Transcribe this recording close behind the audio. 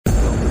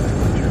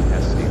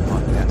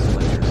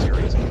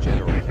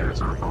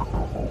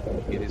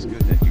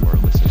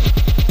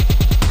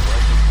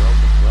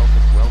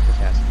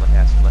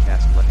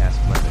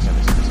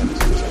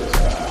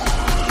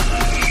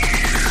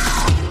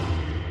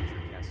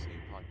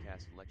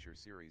lecture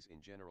series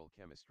in general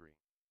chemistry.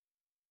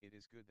 It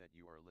is good that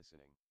you are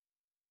listening.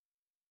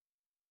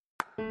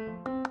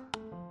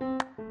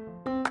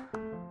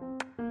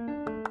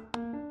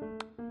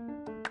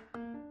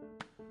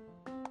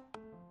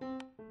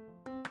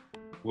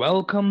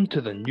 Welcome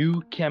to the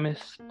New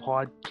Chemist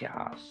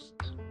podcast.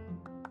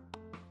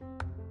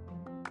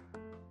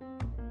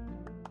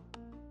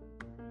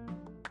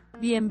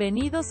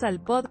 Bienvenidos al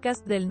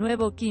podcast del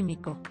nuevo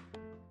químico.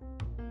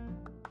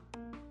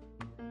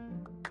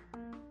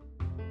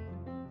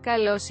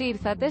 Καλώς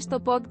ήρθατε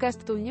στο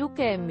podcast του New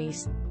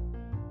Chemist.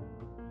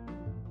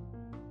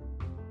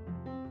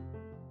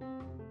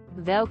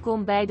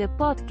 Welkom bij de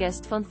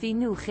podcast van The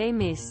New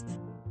Chemist.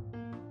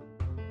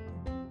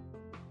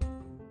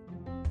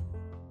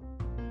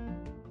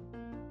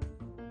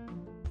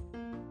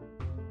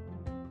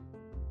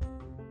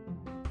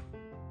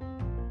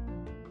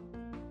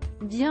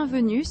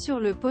 Bienvenue sur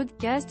le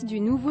podcast du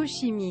nouveau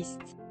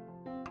chimiste.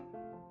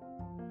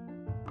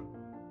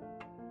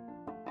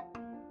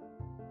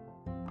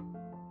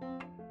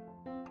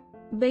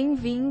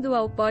 Bem-vindo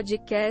ao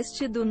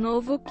podcast do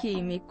novo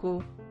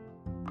químico.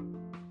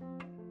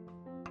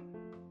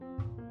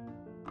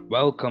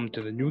 Welcome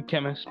to the New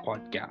Chemist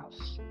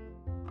podcast.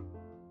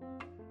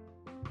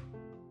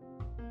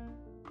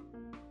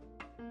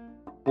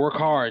 Work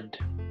hard.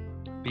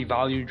 Be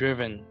value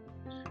driven.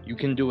 You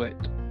can do it.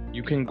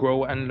 You can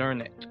grow and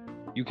learn it.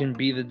 You can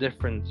be the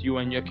difference you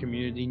and your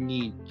community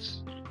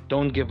needs.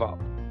 Don't give up.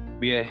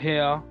 We are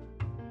here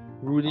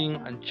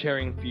rooting and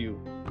cheering for you.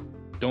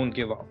 Don't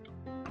give up.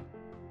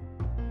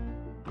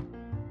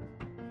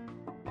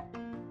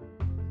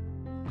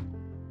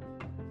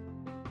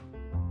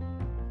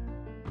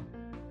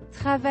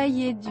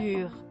 Travaillez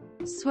dur.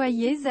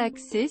 Soyez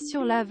axés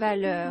sur la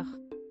valeur.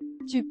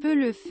 Tu peux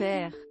le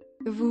faire.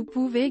 Vous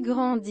pouvez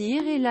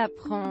grandir et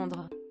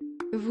l'apprendre.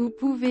 Vous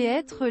pouvez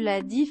être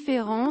la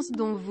différence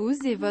dont vous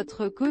et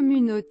votre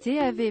communauté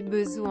avez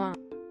besoin.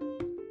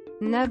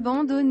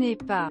 N'abandonnez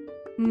pas.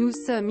 Nous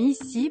sommes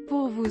ici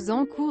pour vous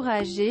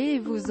encourager et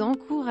vous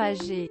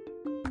encourager.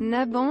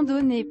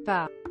 N'abandonnez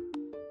pas.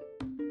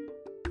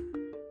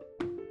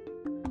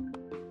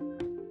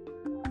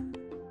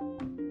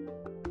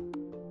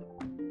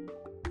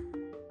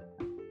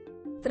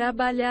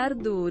 Trabalhar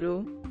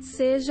duro.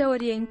 Seja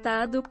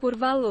orientado por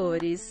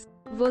valores.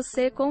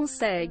 Você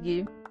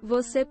consegue.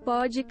 Você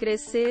pode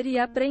crescer e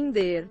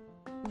aprender.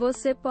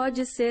 Você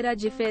pode ser a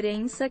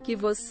diferença que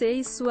você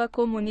e sua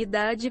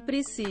comunidade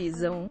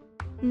precisam.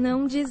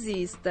 Não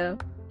desista.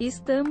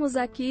 Estamos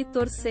aqui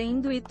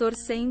torcendo e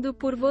torcendo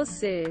por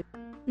você.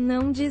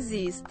 Não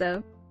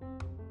desista.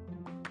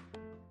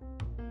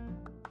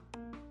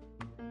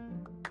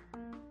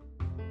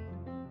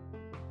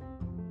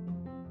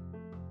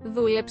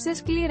 Δούλεψε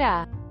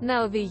σκληρά.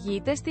 Να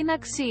οδηγείτε στην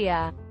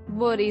αξία.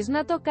 Μπορείς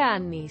να το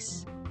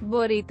κάνεις.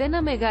 Μπορείτε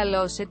να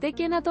μεγαλώσετε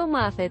και να το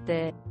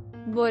μάθετε.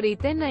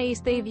 Μπορείτε να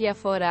είστε η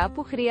διαφορά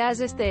που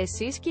χρειάζεστε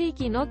εσείς και η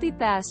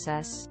κοινότητά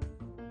σας.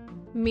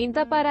 Μην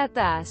τα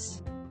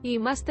παρατάς.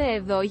 Είμαστε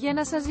εδώ για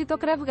να σας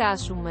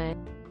ζητοκραυγάσουμε.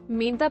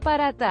 Μην τα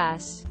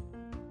παρατάς.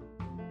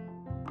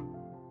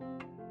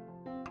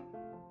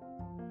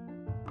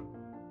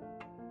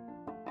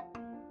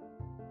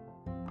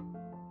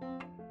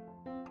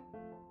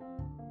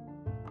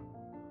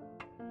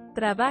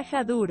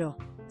 Trabaja duro.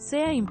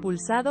 Sea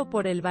impulsado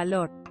por el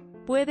valor.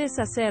 Puedes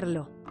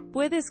hacerlo.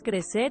 Puedes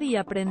crecer y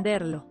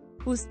aprenderlo.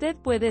 Usted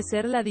puede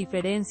ser la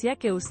diferencia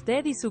que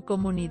usted y su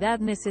comunidad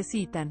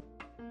necesitan.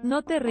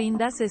 No te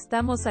rindas,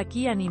 estamos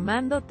aquí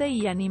animándote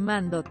y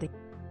animándote.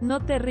 No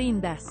te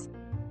rindas.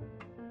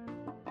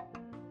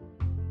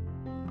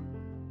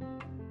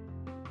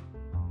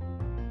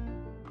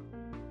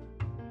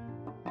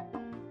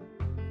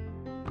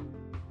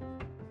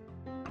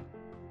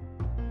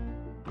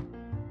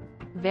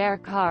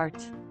 Werk hard.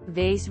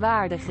 Wees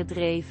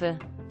waardegedreven.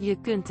 Je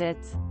kunt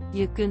het.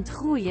 Je kunt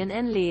groeien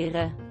en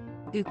leren.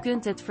 U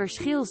kunt het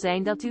verschil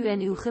zijn dat u en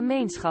uw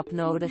gemeenschap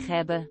nodig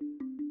hebben.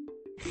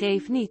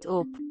 Geef niet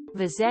op.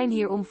 We zijn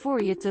hier om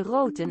voor je te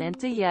roten en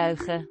te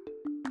juichen.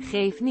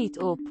 Geef niet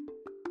op.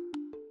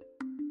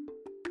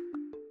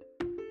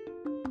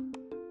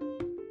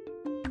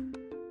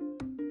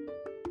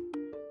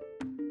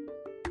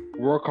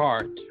 Work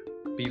hard.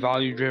 Be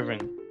value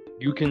driven.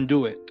 You can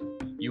do it.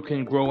 You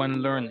can grow and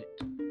learn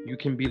it. You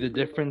can be the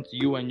difference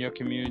you and your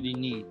community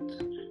needs.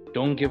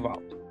 Don't give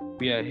up.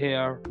 We are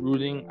here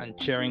rooting and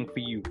cheering for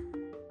you.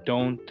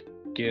 Don't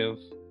give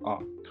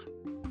up.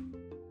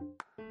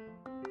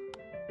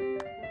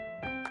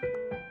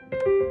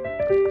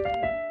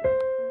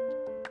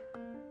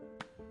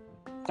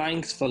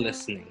 Thanks for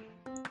listening.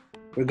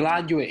 We're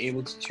glad you were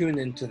able to tune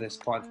into this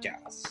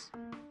podcast.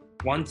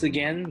 Once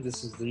again,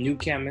 this is The New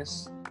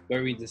Chemist,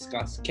 where we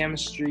discuss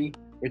chemistry,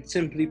 which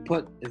simply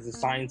put is the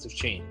science of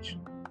change,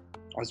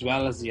 as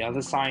well as the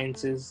other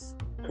sciences,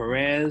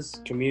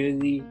 careers,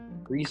 community,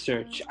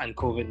 research, and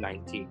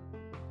COVID-19.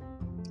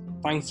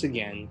 Thanks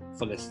again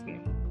for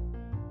listening.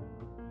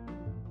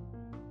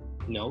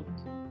 Note,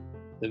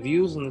 the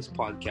views on this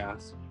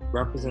podcast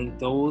represent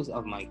those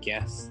of my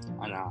guest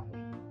and I.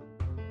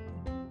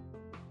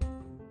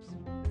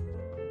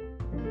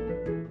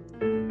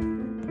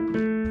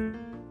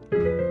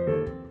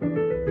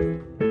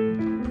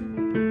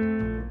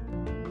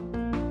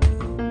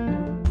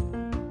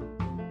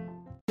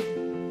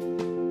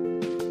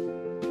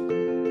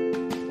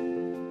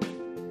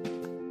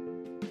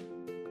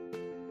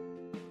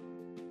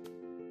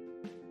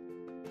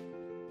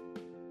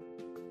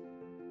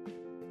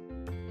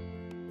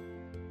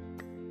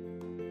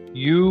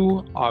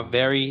 You are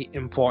very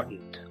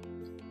important,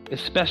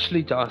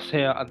 especially to us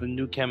here at the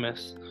New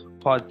Chemist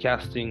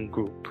podcasting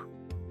group.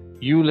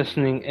 You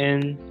listening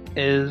in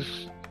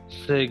is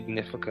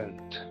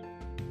significant.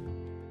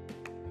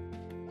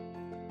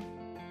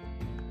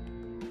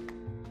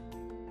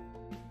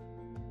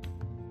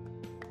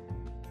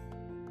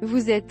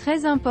 Vous êtes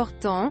très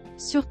important,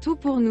 surtout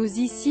pour nous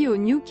ici au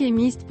New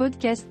Chemist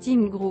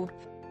Podcasting Group.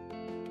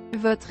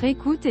 Votre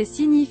écoute est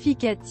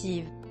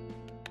significative.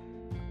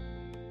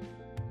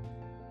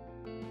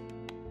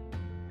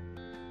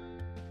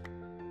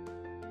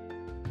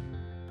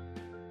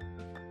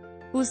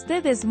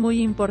 Usted es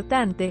muy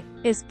importante,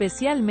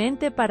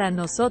 especialmente para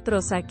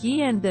nosotros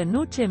aquí en The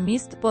New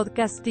Chemist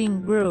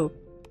Podcasting Group.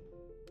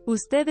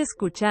 Usted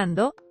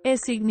escuchando,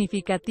 es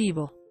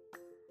significativo.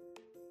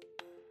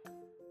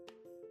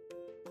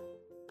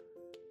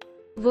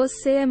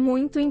 Você é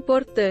muito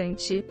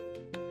importante.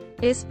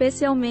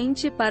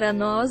 Especialmente para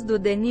nós do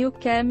The New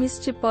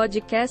Chemist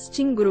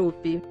Podcasting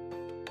Group.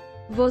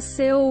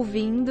 Você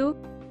ouvindo,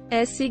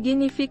 é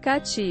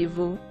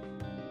significativo.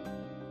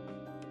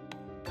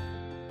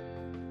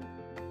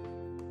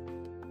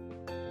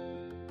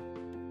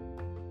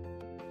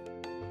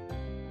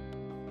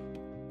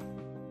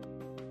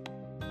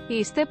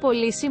 Είστε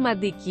πολύ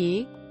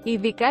σημαντικοί,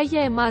 ειδικά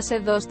για εμάς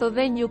εδώ στο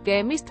The New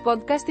Chemist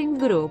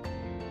Podcasting Group.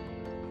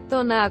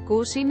 Το να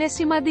ακούς είναι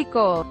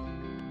σημαντικό.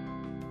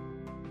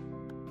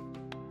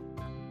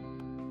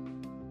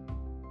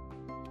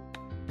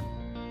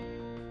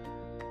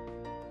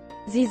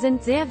 Sie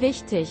sind sehr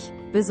wichtig,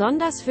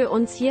 besonders für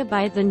uns hier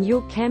bei The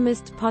New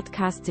Chemist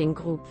Podcasting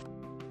Group.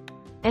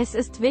 Es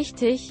ist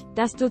wichtig,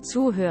 dass du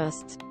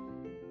zuhörst.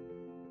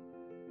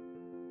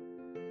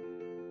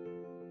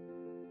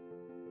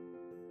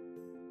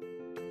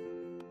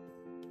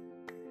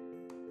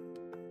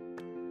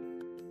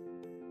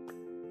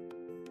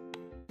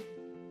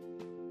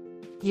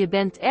 Je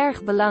bent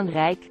erg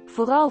belangrijk,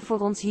 vooral voor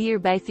ons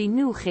hier bij The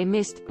New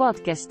Chemist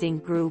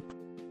Podcasting Group.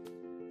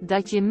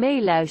 Dat je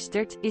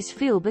meeluistert, is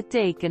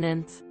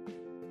veelbetekenend.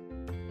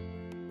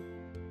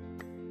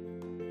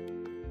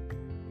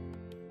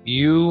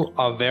 You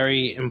are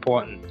very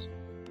important,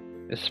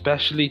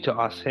 especially to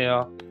us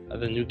here at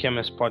the New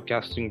Chemist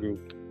Podcasting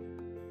Group.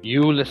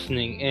 You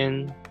listening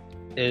in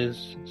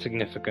is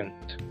significant.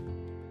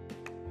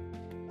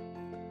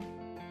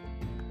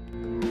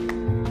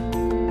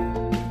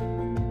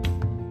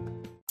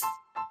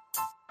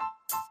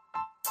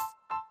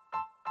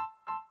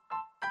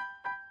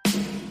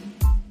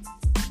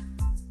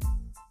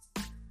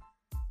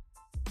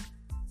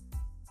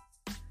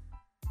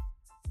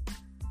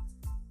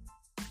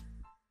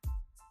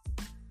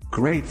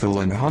 Grateful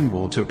and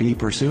humbled to be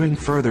pursuing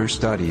further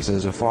studies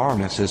as a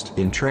pharmacist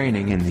in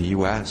training in the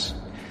U.S.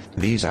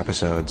 These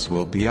episodes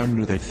will be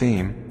under the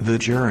theme, The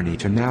Journey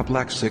to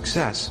NAPLEX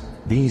Success.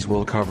 These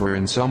will cover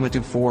in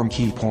summative form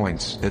key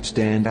points that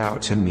stand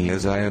out to me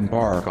as I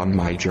embark on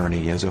my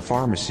journey as a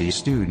pharmacy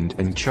student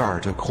and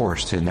chart a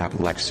course to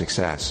NAPLEX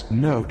Success.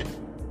 Note: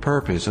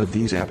 purpose of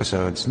these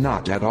episodes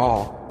not at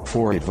all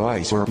for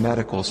advice or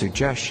medical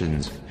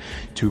suggestions,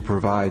 to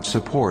provide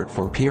support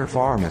for peer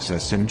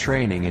pharmacists in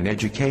training in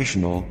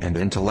educational and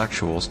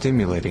intellectual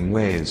stimulating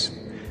ways,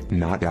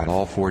 not at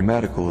all for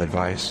medical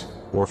advice,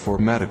 or for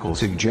medical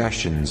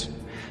suggestions.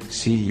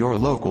 See your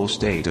local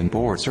state and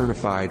board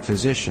certified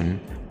physician,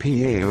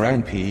 PA or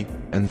NP,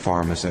 and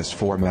pharmacist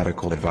for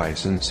medical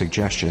advice and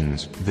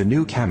suggestions. The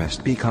New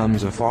Chemist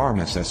becomes a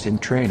pharmacist in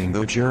training.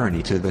 The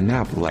journey to the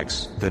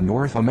NAPLEX, the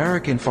North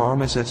American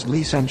Pharmacist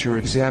Licensure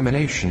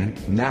Examination.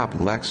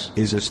 NAPLEX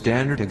is a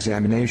standard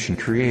examination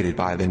created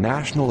by the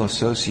National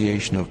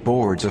Association of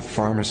Boards of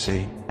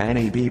Pharmacy,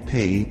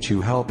 NABP,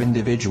 to help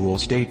individual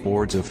state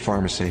boards of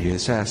pharmacy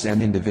assess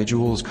an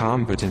individual's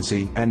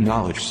competency and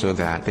knowledge so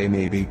that they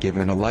may be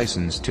given a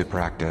license to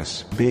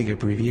practice. Big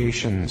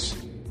abbreviations: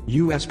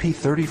 USP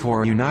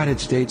 34, United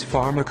States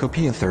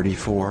Pharmacopoeia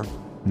 34,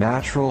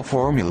 Natural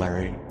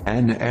Formulary,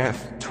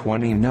 NF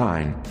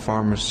 29,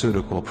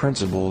 Pharmaceutical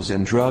Principles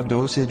and Drug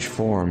Dosage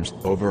Forms.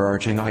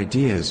 Overarching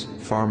ideas: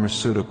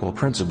 pharmaceutical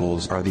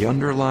principles are the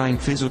underlying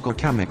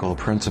physical-chemical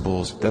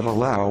principles that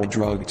allow a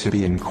drug to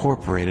be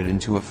incorporated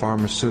into a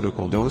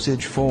pharmaceutical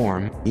dosage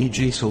form,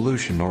 e.g.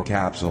 solution or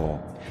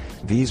capsule.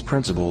 These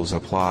principles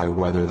apply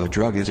whether the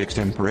drug is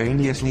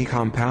extemporaneously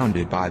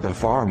compounded by the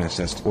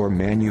pharmacist or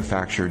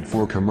manufactured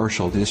for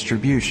commercial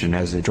distribution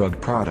as a drug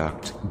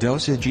product.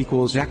 Dosage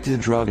equals active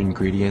drug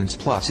ingredients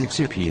plus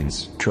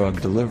excipients. Drug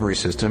delivery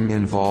system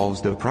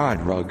involves the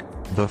prodrug,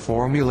 the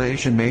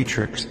formulation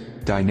matrix,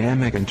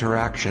 dynamic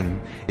interaction,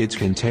 its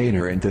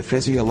container and the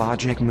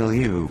physiologic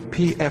milieu.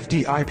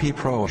 PFDIP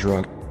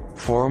prodrug,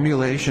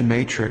 formulation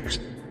matrix,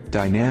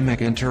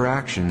 dynamic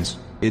interactions,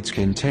 its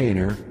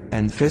container,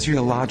 and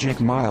physiologic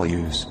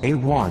milieux.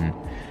 A1.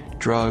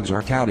 Drugs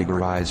are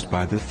categorized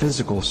by the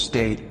physical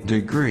state,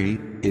 degree,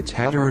 its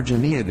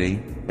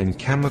heterogeneity, and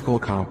chemical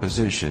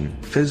composition.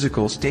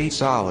 Physical state: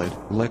 solid,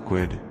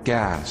 liquid,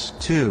 gas.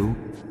 2.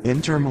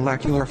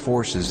 Intermolecular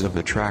forces of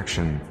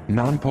attraction,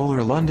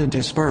 nonpolar London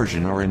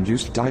dispersion or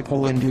induced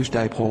dipole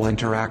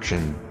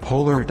interaction,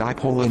 polar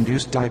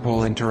dipole-induced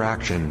dipole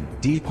interaction,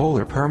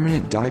 dipolar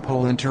permanent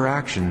dipole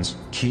interactions,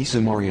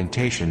 Keesom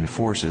orientation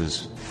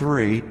forces.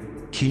 3.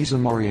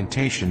 Keesom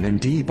orientation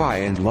and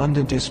dBi and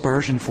London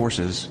dispersion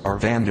forces are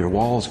van der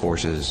Waals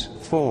forces.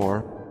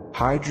 4.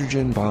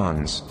 Hydrogen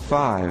bonds.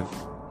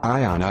 5.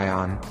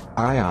 Ion-ion,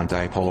 ion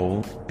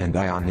dipole, and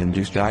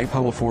ion-induced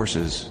dipole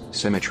forces.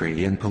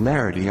 Symmetry and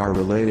polarity are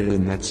related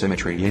in that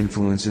symmetry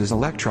influences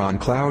electron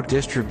cloud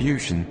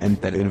distribution and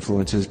that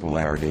influences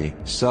polarity.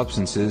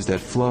 Substances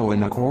that flow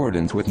in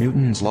accordance with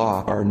Newton's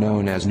law are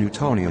known as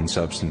Newtonian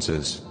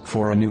substances.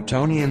 For a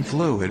Newtonian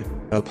fluid,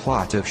 a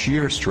plot of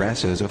shear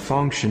stress as a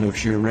function of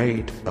shear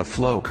rate, a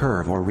flow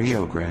curve or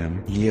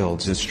rheogram,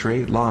 yields a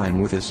straight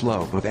line with a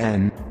slope of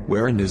n,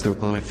 where n is the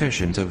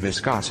coefficient of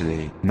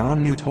viscosity.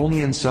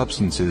 Non-Newtonian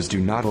substances do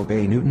not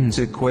obey Newton's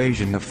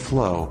equation of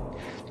flow.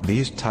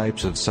 These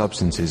types of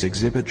substances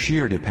exhibit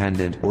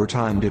shear-dependent or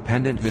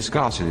time-dependent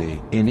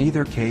viscosity. In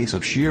either case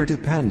of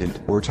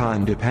shear-dependent or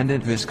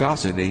time-dependent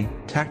viscosity,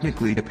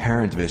 technically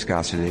apparent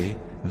viscosity,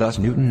 thus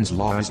Newton's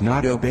law is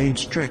not obeyed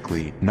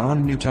strictly.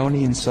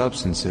 Non-Newtonian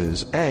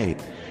substances. A.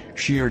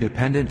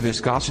 Shear-dependent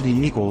viscosity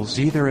equals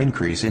either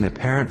increase in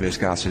apparent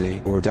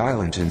viscosity or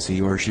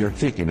dilatancy or shear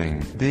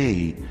thickening.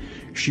 B.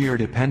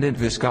 Shear-dependent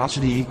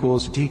viscosity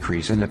equals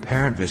decrease in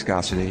apparent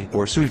viscosity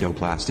or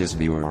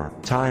pseudoplasticity or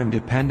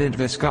time-dependent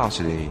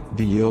viscosity.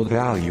 The yield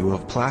value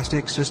of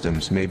plastic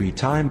systems may be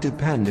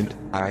time-dependent,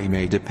 i.e.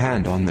 may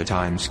depend on the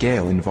time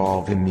scale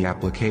involved in the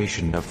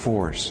application of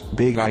force.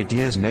 Big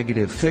ideas: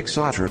 negative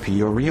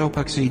fixotropy or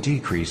rheopoxy,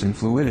 decrease in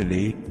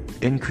fluidity,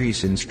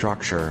 increase in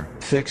structure.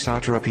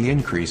 Fixotropy,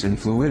 increase in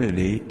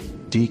fluidity,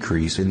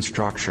 decrease in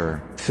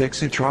structure.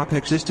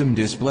 Fixotropic system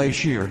display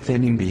shear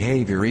thinning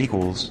behavior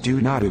equals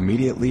do not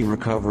immediately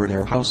recover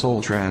their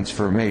household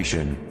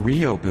transformation.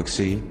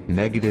 Rheopoxy,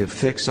 negative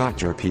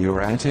fixotropy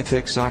or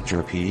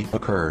antifixotropy,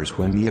 occurs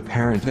when the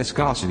apparent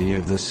viscosity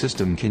of the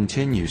system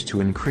continues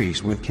to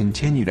increase with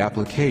continued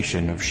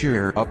application of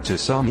shear up to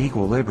some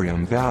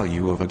equilibrium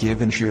value of a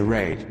given shear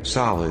rate.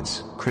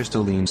 Solids,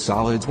 crystalline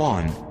solids.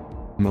 1.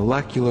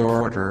 Molecular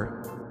order,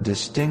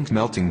 distinct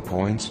melting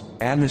points,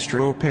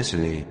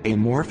 anisotropicity.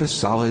 Amorphous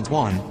solids.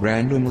 1.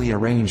 Randomly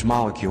arranged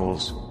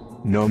molecules,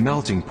 no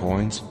melting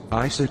points,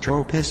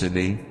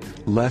 isotropicity,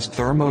 less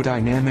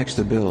thermodynamic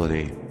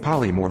stability.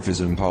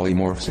 Polymorphism.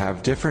 Polymorphs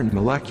have different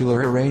molecular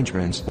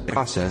arrangements, a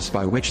process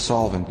by which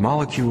solvent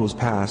molecules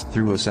pass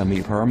through a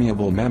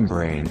semi-permeable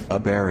membrane, a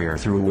barrier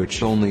through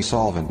which only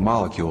solvent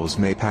molecules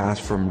may pass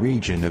from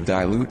region of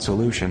dilute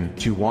solution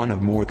to one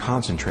of more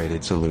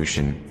concentrated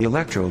solution.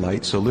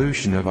 Electrolyte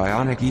solution of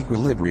ionic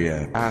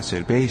equilibria.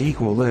 Acid-base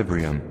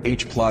equilibrium.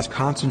 H+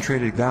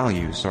 concentrated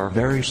values are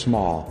very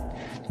small.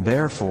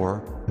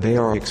 Therefore, they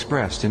are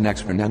expressed in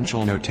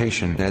exponential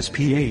notation as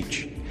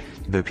pH.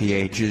 The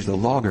pH is the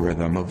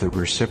logarithm of the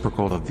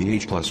reciprocal of the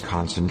H+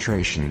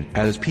 concentration.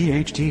 As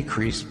pH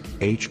decrease,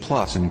 H+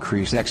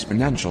 increase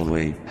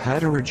exponentially.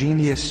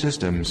 Heterogeneous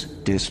systems,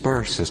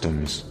 dispersed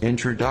systems.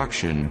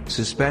 Introduction: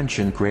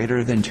 suspension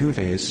greater than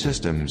two-phase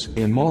systems.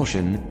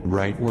 Emulsion,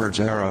 rightwards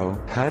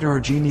arrow.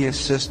 Heterogeneous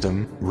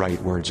system,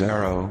 rightwards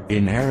arrow.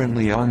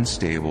 Inherently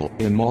unstable.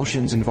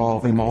 Emulsions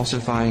involve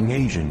emulsifying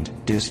agent.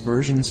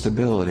 Dispersion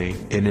stability.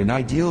 In an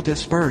ideal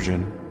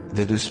dispersion,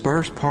 the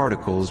dispersed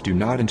particles do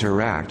not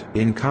interact.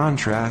 In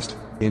contrast,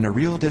 in a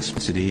real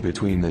dispersity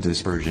between the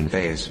dispersion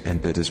phase and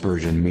the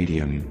dispersion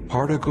medium,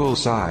 particle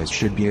size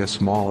should be as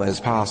small as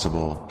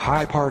possible.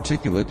 High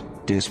particulate,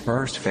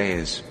 dispersed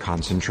phase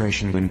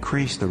concentration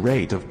increase the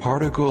rate of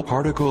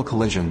particle-particle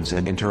collisions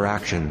and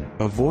interaction.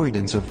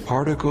 Avoidance of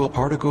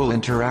particle-particle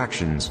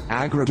interactions.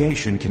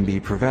 Aggregation can be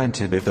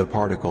prevented if the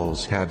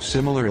particles have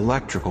similar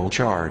electrical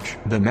charge.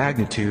 The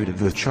magnitude of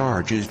the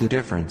charge is the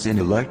difference in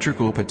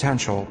electrical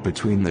potential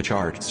between the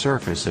charged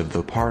surface of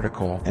the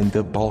particle and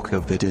the bulk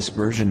of the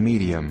dispersion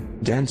medium.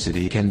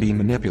 Density can be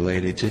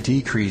manipulated to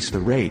decrease the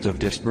rate of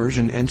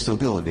dispersion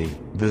instability.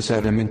 The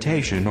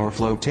sedimentation or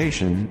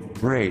flotation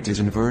rate is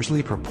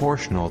inversely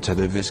proportional to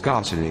the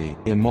viscosity.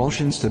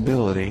 Emulsion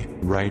stability,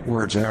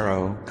 rightwards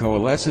arrow.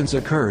 Coalescence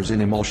occurs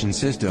in emulsion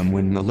system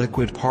when the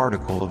liquid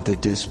particle of the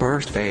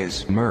dispersed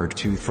phase merge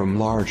to from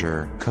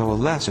larger.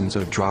 Coalescence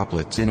of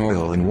droplets in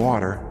oil and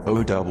water,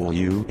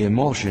 OW.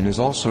 Emulsion is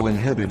also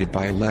inhibited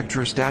by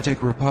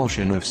electrostatic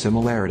repulsion of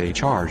similarity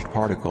charged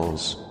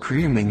particles.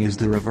 Creaming is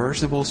the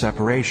reversible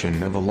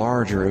separation of a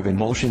larger of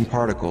emulsion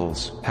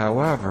particles.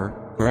 However,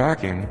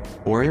 cracking,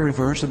 or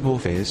irreversible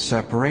phase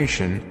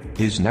separation,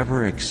 is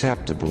never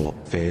acceptable.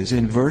 Phase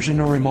inversion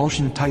or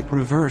emulsion type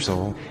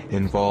reversal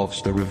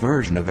involves the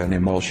reversion of an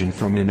emulsion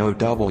from an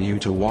OW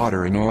to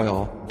water in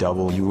oil,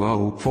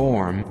 WO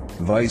form,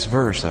 vice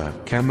versa.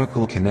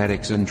 Chemical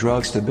kinetics and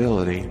drug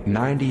stability,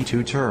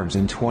 92 terms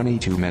in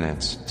 22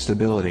 minutes.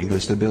 Stability. The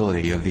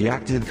stability of the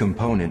active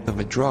component of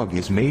a drug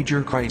is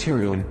major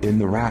criterion in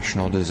the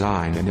rational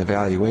design and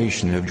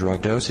evaluation of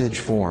drug dosage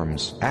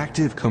forms.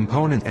 Active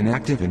component. An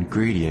active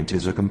ingredient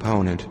is a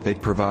component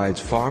that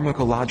provides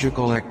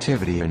pharmacological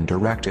activity and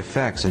direct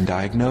effects in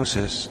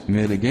diagnosis,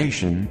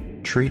 mitigation,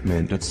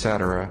 treatment,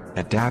 etc.,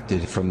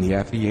 adapted from the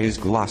FDA's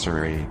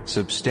glossary.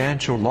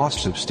 Substantial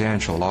loss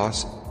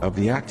of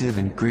the active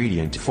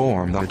ingredient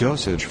form. The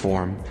dosage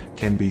form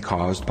can be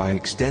caused by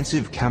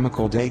extensive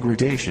chemical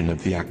degradation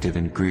of the active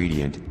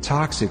ingredient.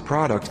 Toxic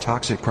product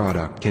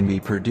can be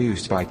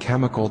produced by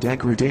chemical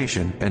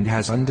degradation and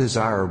has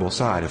undesirable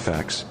side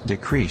effects.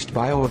 Decreased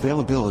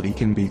bioavailability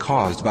can be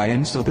caused by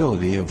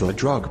instability of the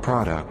drug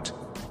product.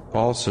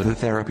 Also, the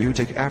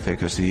therapeutic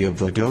efficacy of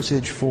the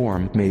dosage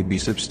form may be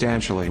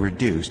substantially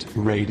reduced.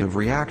 Rate of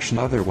reaction,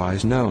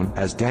 otherwise known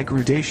as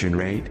degradation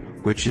rate,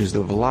 which is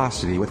the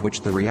velocity with which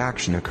the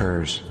reaction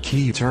occurs.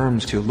 Key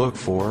terms to look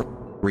for: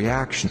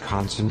 reaction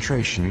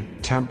concentration,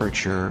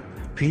 temperature,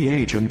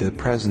 pH, and the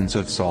presence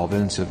of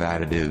solvents of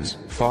additives.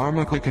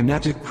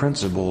 Pharmacokinetic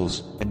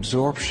principles: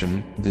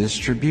 absorption,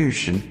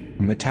 distribution,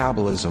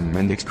 metabolism,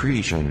 and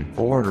excretion.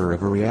 Order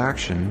of a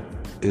reaction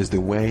is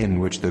the way in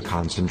which the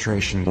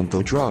concentration of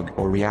the drug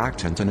or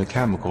reactant in a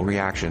chemical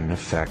reaction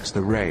affects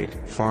the rate.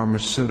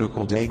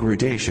 Pharmaceutical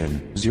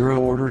degradation. 0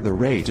 order. The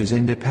rate is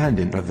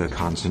independent of the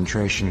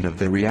concentration of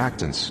the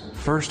reactants.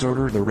 First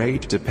order. The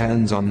rate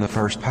depends on the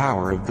first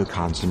power of the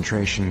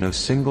concentration of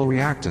single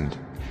reactant.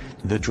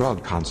 The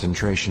drug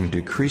concentration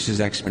decreases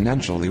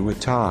exponentially with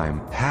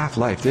time.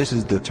 Half-life. This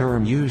is the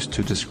term used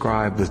to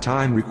describe the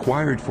time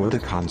required for the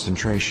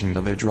concentration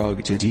of a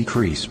drug to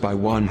decrease by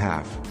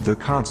 1/2. The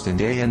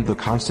constant A and the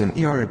constant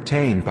E are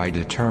obtained by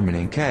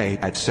determining K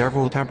at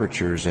several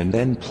temperatures and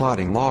then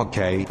plotting log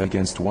K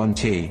against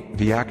 1T.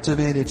 The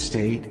activated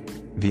state.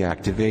 The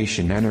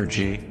activation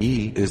energy,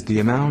 E, is the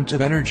amount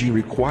of energy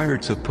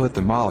required to put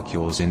the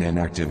molecules in an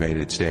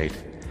activated state.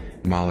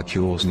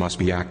 Molecules must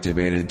be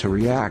activated to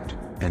react,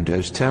 and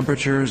as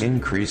temperatures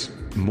increase,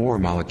 more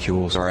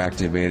molecules are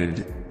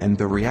activated, and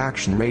the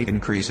reaction rate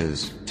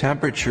increases.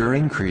 Temperature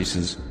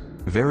increases.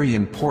 Very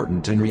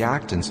important in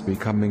reactants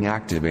becoming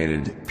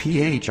activated.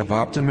 pH of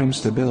optimum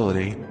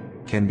stability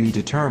can be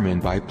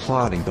determined by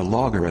plotting the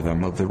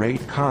logarithm of the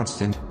rate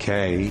constant,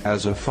 K,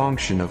 as a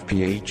function of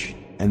pH,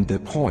 and the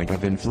point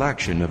of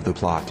inflection of the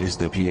plot is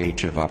the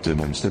pH of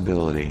optimum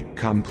stability.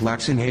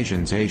 Complexing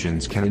agents.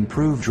 Agents can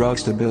improve drug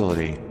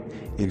stability.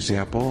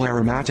 Example: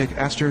 aromatic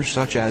esters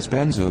such as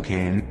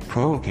benzocaine,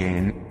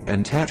 procaine,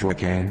 and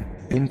tetracaine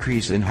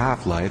increase in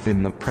half-life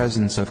in the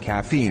presence of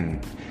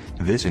caffeine.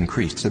 This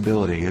increased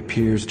stability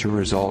appears to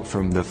result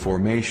from the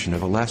formation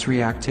of a less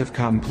reactive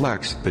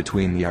complex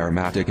between the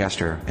aromatic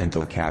ester and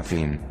the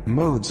caffeine.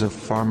 Modes of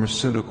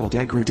pharmaceutical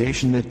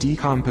degradation. The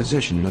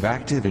decomposition of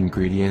active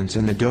ingredients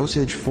in the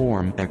dosage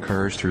form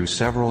occurs through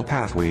several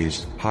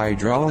pathways.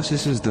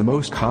 Hydrolysis is the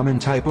most common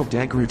type of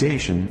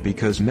degradation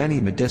because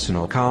many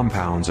medicinal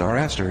compounds are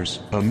esters,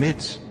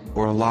 amides,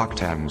 or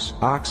lactams.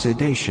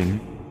 Oxidation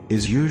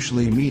is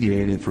usually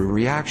mediated through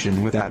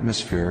reaction with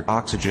atmospheric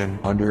oxygen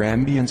under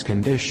ambient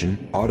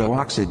condition.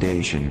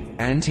 Autooxidation.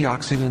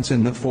 Antioxidants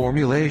in the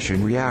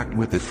formulation react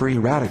with the free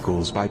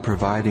radicals by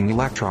providing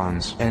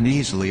electrons and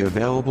easily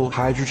available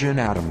hydrogen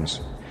atoms.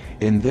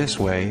 In this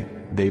way,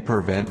 they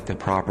prevent the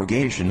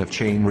propagation of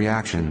chain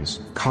reactions.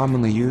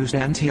 Commonly used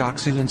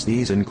antioxidants.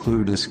 These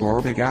include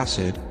ascorbic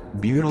acid,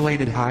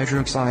 butylated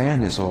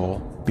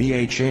hydroxyanisolol,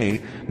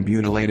 BHA,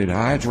 butylated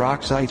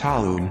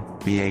hydroxytoluene,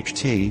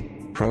 BHT,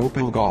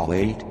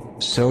 propylgallate,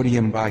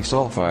 sodium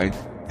bisulfite,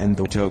 and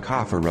the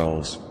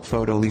tocopherols.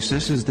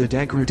 Photolysis is the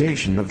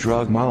degradation of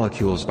drug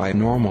molecules by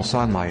normal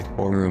sunlight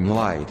or room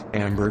light.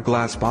 Amber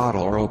glass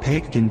bottle or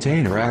opaque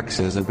container acts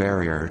as a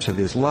barrier to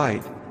this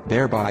light,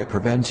 thereby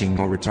preventing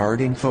or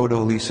retarding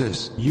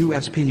photolysis.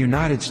 USP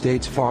United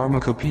States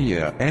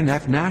Pharmacopoeia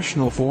NF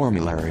National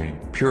Formulary.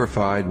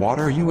 Purified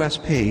water.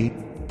 USP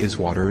is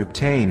water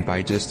obtained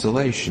by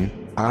distillation,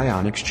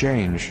 ion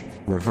exchange,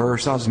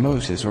 reverse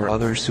osmosis or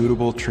other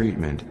suitable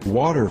treatment.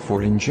 Water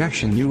for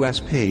injection.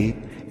 USP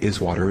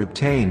is water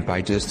obtained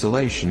by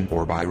distillation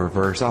or by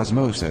reverse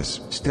osmosis.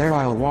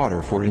 Sterile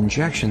water for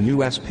injection.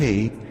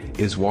 USP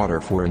is water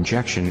for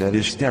injection that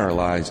is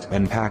sterilized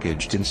and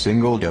packaged in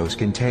single-dose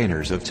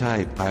containers of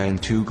type I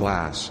and II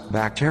glass.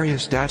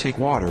 Bacteriostatic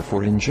water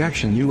for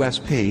injection.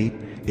 USP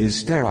is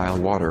sterile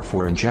water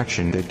for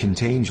injection that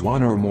contains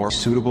one or more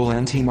suitable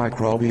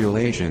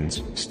antimicrobial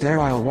agents.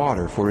 Sterile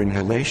water for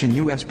inhalation.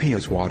 USP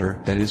is water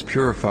that is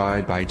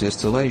purified by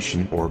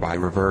distillation or by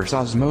reverse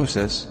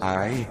osmosis,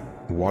 i.e.,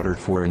 water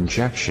for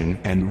injection,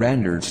 and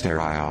rendered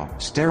sterile.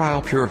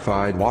 Sterile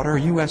purified water.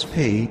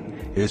 USP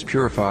is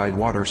purified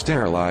water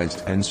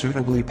sterilized and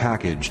suitably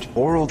packaged.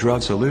 Oral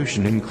drug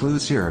solution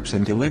includes syrups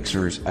and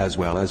elixirs as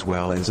well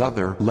as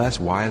other less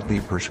widely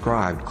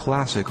prescribed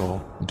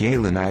classical,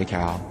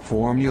 galenical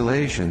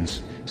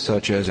formulations,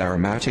 such as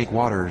aromatic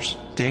waters,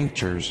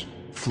 tinctures,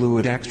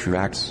 fluid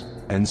extracts,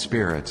 and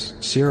spirits.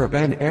 Syrup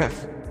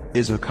NF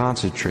is a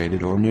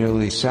concentrated or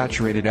nearly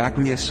saturated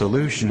aqueous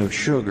solution of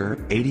sugar,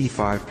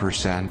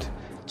 85%,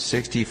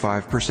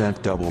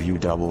 65%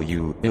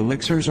 WW.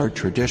 Elixirs are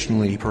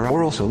traditionally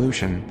peroral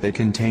solution that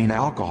contain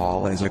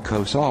alcohol as a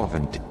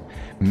co-solvent.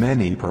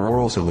 Many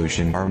peroral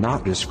solutions are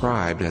not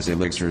described as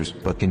elixirs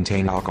but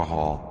contain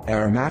alcohol.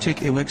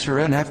 Aromatic elixir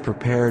NF,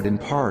 prepared in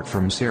part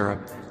from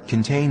syrup,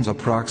 contains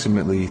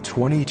approximately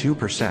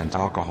 22%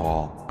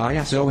 alcohol.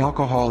 ISO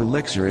alcohol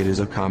elixir. It is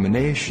a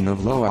combination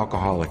of low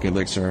alcoholic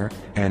elixir,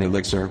 and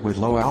elixir with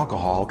low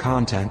alcohol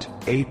content,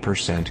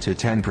 8% to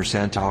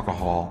 10%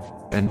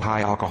 alcohol, and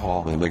high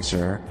alcohol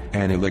elixir,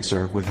 and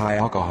elixir with high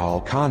alcohol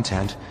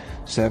content,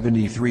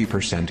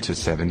 73% to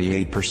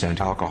 78%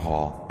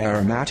 alcohol.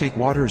 Aromatic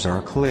waters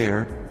are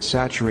clear,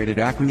 saturated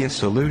aqueous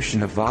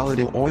solution of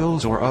volatile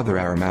oils or other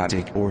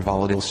aromatic or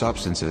volatile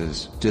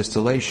substances.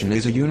 Distillation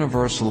is a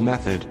universal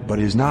method but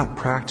is not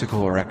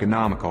practical or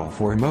economical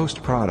for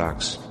most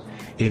products.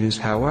 It is,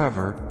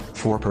 however,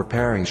 for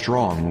preparing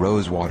strong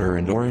rose water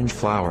and orange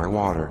flower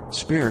water.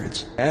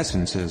 Spirits,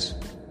 essences,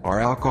 are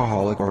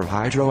alcoholic or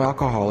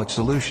hydroalcoholic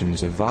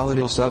solutions of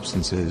volatile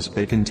substances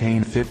that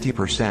contain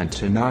 50%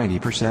 to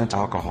 90%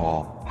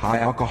 alcohol. High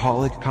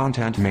alcoholic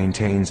content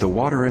maintains the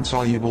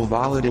water-insoluble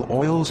volatile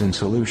oils in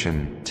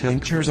solution.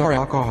 Tinctures are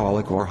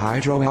alcoholic or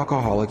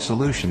hydroalcoholic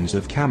solutions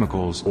of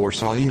chemicals or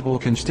soluble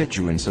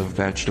constituents of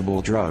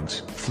vegetable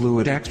drugs.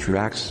 Fluid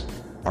extracts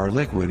are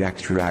liquid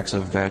extracts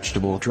of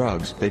vegetable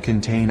drugs that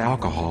contain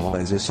alcohol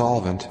as a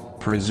solvent,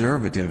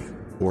 preservative,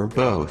 or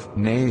both.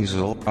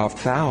 Nasal,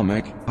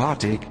 ophthalmic,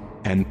 otic,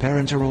 and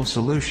parenteral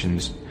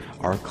solutions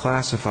are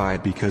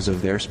classified because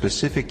of their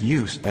specific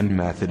use and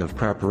method of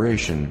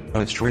preparation.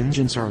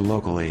 Astringents are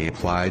locally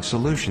applied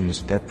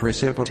solutions that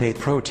precipitate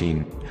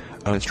protein.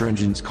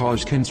 Astringents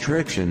cause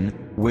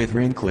constriction, with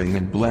wrinkling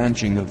and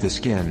blanching of the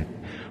skin.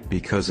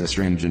 Because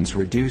astringents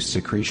reduce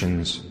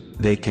secretions,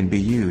 they can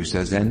be used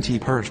as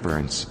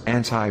antiperspirants.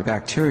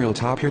 Antibacterial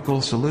topical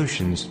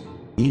solutions,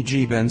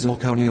 e.g.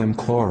 benzalkonium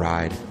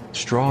chloride,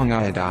 strong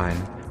iodine,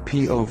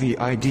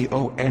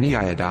 povidone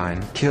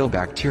iodine, kill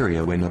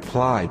bacteria when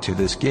applied to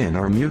the skin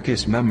or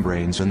mucous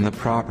membranes in the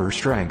proper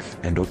strength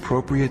and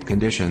appropriate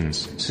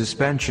conditions.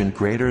 Suspension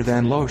greater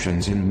than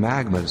lotions in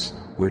magmas,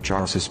 which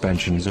are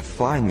suspensions of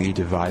finely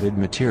divided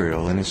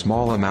material in a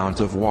small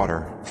amount of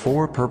water.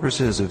 For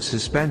purposes of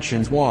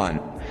suspensions: 1.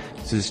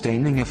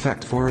 Sustaining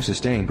effect. For a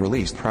sustained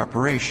release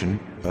preparation,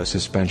 a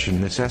suspension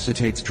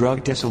necessitates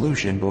drug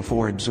dissolution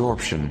before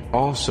absorption.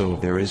 Also,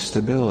 there is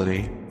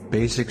stability,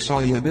 basic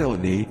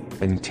solubility,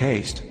 and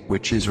taste,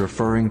 which is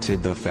referring to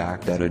the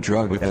fact that a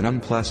drug with an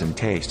unpleasant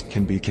taste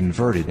can be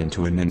converted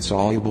into an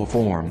insoluble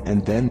form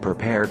and then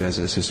prepared as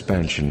a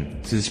suspension.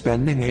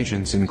 Suspending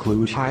agents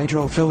include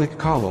hydrophilic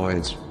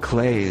colloids,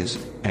 clays,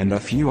 and a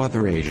few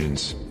other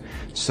agents.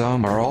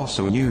 Some are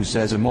also used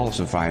as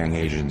emulsifying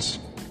agents.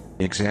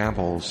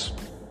 Examples: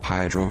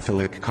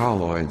 hydrophilic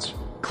colloids,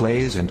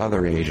 clays, and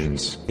other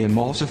agents.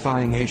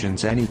 Emulsifying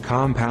agents: any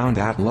compound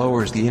that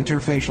lowers the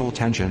interfacial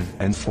tension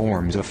and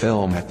forms a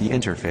film at the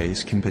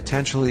interface can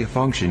potentially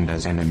function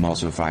as an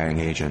emulsifying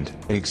agent.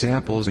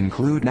 Examples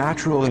include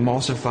natural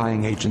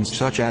emulsifying agents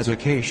such as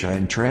acacia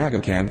and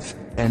tragacanth,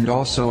 and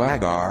also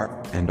agar,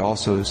 and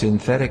also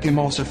synthetic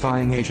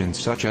emulsifying agents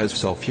such as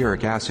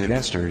sulfuric acid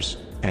esters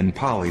and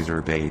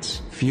polysorbates.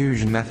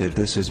 Fusion method.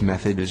 This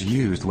method is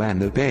used when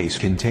the base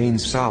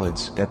contains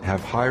solids that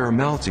have higher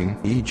melting,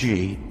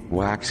 e.g.,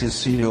 wax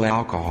acetyl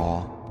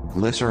alcohol,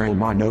 glyceryl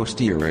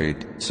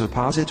monostearate.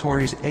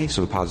 Suppositories. A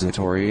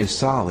suppository is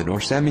solid or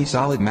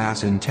semi-solid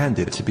mass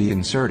intended to be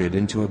inserted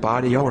into a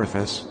body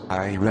orifice,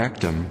 i.e.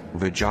 rectum,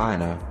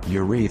 vagina,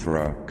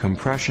 urethra.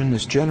 Compression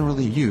is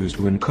generally used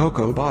when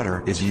cocoa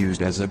butter is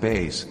used as a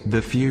base.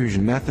 The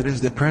fusion method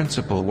is the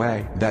principal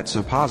way that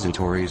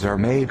suppositories are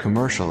made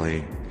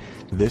commercially.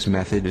 This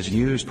method is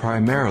used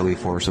primarily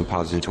for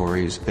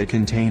suppositories that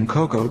contain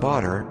cocoa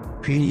butter,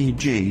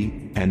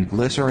 PEG, and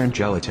glycerin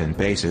gelatin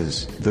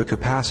bases. The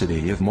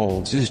capacity of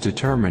molds is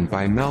determined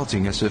by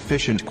melting a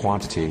sufficient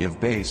quantity of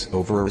base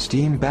over a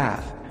steam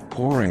bath,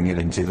 pouring it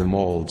into the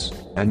molds,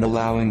 and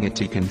allowing it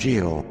to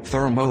congeal.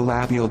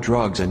 Thermolabial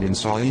drugs and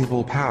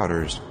insoluble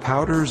powders.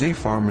 Powders. A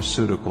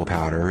pharmaceutical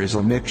powder is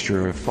a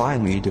mixture of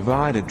finely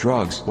divided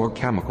drugs or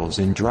chemicals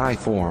in dry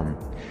form.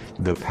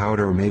 The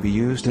powder may be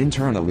used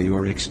internally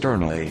or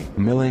externally.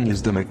 Milling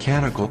is the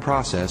mechanical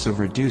process of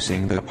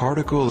reducing the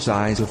particle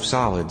size of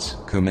solids,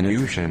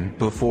 comminution,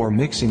 before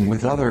mixing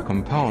with other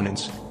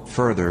components,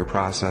 further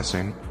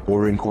processing,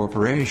 or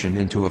incorporation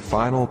into a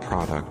final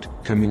product.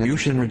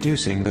 Comminution,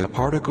 reducing the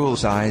particle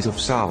size of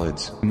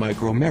solids.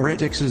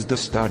 Micromeritics is the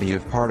study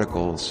of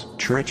particles.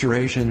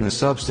 Trituration, the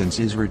substance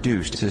is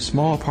reduced to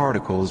small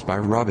particles by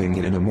rubbing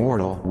it in a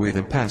mortar with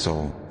a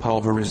pestle.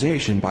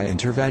 Pulverization, by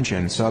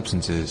intervention,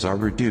 substances are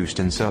reduced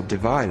and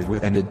subdivided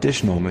with an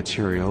additional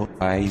material,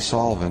 i.e.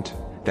 solvent,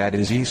 that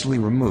is easily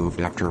removed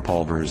after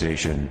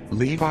pulverization.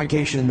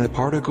 Levication. The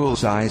particle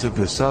size of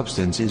the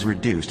substance is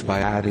reduced by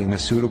adding a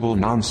suitable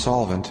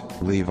non-solvent,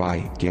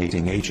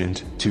 levigating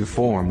agent, to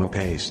form a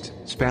paste.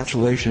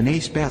 Spatulation. A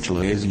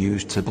spatula is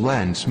used to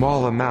blend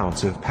small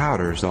amounts of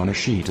powders on a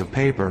sheet of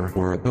paper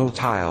or a build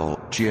tile.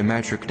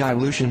 Geometric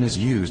dilution is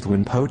used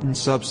when potent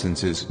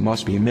substances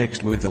must be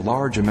mixed with a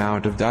large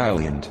amount of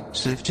diluent.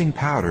 Sifting.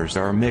 Powders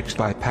are mixed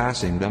by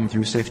passing them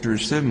through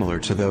sifters similar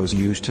to those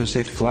used to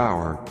sift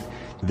flour.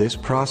 This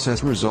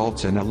process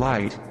results in a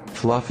light,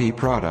 fluffy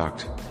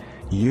product.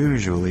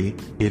 Usually,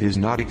 it is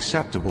not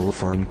acceptable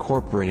for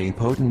incorporating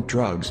potent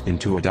drugs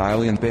into a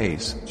diluent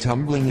base.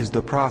 Tumbling is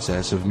the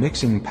process of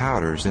mixing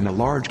powders in a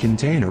large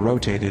container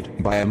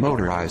rotated by a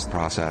motorized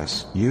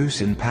process.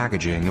 Use in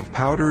packaging of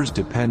powders.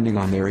 Depending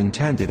on their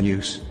intended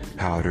use,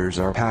 powders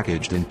are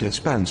packaged and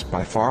dispensed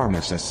by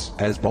pharmacists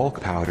as bulk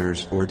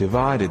powders or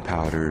divided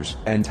powders.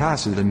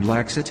 Antacid and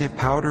laxative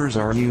powders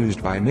are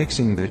used by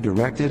mixing the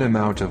directed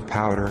amount of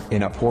powder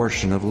in a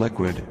portion of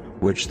liquid,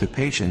 which the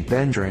patient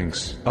then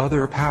drinks.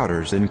 Other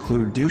powders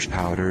include douche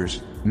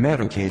powders,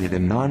 medicated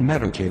and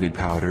non-medicated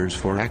powders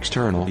for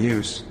external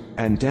use,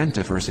 and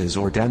dentifrices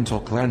or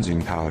dental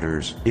cleansing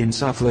powders.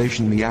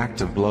 Insufflation. The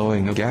act of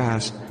blowing a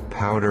gas,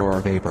 powder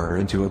or vapor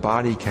into a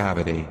body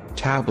cavity.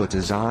 Tablet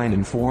design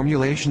and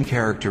formulation.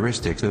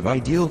 Characteristics of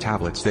ideal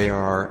tablets. They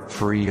are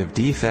free of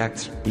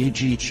defects,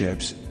 e.g.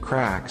 chips,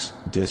 cracks,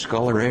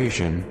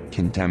 discoloration,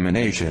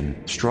 contamination,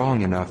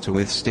 strong enough to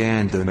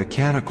withstand the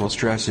mechanical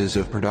stresses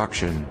of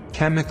production,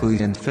 chemically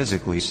and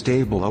physically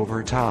stable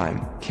over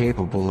time,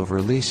 capable of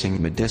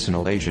releasing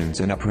medicinal agents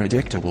in a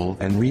predictable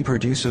and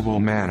reproducible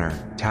manner.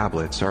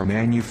 Tablets are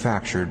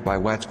manufactured by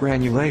wet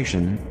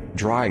granulation,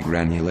 dry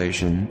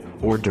granulation,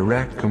 or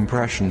direct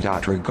compression.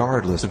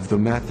 Regardless of the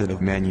method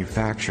of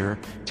manufacture,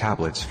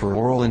 tablets for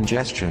oral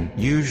ingestion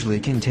usually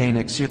contain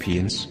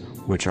excipients,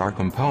 which are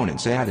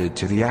components added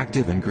to the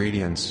active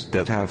ingredients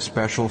that have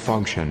special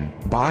function.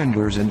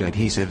 Binders and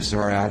adhesives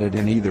are added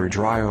in either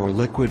dry or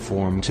liquid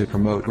form to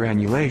promote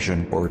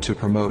granulation or to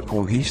promote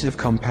cohesive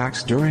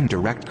compacts during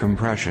direct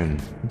compression.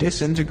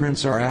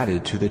 Disintegrants are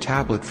added to the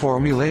tablet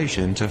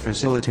formulation to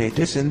facilitate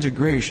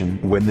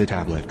disintegration when the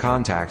tablet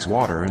contacts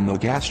water in the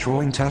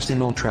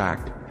gastrointestinal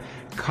tract.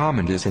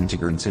 Common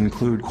disintegrants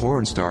include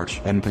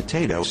cornstarch and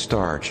potato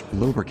starch.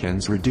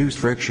 Lubricants reduce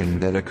friction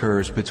that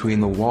occurs between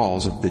the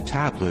walls of the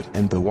tablet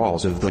and the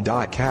walls of the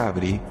dye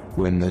cavity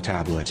when the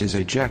tablet is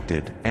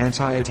ejected.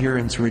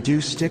 Anti-adherents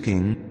reduce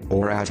sticking,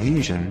 or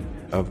adhesion,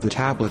 of the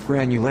tablet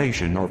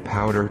granulation or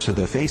powder to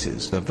the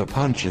faces of the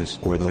punches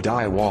or the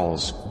dye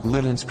walls.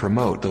 Glidants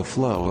promote the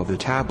flow of the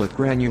tablet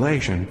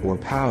granulation or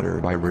powder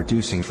by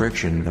reducing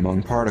friction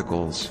among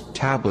particles.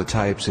 Tablet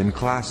types and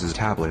classes.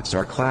 Tablets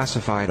are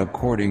classified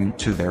according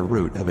to their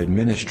route of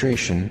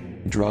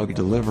administration, drug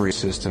delivery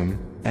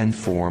system, and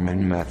form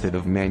and method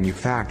of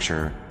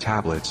manufacture.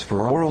 Tablets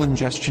for oral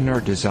ingestion are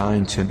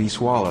designed to be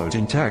swallowed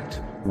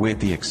intact, with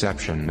the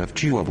exception of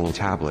chewable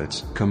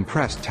tablets.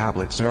 Compressed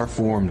tablets are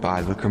formed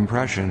by the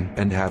compression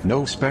and have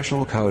no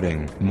special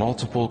coating.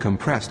 Multiple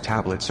compressed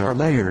tablets are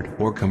layered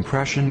or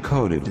compression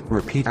coated.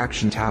 Repeat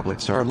action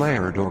tablets are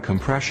layered or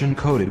compression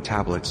coated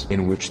tablets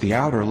in which the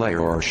outer layer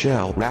or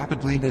shell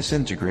rapidly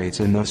disintegrates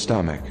in the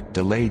stomach.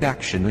 Delayed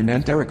action and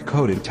enteric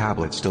coated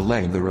tablets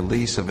delay the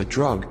release of a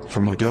drug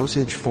from a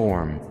dosage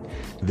form.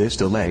 This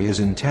delay is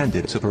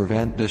intended to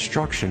prevent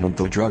destruction of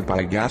the drug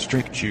by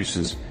gastric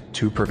juices,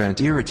 to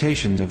prevent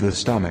irritation of the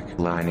stomach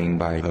lining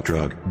by the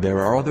drug. There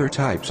are other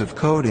types of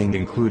coating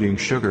including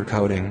sugar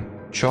coating,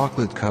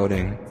 chocolate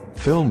coating,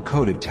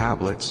 film-coated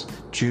tablets,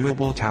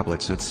 chewable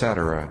tablets,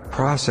 etc.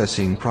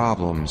 Processing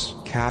problems.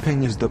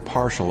 Capping is the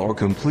partial or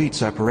complete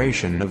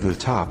separation of the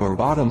top or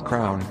bottom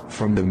crown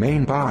from the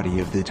main body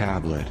of the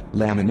tablet.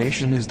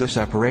 Lamination is the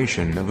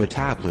separation of a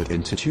tablet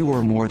into two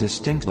or more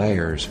distinct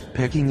layers.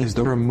 Picking is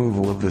the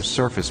removal of the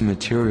surface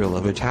material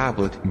of a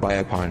tablet by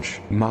a punch.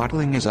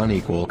 Mottling is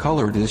unequal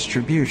color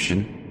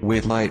distribution,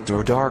 with light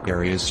or dark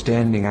areas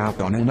standing out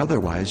on an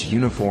otherwise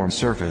uniform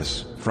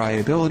surface.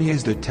 Friability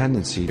is the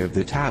tendency of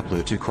the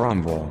tablet to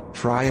crumble.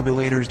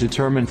 Friabilators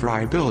determine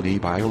friability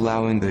by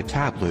allowing the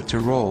tablet to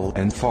roll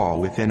and fall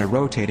within a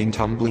rotating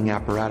tumbling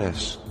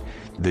apparatus.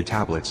 The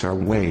tablets are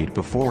weighed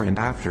before and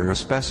after a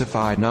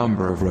specified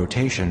number of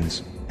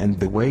rotations, and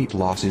the weight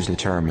loss is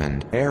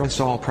determined.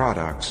 Aerosol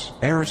products.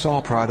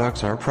 Aerosol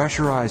products are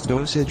pressurized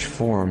dosage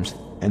forms,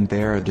 and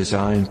they are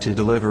designed to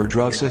deliver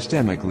drugs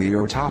systemically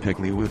or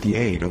topically with the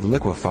aid of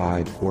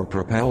liquefied or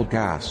propelled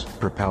gas.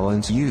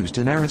 Propellants used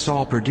in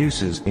aerosol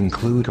producers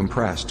include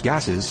compressed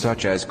gases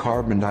such as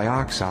carbon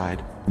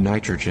dioxide,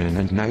 nitrogen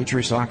and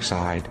nitrous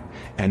oxide,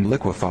 and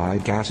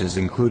liquefied gases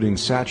including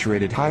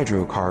saturated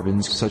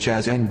hydrocarbons such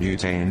as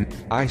N-butane,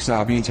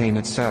 isobutane,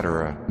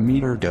 etc.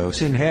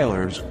 Meter-dose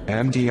inhalers,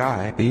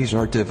 MDI. These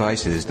are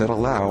devices that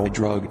allow a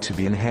drug to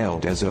be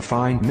inhaled as a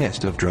fine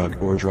mist of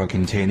drug or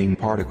drug-containing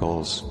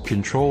particles.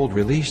 Controlled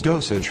release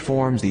dosage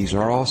forms. These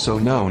are also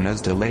known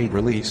as delayed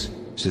release,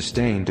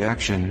 sustained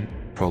action,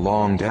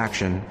 prolonged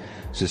action,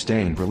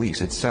 sustained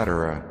release,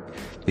 etc.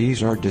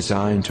 These are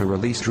designed to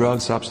release drug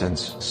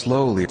substance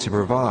slowly to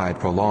provide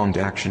prolonged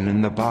action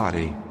in the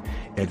body.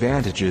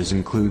 Advantages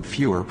include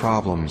fewer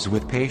problems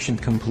with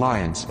patient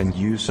compliance and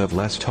use of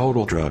less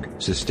total drug.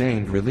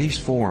 Sustained release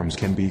forms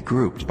can be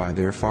grouped by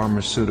their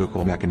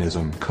pharmaceutical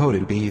mechanism.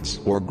 Coated beads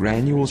or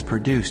granules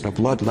produced a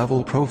blood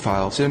level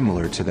profile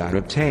similar to that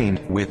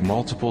obtained with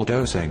multiple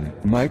dosing.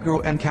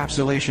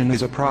 Microencapsulation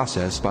is a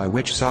process by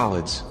which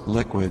solids,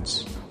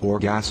 liquids, or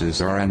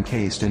gases are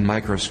encased in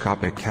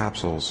microscopic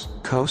capsules.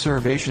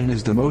 Conservation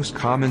is the most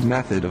common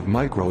method of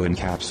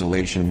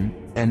microencapsulation,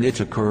 and it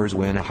occurs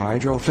when a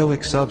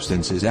hydrophilic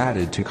substance is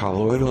added to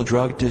colloidal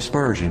drug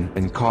dispersion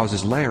and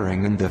causes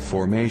layering and the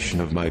formation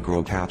of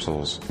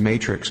microcapsules.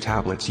 Matrix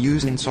tablets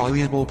use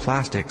insoluble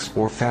plastics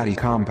or fatty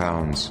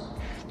compounds.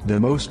 The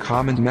most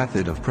common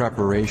method of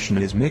preparation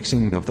is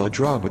mixing of the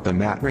drug with the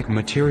matrix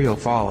material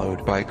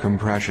followed by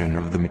compression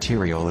of the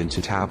material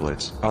into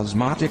tablets.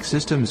 Osmotic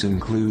systems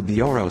include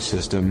the Oro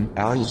system,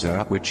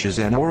 ALSA, which is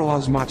an oral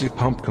osmotic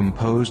pump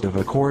composed of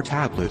a core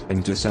tablet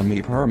and a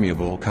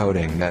semi-permeable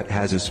coating that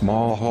has a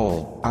small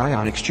hole.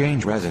 Ion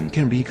exchange resin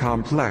can be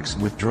complex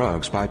with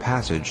drugs by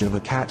passage of a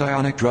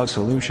cationic drug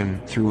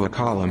solution through a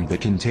column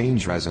that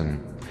contains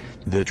resin.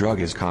 The drug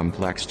is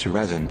complex to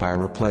resin by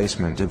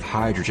replacement of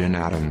hydrogen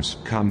atoms.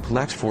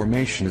 Complex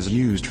formation is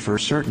used for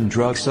certain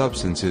drug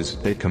substances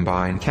that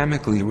combine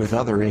chemically with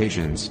other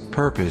agents.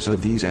 Purpose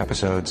of these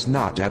episodes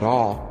not at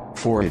all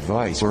for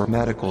advice or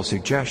medical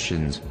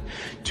suggestions.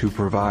 To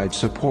provide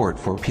support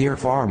for peer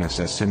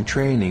pharmacists in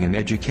training in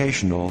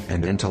educational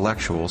and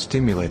intellectual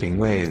stimulating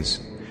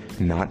ways.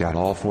 Not at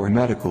all for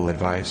medical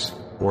advice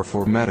or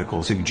for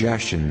medical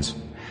suggestions.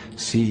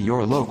 See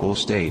your local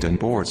state and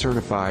board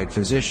certified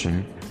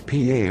physician,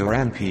 PA or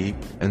NP,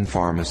 and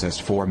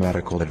pharmacist for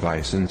medical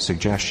advice and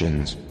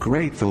suggestions.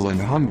 Grateful and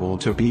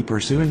humbled to be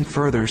pursuing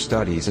further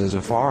studies as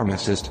a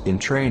pharmacist in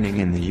training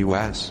in the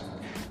U.S.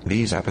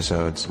 These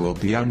episodes will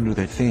be under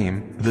the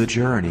theme, The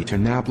Journey to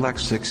NAPLEX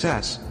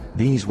Success.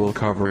 These will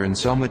cover in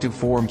summative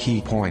form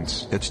key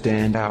points that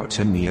stand out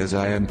to me as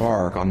I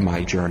embark on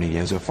my journey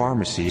as a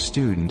pharmacy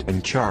student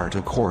and chart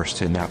a course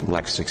to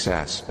NAPLEX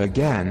Success.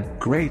 Again,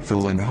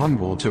 grateful and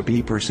humbled to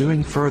be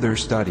pursuing further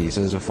studies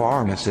as a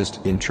pharmacist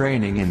in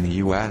training in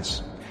the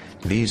U.S.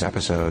 These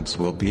episodes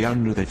will be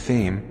under the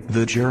theme,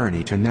 The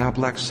Journey to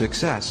NAPLEX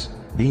Success.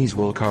 These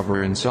will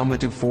cover in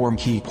summative form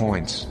key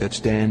points that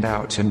stand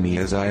out to me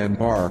as I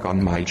embark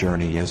on my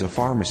journey as a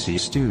pharmacy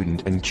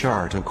student and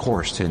chart a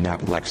course to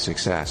NAPLEX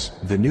Success.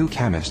 The new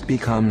chemist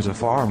becomes a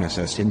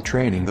pharmacist in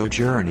training. The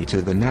journey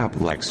to the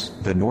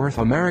NAPLEX. The North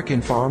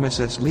American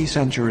Pharmacist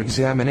Licensure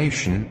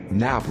Examination,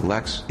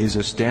 NAPLEX, is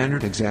a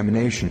standard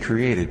examination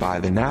created by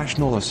the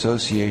National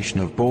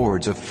Association of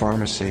Boards of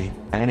Pharmacy,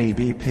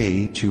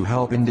 NABP, to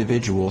help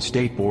individual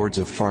state boards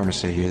of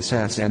pharmacy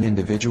assess an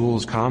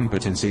individual's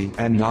competency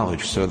and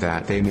knowledge so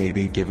that they may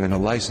be given a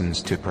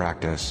license to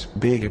practice.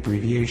 Big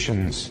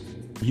abbreviations.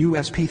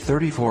 USP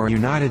 34,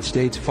 United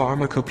States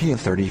Pharmacopoeia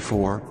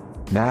 34,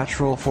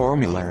 Natural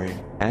Formulary,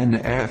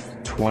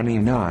 NF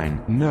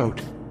 29.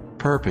 Note: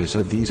 purpose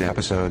of these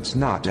episodes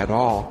not at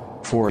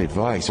all for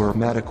advice or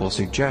medical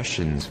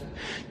suggestions.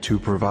 To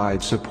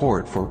provide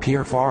support for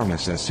peer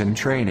pharmacists in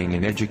training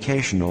in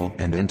educational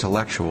and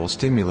intellectual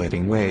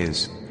stimulating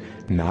ways.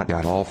 Not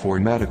at all for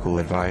medical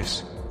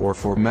advice or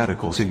for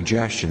medical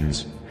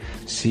suggestions.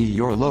 See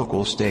your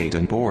local state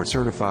and board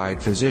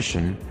certified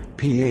physician,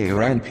 PA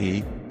or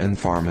NP, and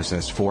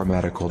pharmacist for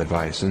medical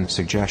advice and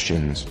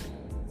suggestions.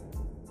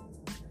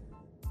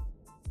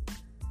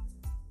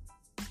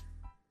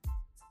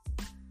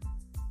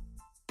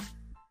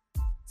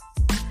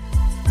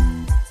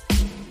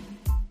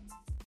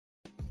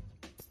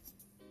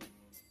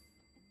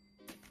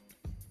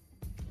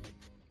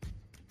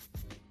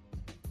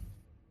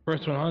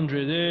 First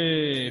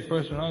 100,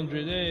 first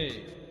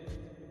 100,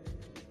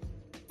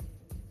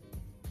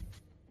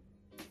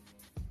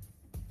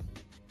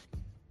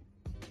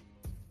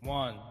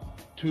 1,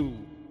 2,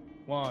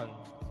 1,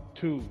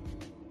 2.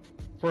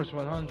 First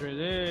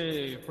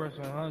 100, first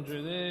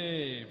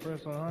 100,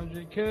 first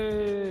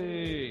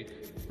 100K.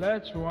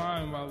 Let's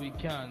rhyme while we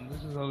can.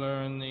 This is a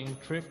learning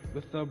trick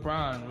with the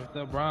brand,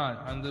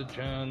 and the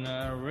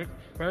generic.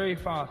 Very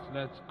fast,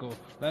 let's go.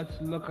 Let's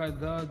look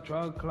at the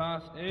drug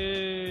class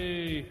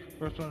A.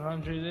 First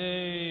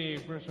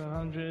 100A, first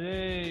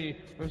 100A,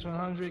 first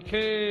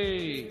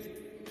 100K.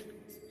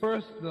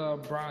 First the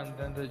brand,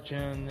 then the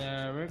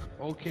generic.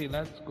 Okay,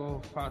 let's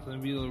go fast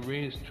and we'll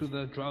race to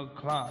the drug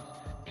class.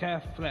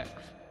 Keflex,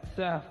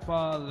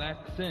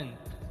 cephalexin,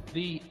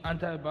 the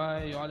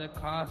antibiotic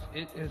class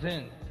it is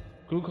in.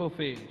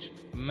 Glucophage,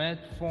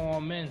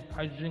 metformin,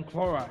 hydrogen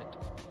chloride.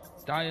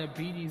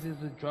 Diabetes is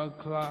the drug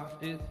class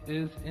it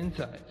is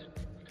inside.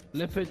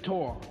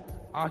 Lipitor,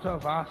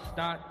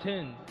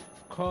 atorvastatin.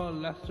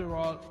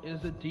 Cholesterol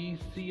is the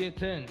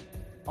D-cetin.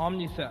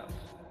 Omnicef,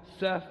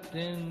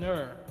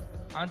 cefdinir.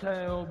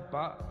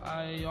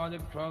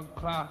 Antibiotic drug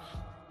class,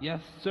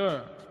 yes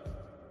sir.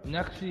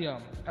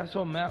 Nexium,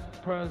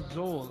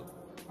 esomeprazole.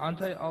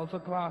 Anti-ulcer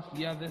class,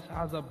 yeah, this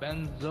has a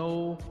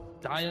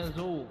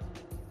benzodiazole.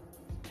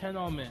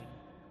 atenomine,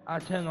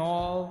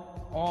 atenol,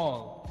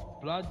 all.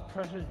 Blood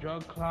pressure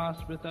drug class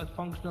with that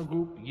functional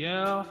group,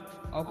 yeah.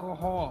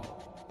 Alcohol.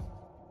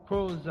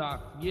 Prozac,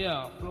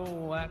 yeah.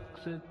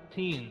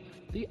 Fluoxetine,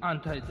 the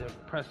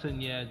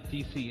antidepressant, yeah.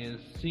 DC is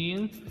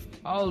seen.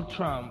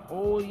 Ultram,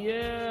 oh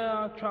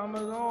yeah.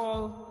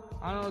 Tramadol,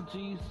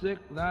 analgesic,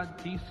 that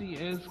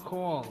DC is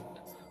called.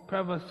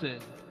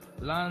 Prevacid,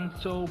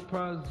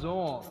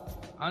 lansoprazole,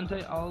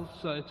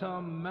 anti-ulcer, it's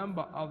a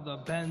member of the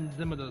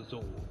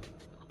benzimidazole.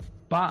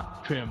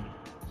 Bactrim,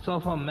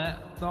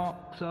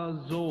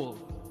 sulfamethoxazole,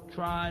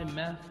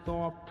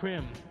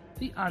 trimethoprim,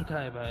 the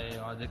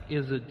antibiotic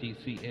is a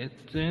DC,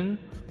 it's in.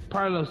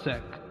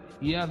 Prilosec,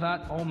 yeah,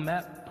 that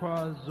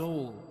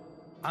omeprazole,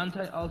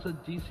 anti-ulcer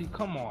DC,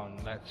 come on,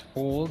 let's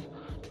fold.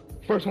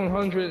 First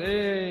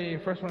 100A,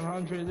 first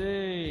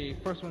 100A,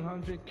 first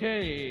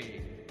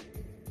 100K.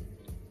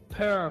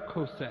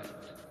 Percocet,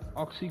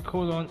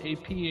 oxycodone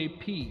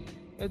APAP,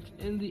 it's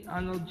in the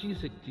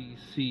analgesic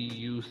DC,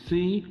 you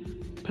see.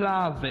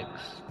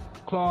 Plavix,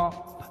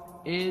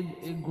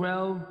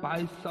 clopidogrel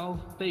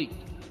bisulfate,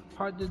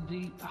 heart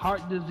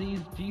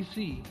disease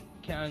DC,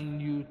 can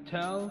you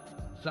tell?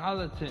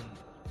 Xalatin,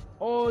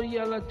 oh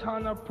yeah,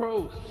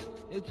 latanoprost,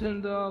 it's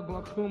in the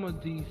glaucoma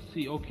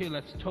DC, okay,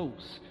 let's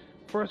toast.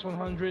 First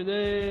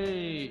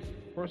 100A,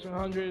 first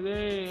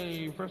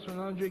 100A, first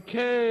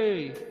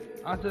 100K,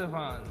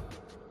 Ativan.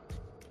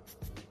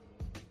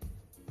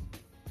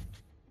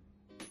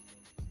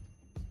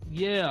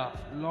 Yeah,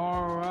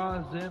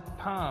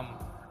 lorazepam,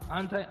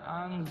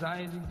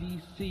 anti-anxiety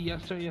DC,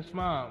 yes sir, yes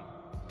ma'am.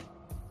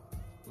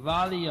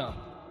 Valium,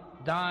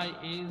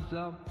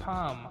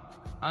 diazepam,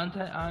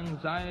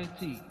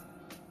 anti-anxiety.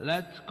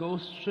 Let's go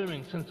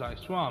swimming since I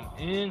swam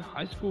in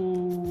high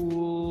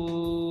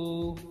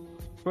school.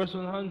 First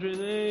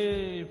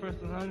 100A, first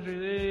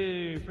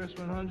 100A, first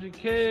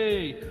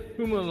 100K,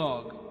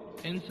 Humalog,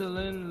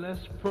 insulin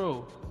less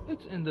pro,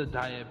 it's in the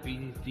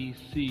diabetes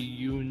DC,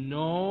 you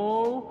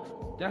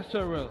know.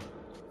 Deseril,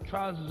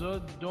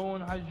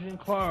 trazodone hydrogen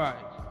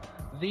chloride,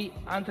 the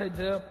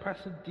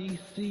antidepressant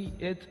DC,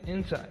 it's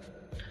inside.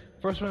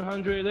 First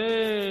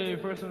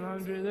 100A, first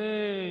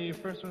 100A,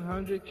 first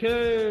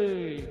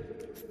 100K,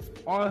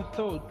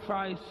 ortho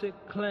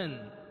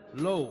tricycline,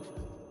 low,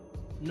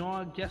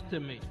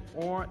 norgestimate,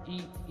 or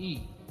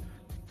EE,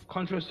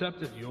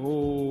 contraceptive,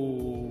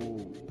 yo.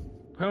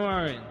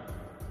 Premarin,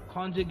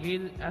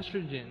 conjugated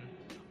estrogen,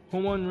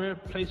 hormone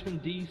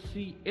replacement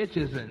DC, it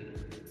is in.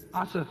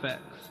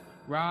 Osifex,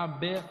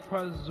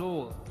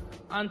 rabeprazole,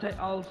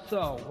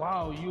 anti-ulcer,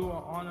 wow, you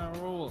are on a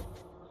roll.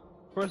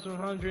 First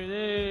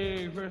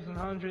 100A, first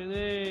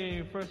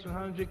 100A, first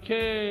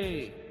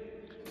 100K,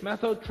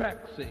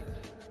 methotrexate,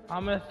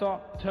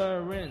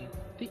 amethopterin,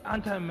 the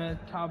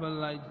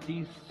anti-metabolite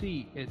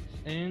DC, it's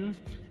in.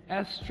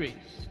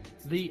 Estrace,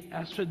 the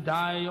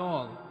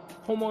estradiol,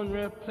 hormone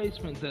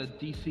replacement, the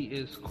DC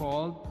is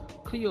called.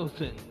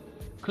 Cleocin,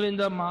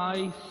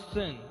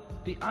 clindamycin,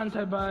 the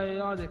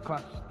antibiotic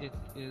class, it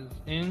is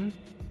in.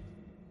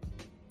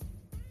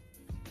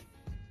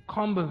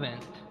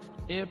 Combivent,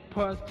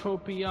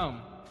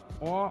 ipratropium,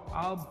 or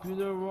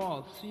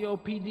albuterol,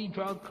 COPD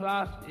drug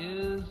class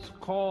is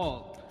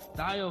called.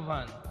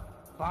 Diovan,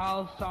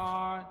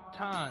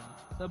 valsartan,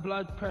 the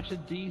blood pressure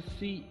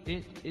DC,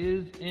 it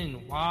is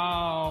in.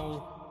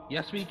 Wow,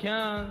 yes we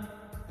can.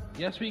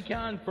 Yes we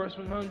can. First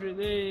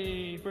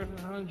 100A, first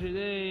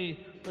 100A,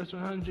 first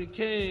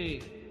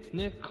 100K.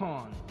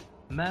 Nikon,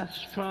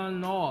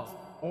 mestranol,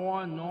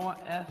 or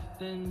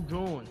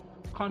norethindrone,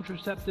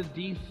 contraceptive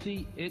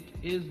DC, it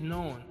is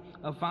known.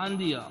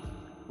 Avandia,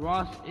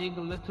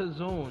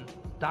 rosiglitazone,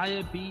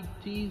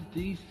 diabetes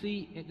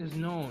DC, it is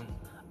known.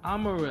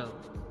 Amaryl,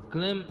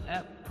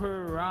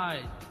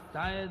 glimepiride,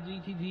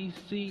 diabetes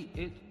DC,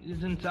 it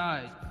is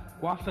inside.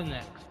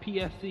 Guafanex,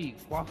 PSC,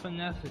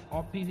 guafanesin,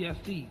 or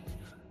PSC,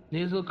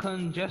 nasal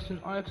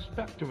congestion or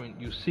expectorant,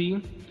 you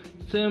see.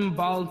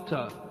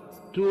 Cymbalta,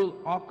 dual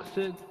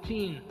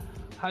oxetine,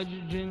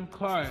 hydrogen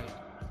chloride,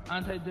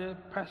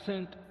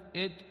 antidepressant,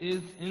 it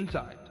is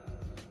inside.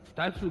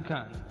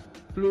 Diflucan,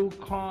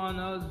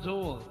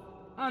 fluconazole,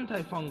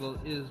 antifungal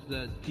is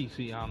the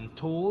DC, I'm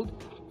told.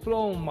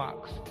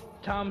 Flomax,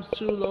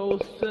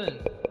 tamsulosin,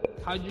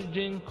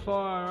 hydrogen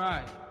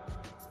chloride,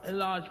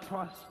 enlarged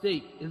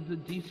prostate is the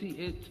DC,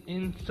 it's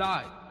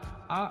inside.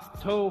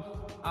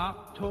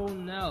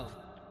 Octonel,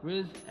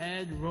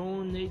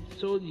 risedronate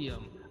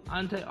sodium,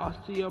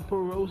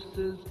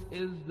 anti-osteoporosis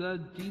is the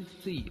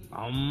DC.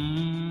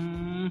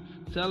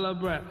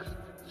 Celebrex,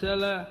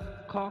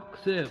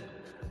 celecoxib,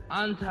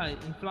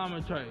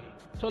 anti-inflammatory.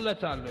 So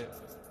let's all live.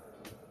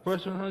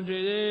 First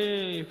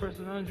 100A, first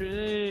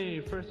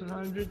 100A, first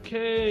 100K.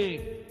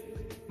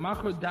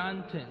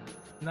 Macrodantin,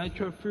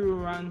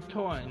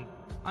 nitrofurantoin,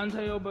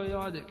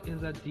 antibiotic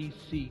is a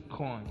DC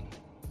coin.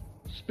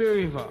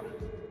 Spiriva,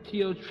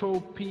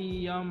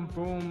 tiotropium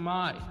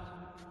bromide,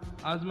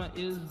 asthma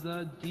is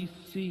the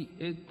DC,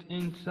 it's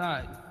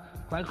inside.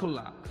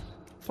 Glycolax,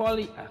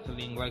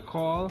 polyethylene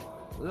glycol,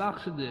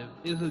 laxative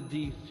is a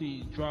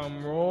DC,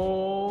 drum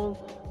roll.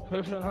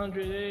 First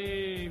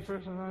 100A,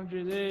 first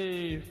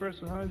 100A,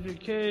 first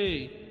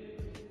 100K.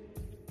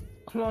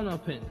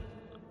 Clonopin,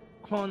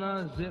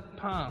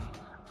 clonazepam,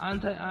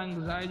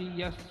 anti-anxiety,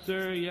 yes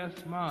sir, yes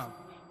ma'am.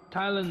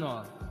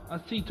 Tylenol,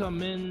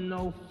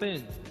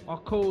 acetaminophen, or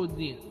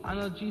codeine,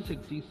 analgesic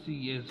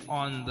DC is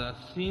on the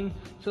scene.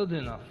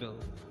 Sildenafil,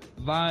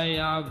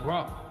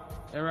 Viagra,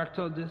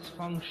 erectile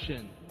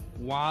dysfunction,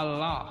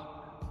 voila.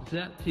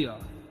 Zetia,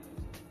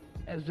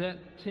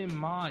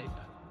 ezetimibe,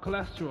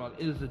 cholesterol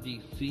is the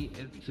DC,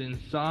 it's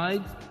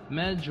inside.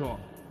 Medrol,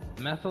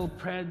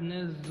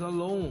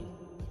 methylprednisolone,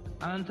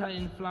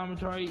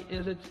 anti-inflammatory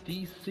is its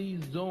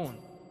DC zone.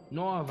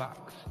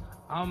 Norvax,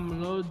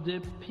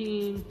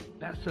 amlodipine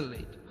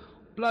mesylate,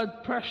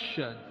 blood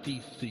pressure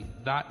DC,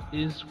 that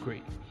is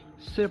great.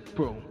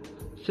 Cipro,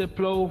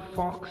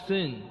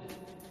 ciprofloxacin,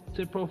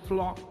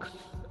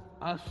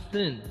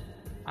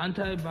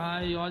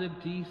 antibiotic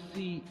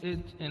DC,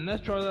 it's in.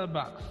 Let's try that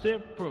back.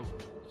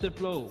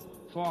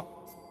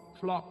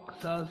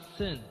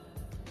 Ciprofloxacin,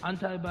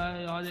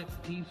 antibiotic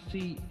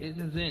DC, it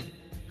is in.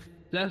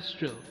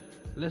 Destril,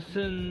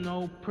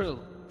 lisinopril,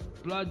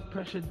 blood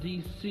pressure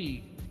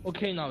DC.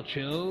 Okay, now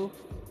chill.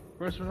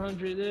 First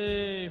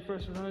 100A,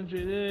 first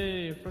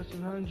 100A, first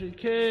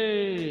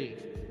 100K.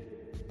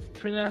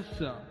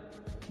 Trinessa,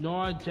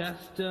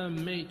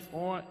 norgestimate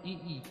or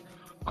EE,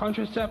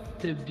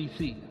 contraceptive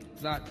DC,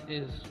 that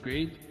is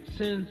great.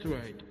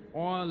 Synthroid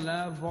or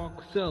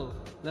Levoxil,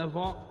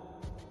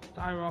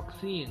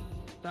 levothyroxine,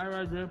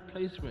 thyroid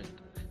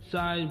replacement.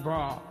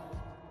 Sidebar,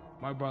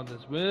 my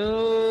brothers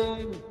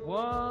will,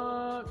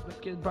 what? Let's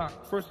get back.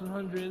 First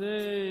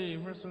 100A,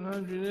 first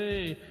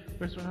 100A,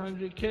 first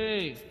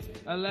 100K.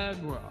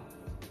 Allegra,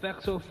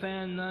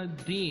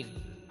 fexofenadine,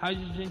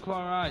 hydrogen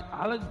chloride,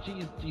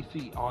 allergies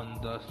DC on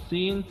the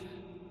scene.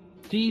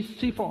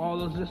 DC, for all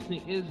those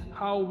listening, is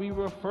how we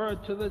refer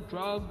to the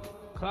drug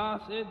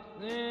class it's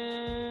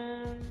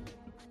in.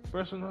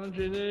 First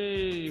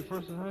 100A,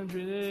 first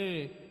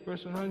 100A,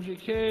 first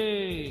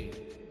 100K.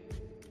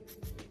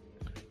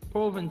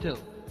 Proventil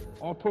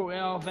or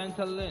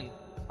Proel-Ventolin,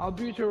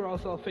 albuterol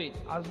sulfate,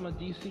 asthma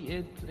DC,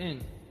 it's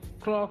in.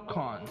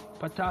 Chlorcon,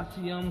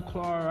 potassium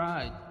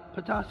chloride,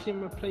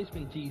 potassium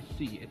replacement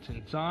DC, it's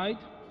inside.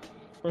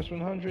 First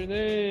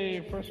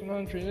 100A, first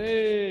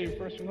 100A,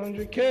 first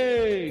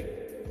 100K.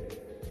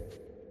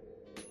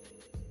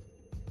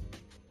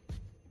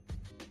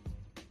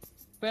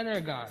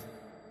 Phenergan,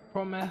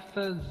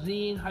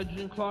 promethazine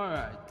hydrogen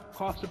chloride,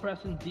 cough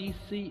suppressant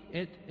DC,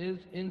 it is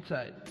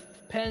inside.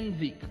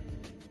 Penvic,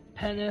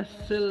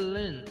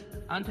 penicillin,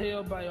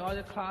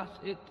 antibiotic class,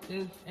 it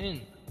is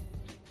in.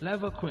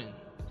 Levaquin,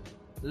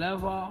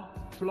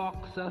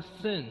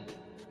 levofloxacin,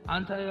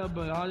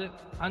 antibiotic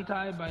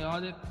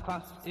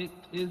class, it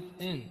is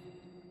in.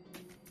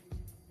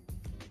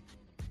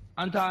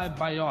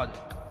 Antibiotic.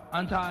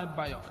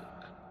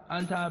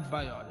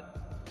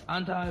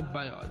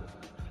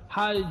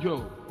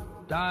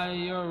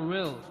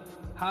 Hydrodiaryl,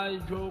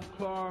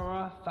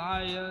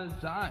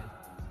 hydrochlorothiazide,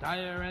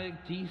 diuretic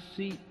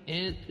DC,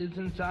 it is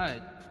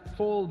inside.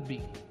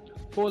 Folb,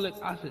 folic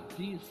acid,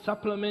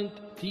 supplement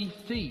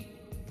DC.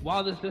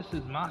 Wow, this list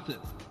is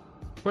massive.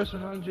 First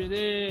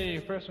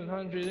 100A, first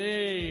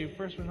 100A,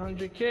 first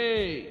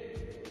 100K.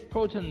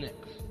 Protonix,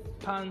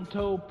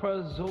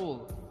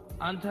 pantoprazole,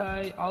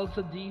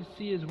 anti-ulcer DC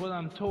is what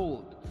I'm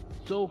told.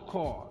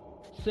 Zocor,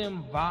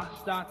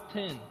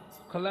 simvastatin,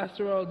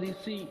 cholesterol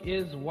DC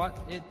is what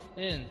it's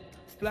in.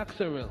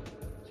 Flexeril,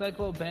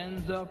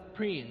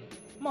 cyclobenzaprine,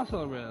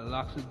 muscle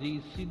relaxer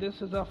DC,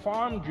 this is a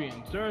farm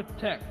dream.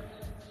 Zyrtec,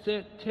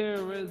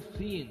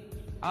 cetirizine,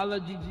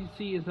 allergy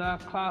DC is a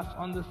class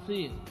on the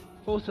scene.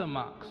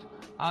 Fosamax,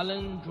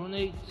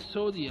 alendronate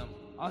sodium,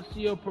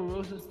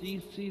 osteoporosis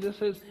DC,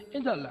 this is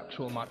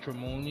intellectual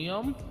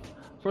matrimonium.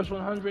 First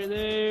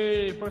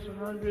 100A, first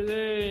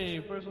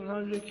 100A, first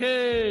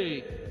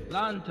 100K.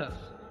 Lantus,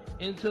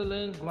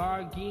 insulin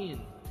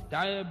glargine,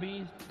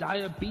 diabetes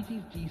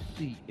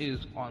DC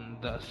is on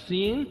the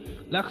scene.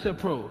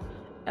 Lexapro,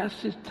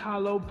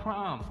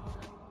 escitalopram,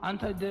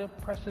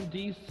 antidepressant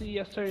DC,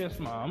 yes sir, yes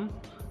ma'am.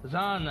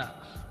 Xanax,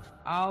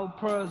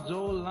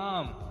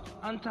 alprazolam,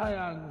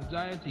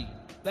 anti-anxiety.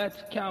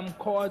 Let's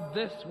camcord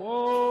this.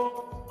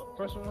 Whoa!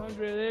 First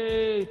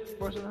 100A,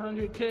 first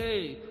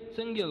 100K.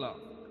 Singular,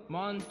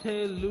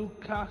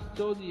 Montelukast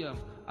sodium.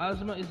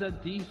 Asthma is a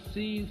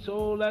DC,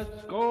 so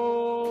let's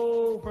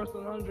go. First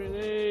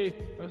 100A,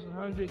 first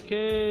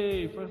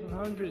 100K, first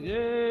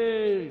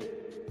 100A.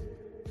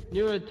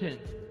 Neurotin,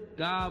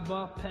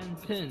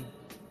 gabapentin,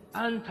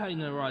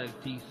 anti-neurotic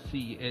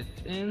DC,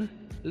 it's in.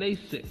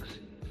 Lasix,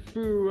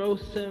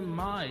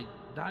 furosemide,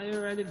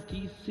 diuretic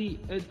DC,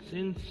 it's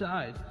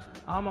inside.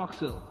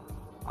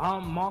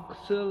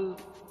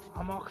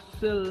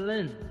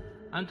 amoxicillin,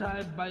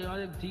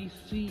 antibiotic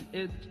DC,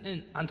 it's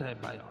in.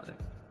 Antibiotic.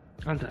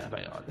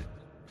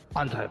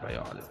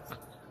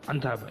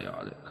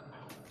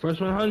 First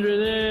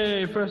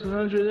 100A, first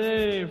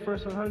 100A,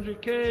 first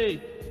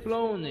 100K.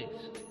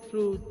 Flonase,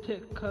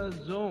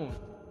 fluticasone,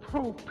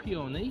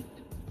 propionate,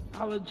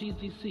 allergies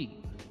DC.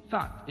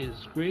 That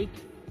is great.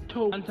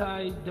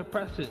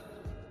 Antidepressant.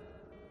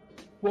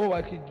 Whoa,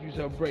 I could use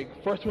a break.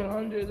 First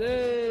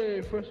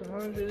 100A, first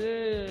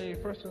 100A,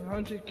 first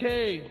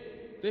 100K.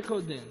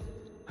 Vicodin,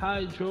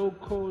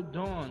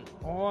 hydrocodone,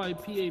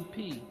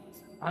 RIPAP,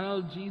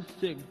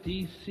 analgesic,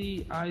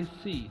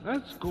 DCIC.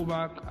 Let's go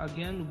back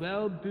again.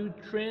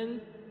 Wellbutrin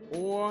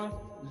or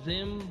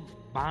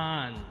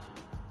Zimban,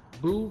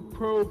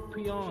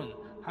 bupropion,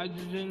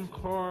 hydrogen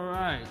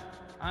chloride,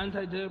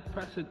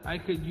 antidepressant. I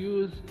could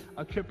use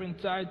a trip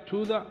inside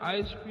to the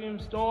ice cream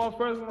store.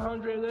 First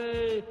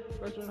 100A,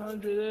 first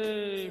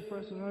 100A,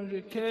 first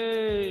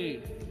 100K.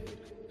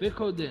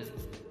 Vicodin,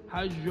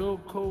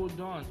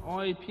 hydrocodone,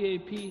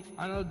 RIPAP,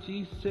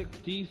 analgesic,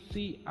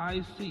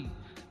 DCIC.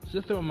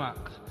 Zithromax,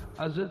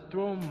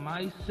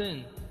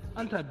 azithromycin,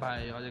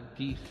 antibiotic,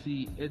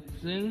 DC,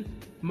 it's in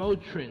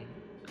Motrin,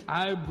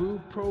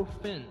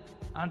 ibuprofen,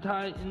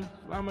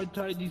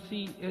 anti-inflammatory,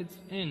 DC, it's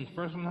in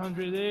first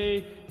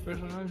 100A,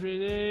 first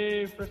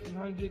 100A, first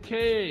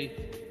 100K.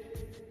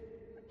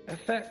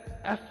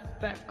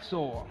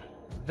 Effexor,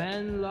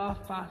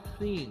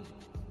 venlafaxine,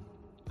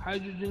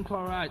 hydrogen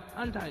chloride,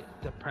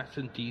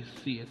 antidepressant,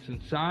 DC, it's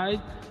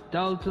inside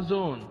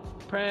Deltazone,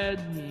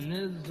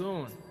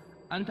 prednisone,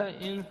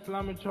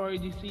 anti-inflammatory,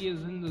 DC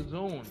is in the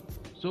zone.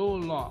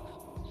 Zoloft,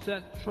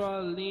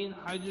 sertraline,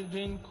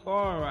 hydrogen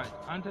chloride,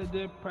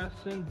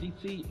 antidepressant,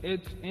 DC,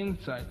 it's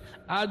inside.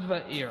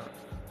 Advair,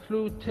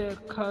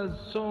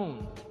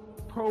 fluticasone,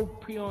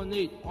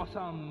 propionate,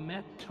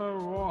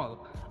 osameterol,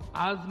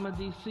 asthma,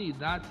 DC,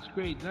 that's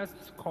great.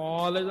 Let's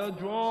call it a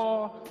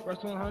draw.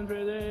 First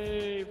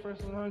 100A,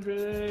 first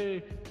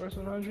 100A, first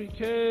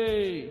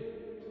 100K.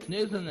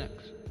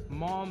 Nasonex,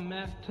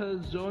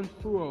 mometazone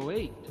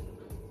furoate.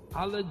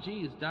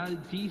 Allergies, that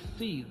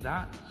DC,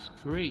 that's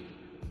great.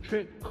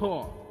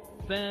 Tricor,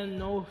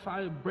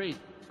 fenofibrate,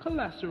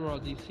 cholesterol,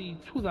 DC,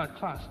 to that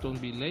class, don't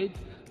be late.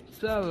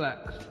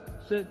 Celex,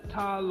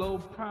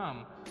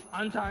 citalopram,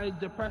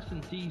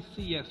 antidepressant, DC,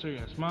 yes sir,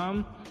 yes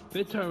ma'am.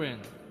 Viterin,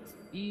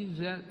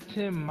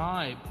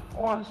 ezetimibe,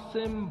 or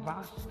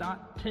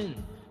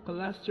simvastatin,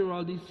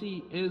 cholesterol,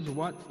 DC is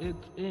what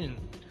it's in.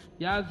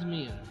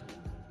 Yasmin,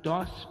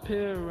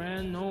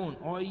 Dospirenone,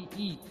 or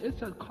EE,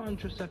 it's a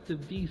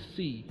contraceptive,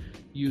 DC.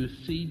 You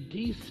see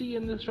DC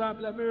in this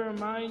rap, let me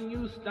remind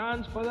you,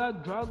 stands for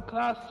that drug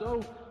class,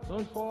 so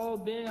don't fall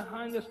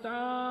behind the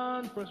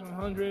stand. First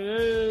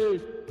 100A,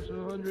 first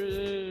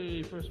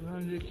 100A, first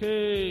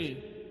 100K.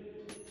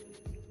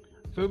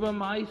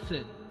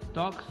 Fibromycin,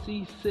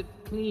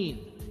 doxycycline,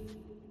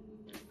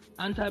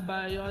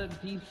 antibiotic,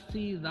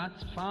 DC,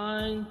 that's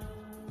fine.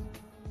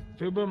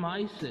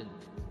 Fibromycin,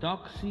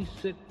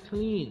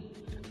 doxycycline,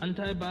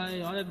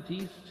 antibiotic,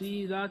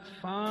 DC, that's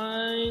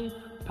fine.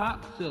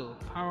 Paxil,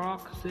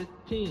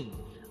 paroxetine,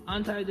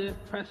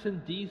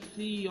 antidepressant,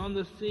 DC on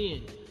the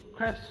scene.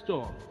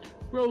 Crestor,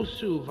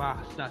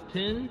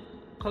 rosuvastatin,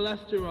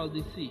 cholesterol,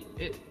 DC,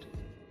 it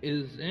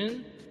is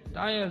in.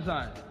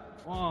 Diazide,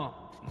 or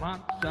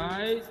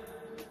moxide,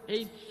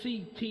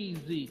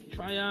 HCTZ,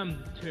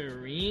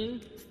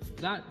 triamterene,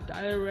 that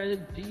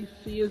diuretic,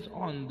 DC is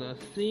on the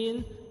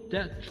scene.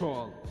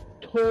 Detrol,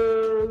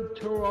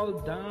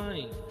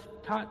 tolterodine,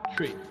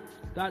 tatrate,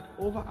 that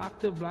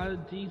overactive bladder,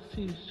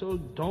 DC, so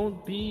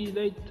don't be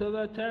late to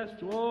the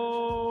test.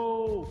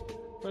 Whoa!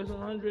 First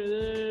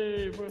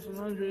 100A, first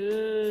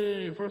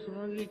 100A, first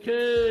 100K.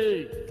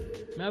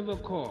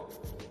 Mevacor,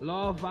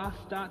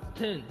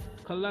 lovastatin,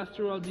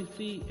 cholesterol,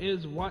 DC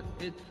is what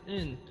it's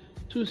in.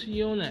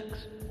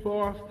 Tusionex,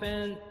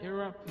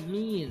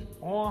 chlorpheniramine,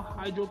 or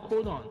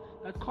hydrocodone,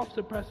 that cough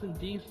suppressant,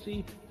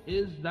 DC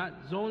is that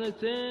zone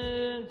it's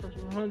in. First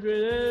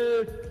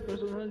 100A,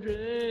 first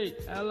 100A.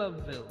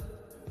 Elavil,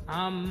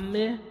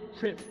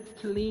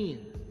 amitriptyline,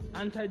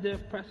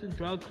 antidepressant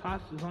drug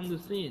class is on the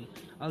scene.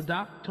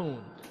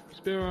 Aldactone,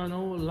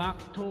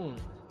 spironolactone,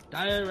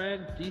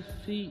 diuretic,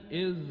 DC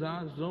is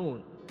the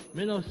zone.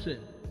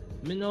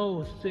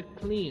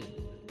 Minocycline,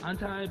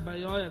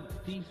 antibiotic,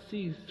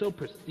 DC, so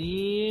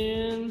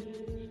pristine.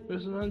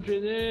 First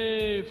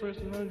 100A, first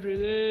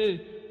 100A,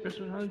 first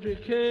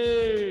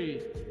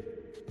 100K.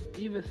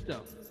 Evista,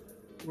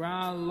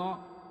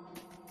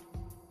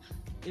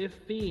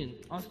 raloxifene,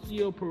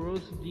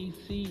 osteoporosis,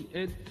 DC,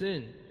 it's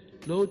in.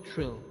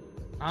 Lotril,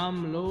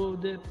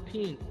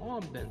 amlodipine, or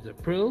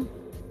benzapril,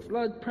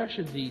 blood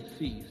pressure,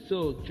 DC,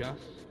 so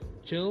just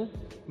chill.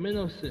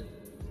 Minocycline,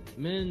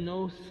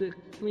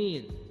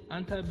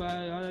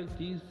 antibiotic,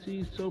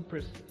 DC, so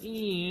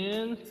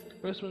pristine.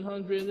 First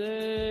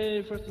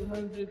 100A, first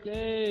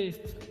 100K,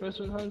 first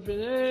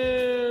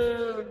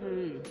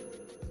 100A.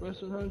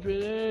 First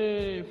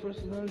 100A,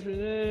 first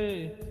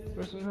 100A,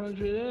 first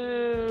 100A,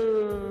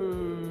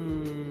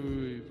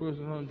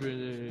 first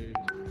 100A,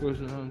 first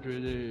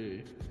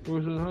 100A,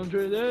 first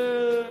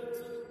 100A.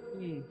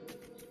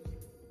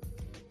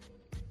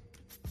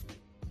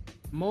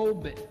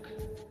 Mobic,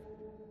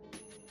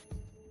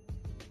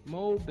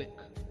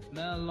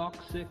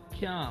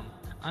 meloxicam,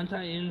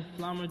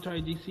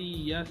 anti-inflammatory, DC,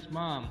 yes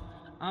ma'am.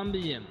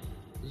 Ambien,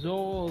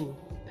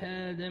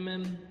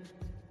 zolpidem,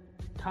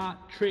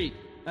 tartrate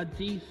at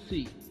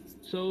DC.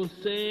 So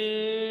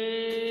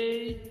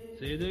say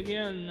it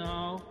again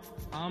now.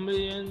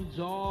 Ambien,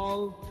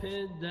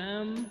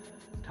 zolpidem,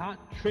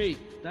 tartrate,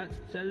 that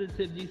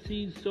sedative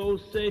disease. So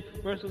say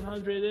first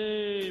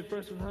 100A,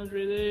 first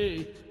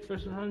 100A,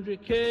 first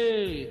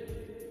 100K.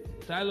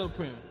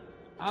 Xyloprim,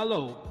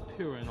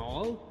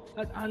 allopurinol,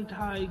 that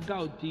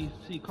anti-gout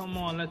DC. Come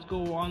on, let's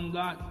go on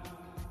that.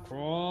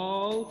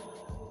 Crawl.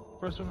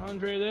 First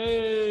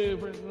 100A,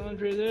 first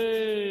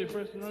 100A,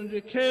 first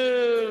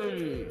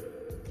 100K.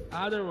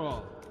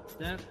 Adderall,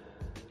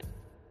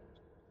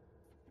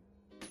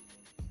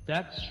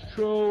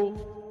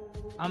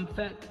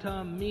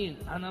 dextroamphetamine,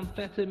 and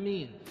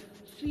amphetamine.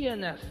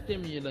 CNS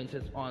stimulant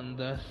is on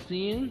the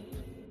scene.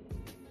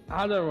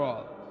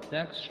 Adderall,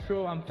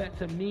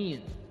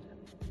 dextroamphetamine,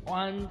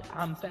 and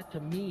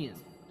amphetamine.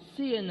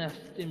 CNS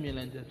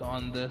stimulant is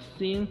on the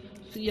scene.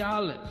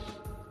 Cialis,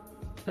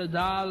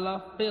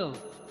 tadalafil,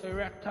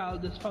 erectile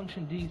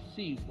dysfunction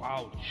DC.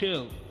 Wow,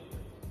 chill.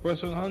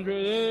 First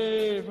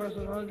 100A, first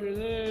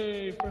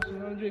 100A, first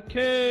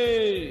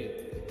 100K.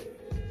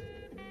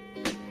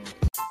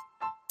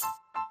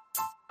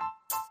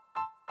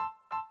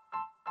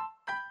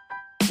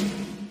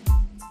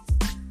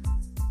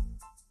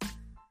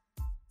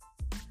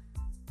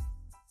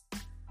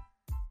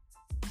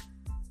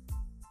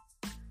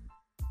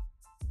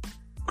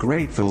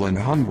 Grateful and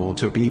humble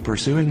to be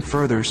pursuing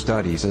further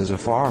studies as a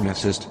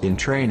pharmacist in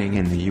training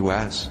in the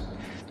U.S.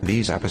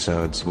 These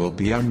episodes will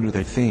be under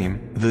the theme,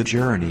 The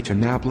Journey to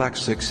NAPLEX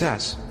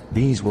Success.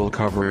 These will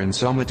cover in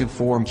summative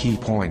form key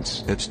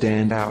points that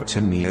stand out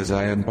to me as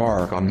I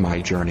embark on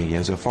my journey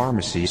as a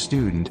pharmacy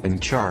student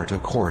and chart a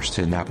course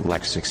to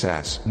NAPLEX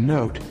Success.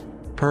 Note: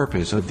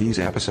 purpose of these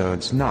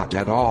episodes not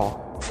at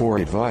all for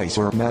advice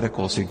or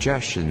medical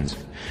suggestions,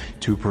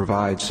 to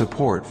provide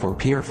support for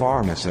peer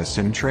pharmacists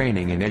in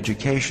training in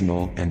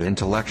educational and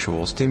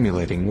intellectual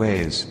stimulating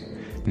ways.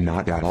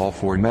 Not at all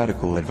for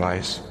medical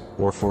advice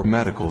or for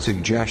medical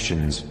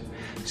suggestions.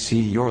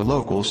 See your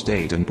local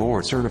state and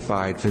board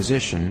certified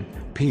physician,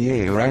 PA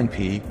or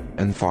NP,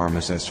 and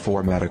pharmacist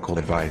for medical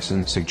advice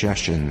and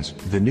suggestions.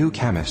 The new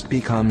chemist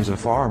becomes a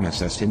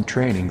pharmacist in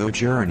training. The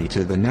journey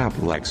to the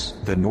NAPLEX,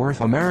 the North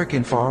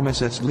American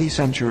Pharmacist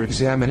Licensure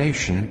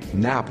Examination.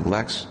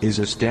 NAPLEX is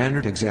a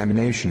standard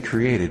examination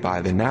created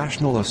by the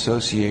National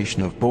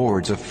Association of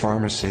Boards of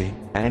Pharmacy,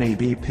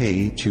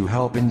 NABP, to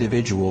help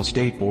individual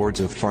state boards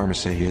of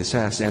pharmacy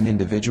assess an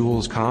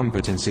individual's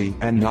competency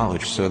and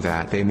knowledge so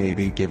that they may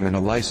be given a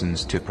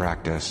license to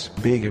practice.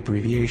 Big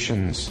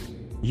abbreviations: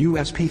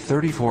 USP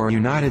 34,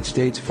 United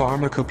States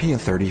Pharmacopoeia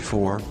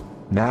 34,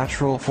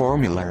 Natural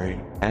Formulary,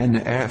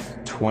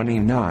 NF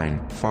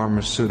 29,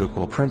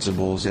 Pharmaceutical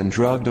Principles and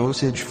Drug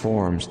Dosage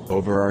Forms.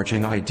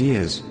 Overarching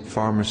ideas: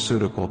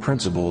 pharmaceutical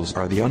principles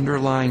are the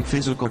underlying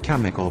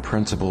physical-chemical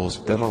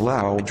principles that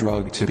allow a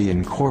drug to be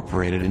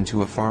incorporated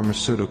into a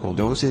pharmaceutical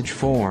dosage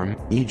form,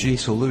 e.g.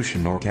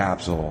 solution or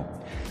capsule.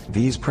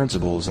 These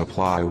principles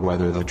apply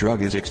whether the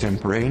drug is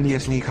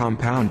extemporaneously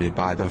compounded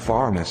by the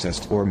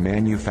pharmacist or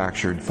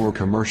manufactured for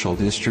commercial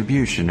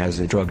distribution as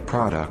a drug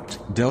product.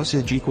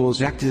 Dosage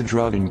equals active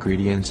drug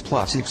ingredients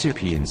plus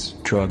excipients.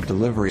 Drug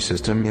delivery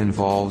system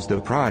involves the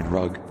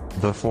prodrug,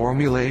 the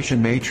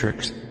formulation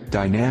matrix,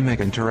 dynamic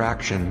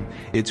interaction,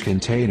 its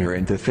container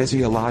and the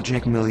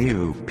physiologic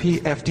milieu.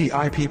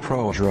 PFDIP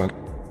prodrug,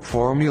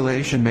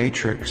 formulation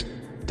matrix,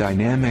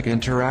 dynamic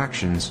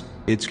interactions,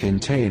 its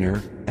container,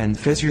 and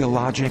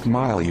physiologic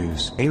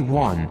milieux.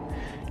 A1.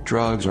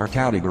 Drugs are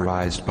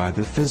categorized by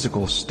the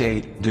physical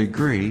state,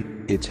 degree,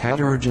 its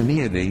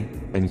heterogeneity,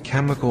 and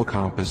chemical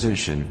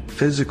composition.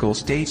 Physical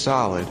state: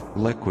 solid,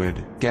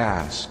 liquid,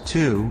 gas.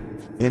 2.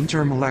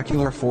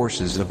 Intermolecular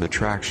forces of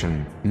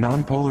attraction,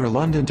 nonpolar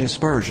London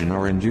dispersion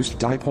or induced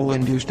dipole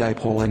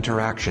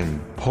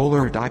interaction,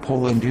 polar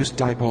dipole-induced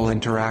dipole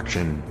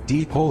interaction,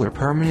 dipolar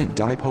permanent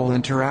dipole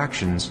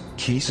interactions,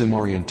 Keesom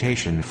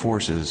orientation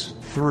forces.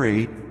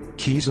 3.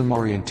 Keesom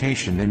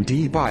orientation and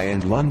Debye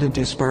and London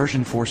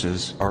dispersion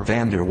forces are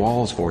van der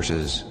Waals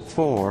forces.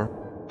 4.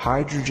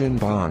 Hydrogen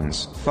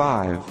bonds.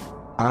 5.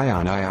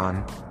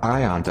 Ion-ion,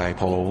 ion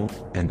dipole,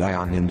 and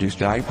ion-induced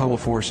dipole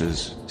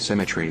forces.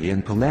 Symmetry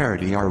and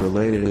polarity are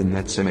related in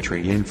that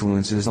symmetry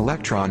influences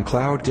electron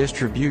cloud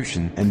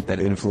distribution and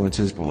that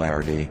influences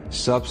polarity.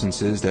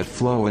 Substances that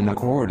flow in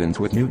accordance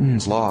with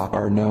Newton's law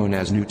are known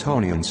as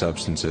Newtonian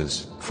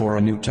substances. For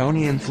a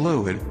Newtonian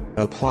fluid,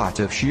 a plot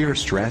of shear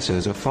stress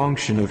as a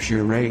function of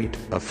shear rate,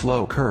 a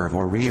flow curve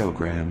or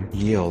rheogram,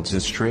 yields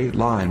a straight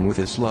line with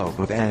a slope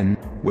of n,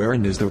 where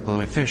n is the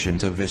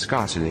coefficient of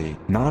viscosity.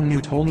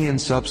 Non-Newtonian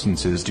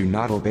substances do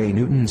not obey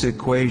Newton's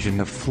equation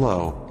of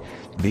flow.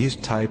 These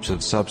types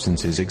of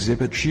substances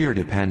exhibit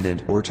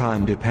shear-dependent or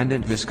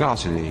time-dependent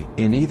viscosity.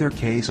 In either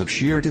case of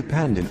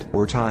shear-dependent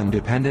or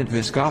time-dependent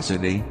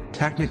viscosity,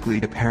 technically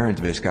apparent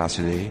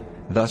viscosity,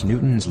 thus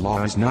Newton's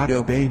law is not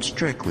obeyed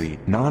strictly.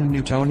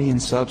 Non-Newtonian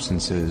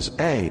substances: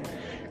 A.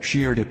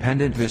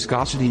 Shear-dependent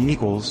viscosity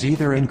equals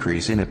either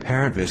increase in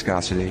apparent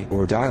viscosity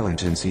or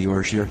dilatancy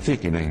or shear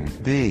thickening.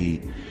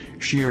 B.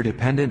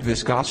 shear-dependent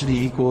viscosity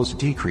equals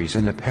decrease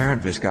in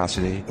apparent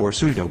viscosity or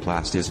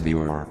pseudoplasticity,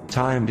 or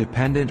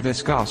time-dependent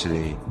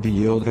viscosity. The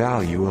yield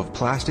value of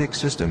plastic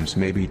systems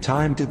may be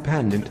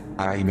time-dependent,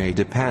 i.e. may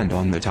depend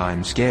on the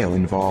time scale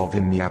involved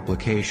in the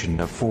application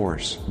of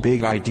force.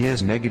 Big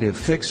ideas: negative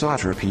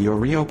thixotropy or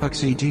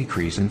rheopoxy,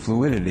 decrease in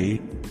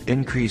fluidity,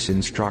 increase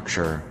in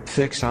structure.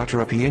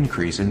 Thixotropy,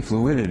 increase in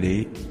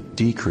fluidity,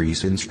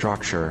 decrease in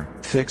structure.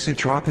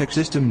 Thixotropic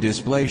system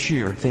display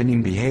shear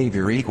thinning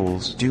behavior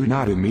equals do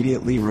not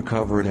immediately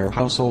recover their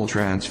household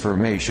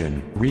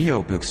transformation.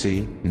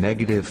 Rheopoxy,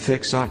 negative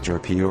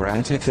thixotropy or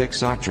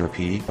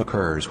antithixotropy,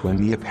 occurs when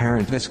the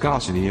apparent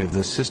viscosity of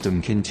the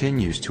system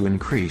continues to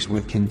increase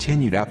with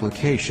continued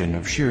application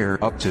of shear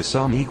up to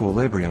some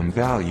equilibrium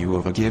value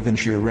of a given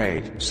shear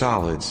rate.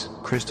 Solids,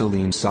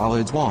 crystalline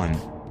solids. 1.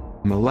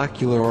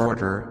 Molecular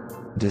order,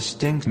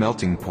 distinct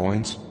melting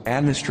points,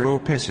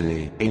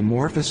 anisotropicity.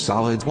 Amorphous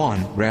solids.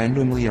 1.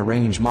 Randomly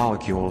arranged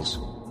molecules,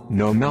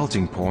 no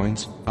melting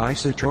points,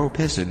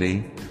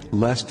 isotropicity,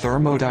 less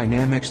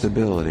thermodynamic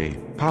stability.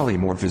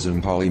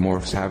 Polymorphism.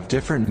 Polymorphs have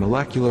different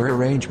molecular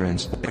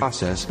arrangements, a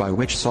process by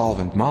which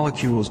solvent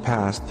molecules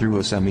pass through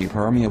a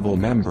semi-permeable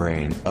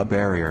membrane, a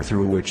barrier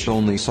through which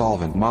only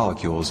solvent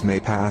molecules may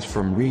pass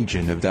from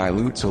region of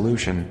dilute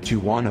solution to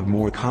one of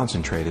more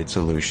concentrated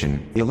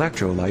solution.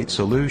 Electrolyte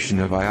solution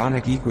of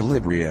ionic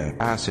equilibria.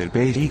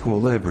 Acid-base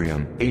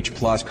equilibrium. H+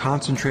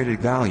 concentrated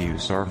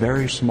values are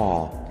very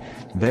small.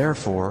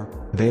 Therefore,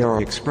 they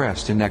are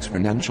expressed in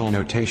exponential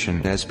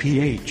notation as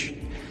pH.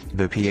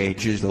 The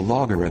pH is the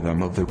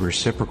logarithm of the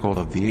reciprocal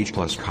of the H+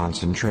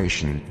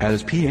 concentration.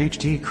 As pH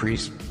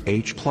decrease,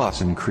 H+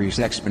 increase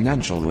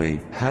exponentially.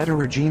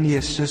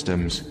 Heterogeneous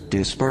systems,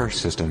 dispersed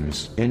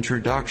systems.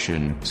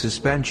 Introduction: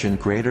 suspension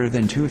greater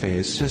than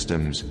two-phase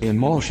systems.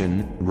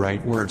 Emulsion,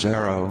 rightwards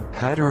arrow.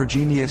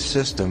 Heterogeneous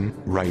system,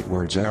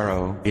 rightwards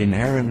arrow.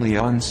 Inherently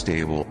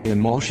unstable.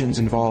 Emulsions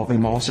involve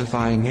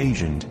emulsifying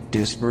agent.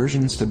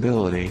 Dispersion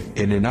stability.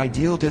 In an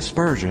ideal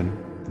dispersion,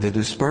 the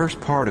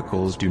dispersed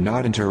particles do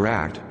not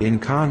interact. In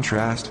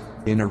contrast,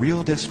 in a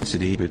real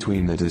density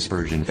between the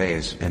dispersion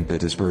phase and the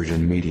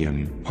dispersion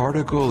medium,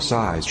 particle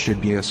size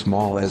should be as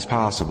small as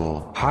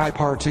possible. High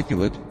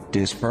particulate,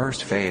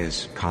 dispersed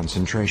phase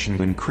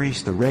concentration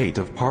increase the rate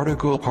of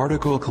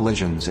particle-particle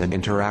collisions and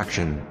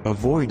interaction.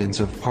 Avoidance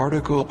of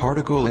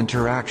particle-particle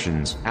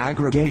interactions.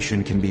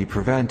 Aggregation can be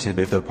prevented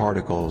if the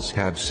particles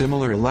have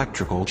similar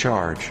electrical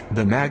charge.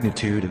 The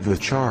magnitude of the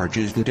charge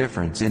is the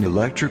difference in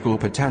electrical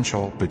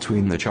potential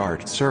between the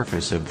charged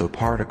surface of the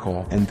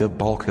particle and the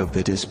bulk of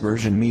the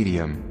dispersion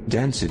medium.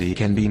 Density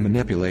can be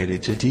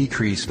manipulated to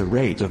decrease the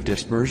rate of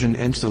dispersion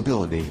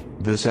instability.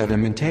 The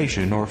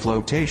sedimentation or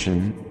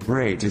flotation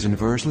rate is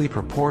inversely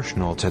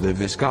proportional to the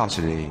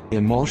viscosity.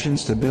 Emulsion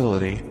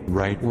stability,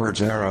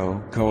 rightwards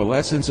arrow.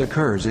 Coalescence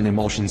occurs in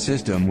emulsion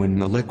system when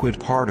the liquid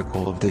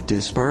particle of the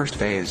dispersed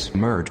phase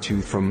merge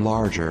two from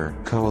larger.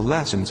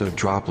 Coalescence of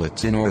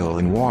droplets in oil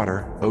and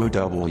water,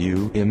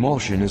 OW.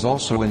 Emulsion is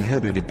also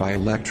inhibited by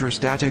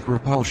electrostatic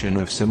repulsion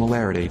of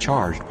similarity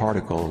charged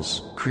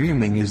particles.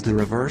 Creaming is the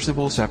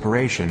reversible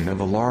separation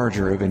of a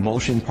larger of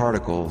emulsion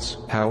particles.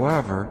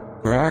 However,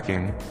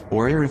 cracking,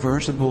 or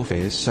irreversible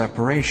phase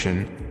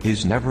separation,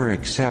 is never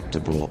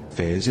acceptable.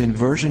 Phase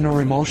inversion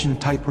or emulsion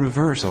type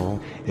reversal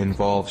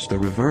involves the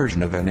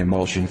reversion of an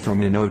emulsion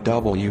from an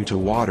OW to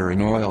water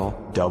in oil,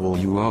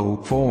 WO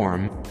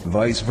form,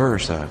 vice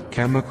versa.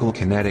 Chemical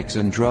kinetics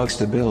and drug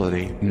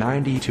stability,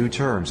 92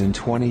 terms in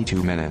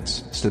 22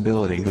 minutes.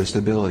 Stability. The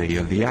stability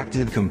of the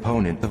active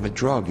component of a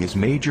drug is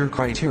major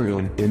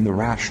criterion in the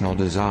rational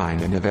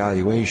design and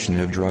evaluation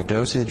of drug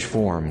dosage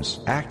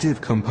forms.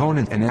 Active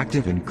component. An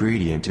active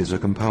ingredient is a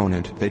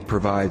component that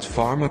provides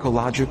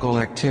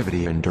pharmacological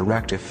activity and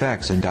direct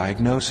effects in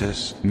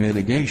diagnosis,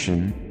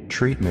 mitigation,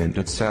 treatment,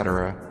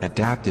 etc.,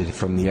 adapted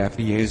from the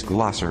FDA's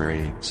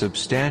glossary.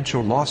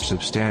 Substantial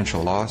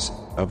loss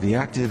of the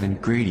active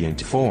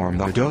ingredient form.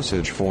 The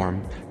dosage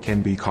form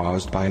can be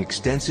caused by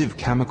extensive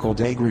chemical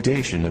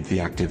degradation of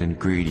the active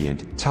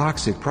ingredient.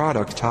 Toxic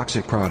product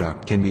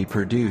can be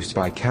produced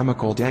by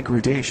chemical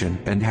degradation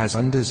and has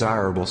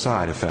undesirable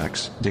side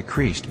effects.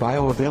 Decreased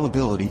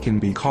bioavailability can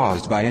be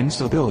caused by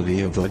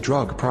instability of the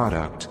drug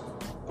product.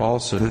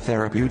 Also, the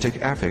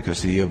therapeutic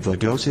efficacy of the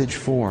dosage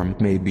form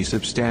may be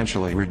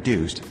substantially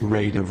reduced.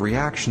 Rate of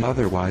reaction,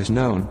 otherwise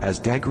known as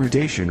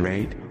degradation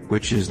rate,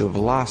 which is the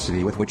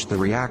velocity with which the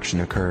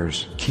reaction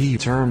occurs. Key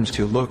terms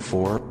to look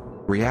for: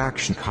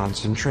 reaction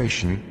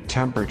concentration,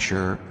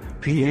 temperature,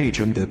 pH,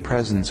 and the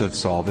presence of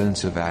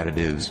solvents of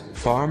additives.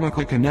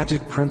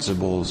 Pharmacokinetic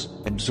principles: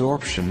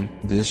 absorption,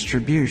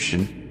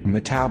 distribution,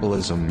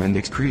 metabolism, and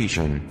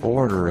excretion.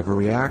 Order of a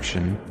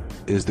reaction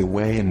is the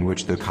way in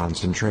which the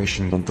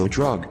concentration of the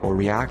drug or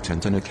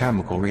reactant in a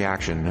chemical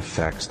reaction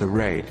affects the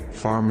rate.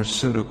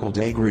 Pharmaceutical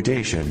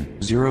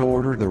degradation. 0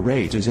 order. The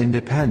rate is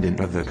independent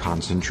of the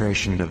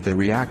concentration of the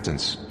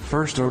reactants.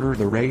 First order.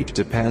 The rate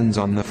depends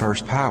on the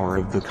first power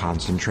of the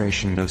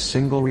concentration of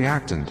single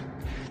reactant.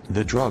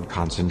 the drug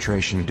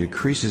concentration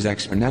decreases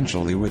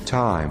exponentially with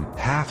time.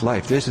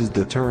 Half-life. This is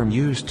the term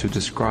used to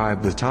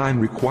describe the time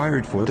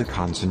required for the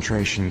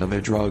concentration of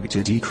a drug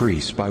to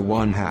decrease by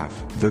 1/2.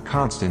 The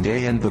constant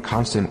A and the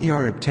constant E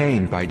are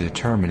obtained by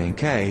determining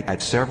K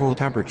at several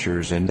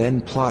temperatures and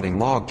then plotting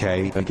log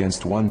K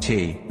against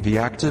 1T. The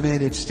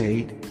activated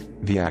state.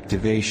 The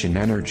activation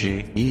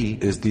energy, E,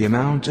 is the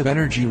amount of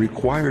energy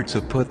required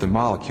to put the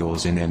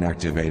molecules in an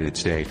activated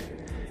state.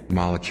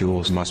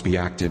 Molecules must be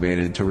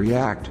activated to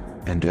react,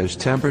 and as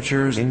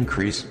temperatures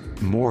increase,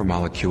 more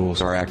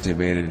molecules are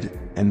activated,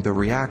 and the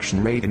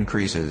reaction rate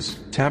increases.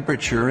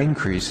 Temperature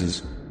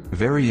increases.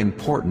 Very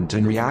important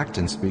in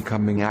reactants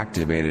becoming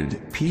activated.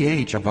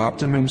 pH of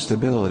optimum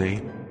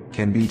stability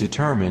can be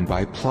determined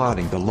by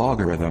plotting the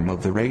logarithm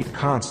of the rate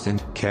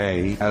constant,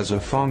 K, as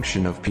a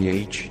function of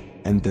pH.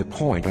 And the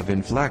point of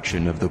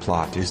inflection of the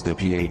plot is the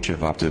pH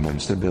of optimum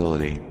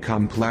stability.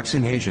 Complex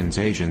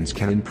agents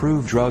can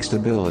improve drug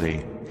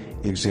stability.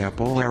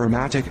 Example: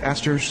 aromatic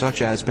esters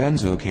such as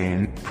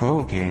benzocaine,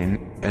 procaine,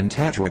 and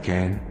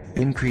tetracaine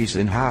increase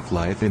in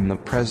half-life in the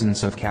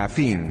presence of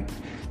caffeine.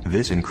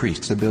 This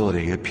increased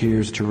stability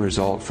appears to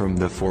result from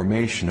the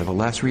formation of a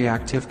less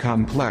reactive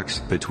complex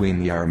between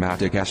the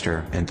aromatic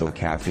ester and the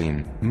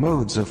caffeine.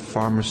 Modes of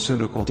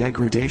pharmaceutical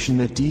degradation.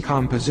 The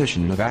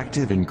decomposition of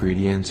active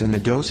ingredients in the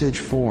dosage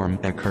form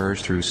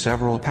occurs through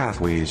several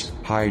pathways.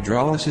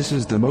 Hydrolysis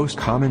is the most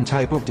common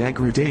type of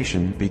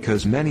degradation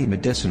because many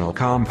medicinal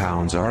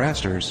compounds are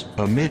esters,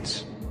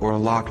 amides, or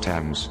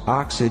lactams.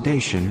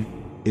 Oxidation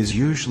is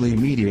usually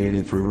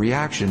mediated through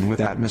reaction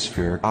with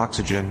atmospheric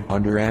oxygen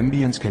under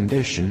ambient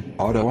condition.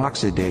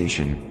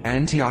 Autooxidation.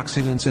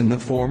 Antioxidants in the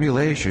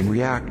formulation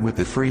react with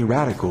the free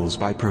radicals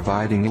by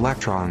providing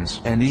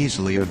electrons and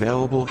easily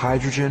available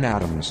hydrogen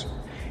atoms.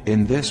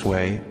 In this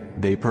way,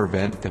 they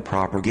prevent the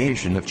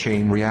propagation of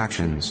chain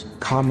reactions.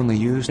 Commonly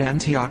used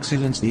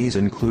antioxidants. These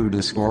include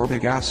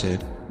ascorbic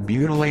acid,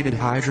 butylated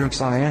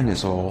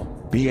hydroxyanisole,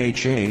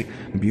 BHA,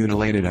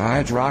 butylated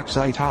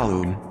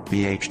hydroxytoluene,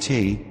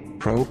 BHT,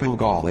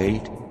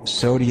 propylgallate,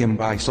 sodium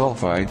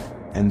bisulfite,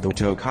 and the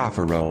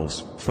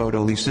tocopherols.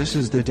 Photolysis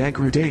is the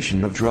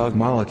degradation of drug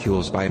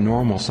molecules by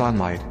normal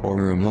sunlight or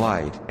room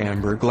light.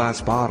 Amber glass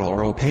bottle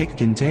or opaque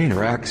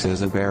container acts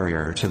as a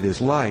barrier to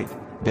this light,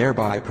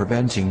 thereby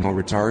preventing or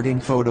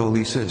retarding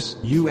photolysis.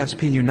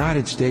 USP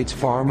United States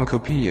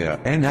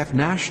Pharmacopoeia NF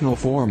National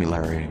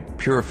Formulary.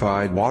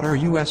 Purified water.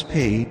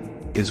 USP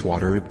is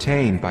water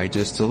obtained by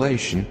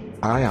distillation,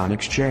 ion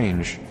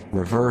exchange,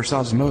 reverse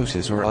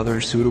osmosis or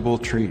other suitable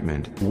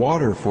treatment.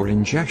 Water for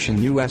injection.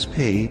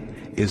 USP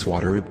is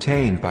water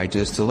obtained by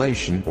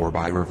distillation or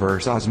by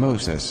reverse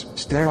osmosis.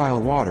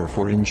 Sterile water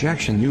for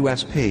injection.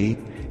 USP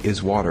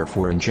is water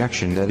for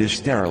injection that is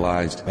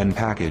sterilized and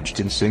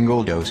packaged in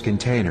single-dose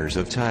containers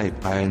of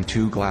type I and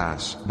II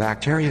glass.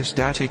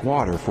 Bacteriostatic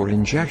water for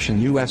injection.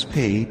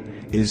 USP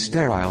is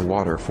sterile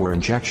water for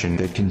injection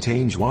that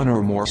contains one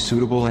or more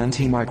suitable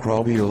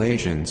antimicrobial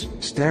agents.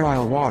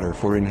 Sterile water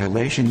for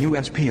inhalation.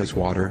 USP is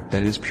water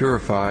that is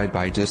purified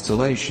by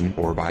distillation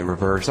or by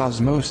reverse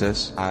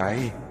osmosis,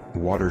 i.e.,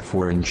 water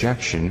for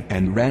injection,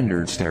 and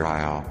rendered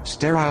sterile.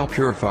 Sterile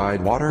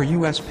purified water.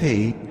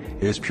 USP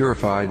is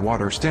purified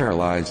water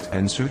sterilized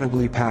and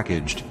suitably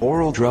packaged.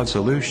 Oral drug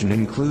solution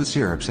includes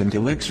syrups and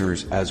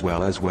elixirs as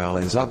well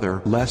as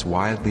other less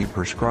widely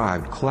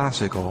prescribed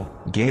classical,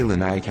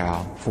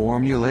 galenical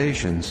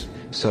formulations,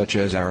 such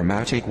as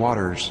aromatic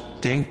waters,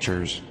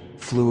 tinctures,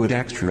 fluid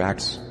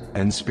extracts,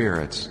 and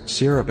spirits.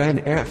 Syrup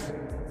NF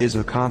is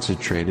a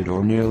concentrated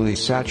or nearly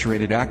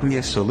saturated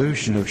aqueous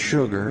solution of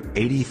sugar,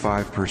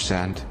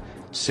 85%.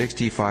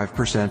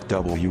 65%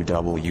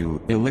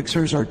 WW.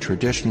 Elixirs are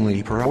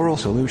traditionally peroral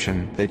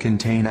solution that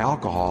contain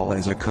alcohol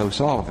as a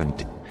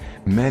co-solvent.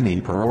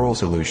 Many peroral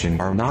solutions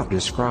are not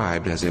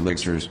described as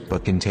elixirs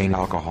but contain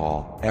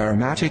alcohol.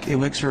 Aromatic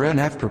elixir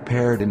NF,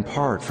 prepared in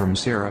part from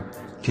syrup,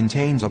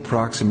 contains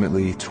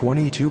approximately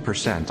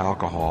 22%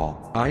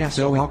 alcohol.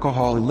 ISO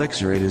alcohol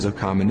elixir. It is a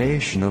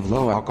combination of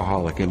low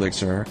alcoholic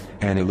elixir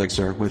and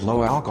elixir with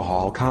low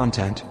alcohol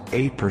content,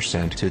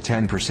 8% to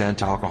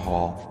 10%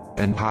 alcohol,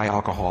 and high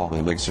alcohol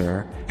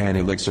elixir, and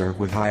elixir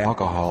with high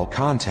alcohol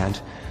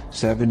content,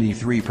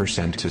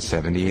 73% to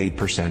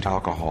 78%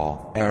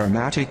 alcohol.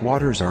 Aromatic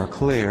waters are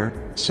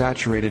clear,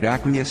 saturated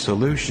aqueous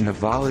solution of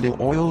volatile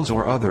oils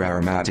or other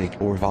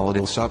aromatic or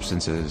volatile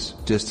substances.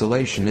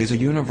 Distillation is a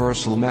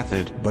universal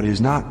method but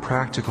is not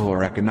practical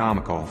or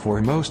economical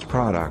for most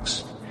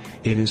products.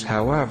 It is,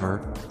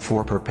 however,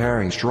 for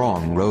preparing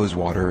strong rose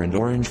water and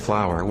orange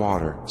flower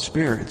water.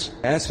 Spirits,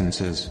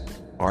 essences,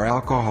 are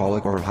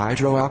alcoholic or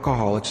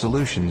hydroalcoholic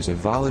solutions of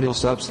volatile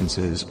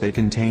substances. They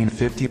contain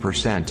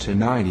 50% to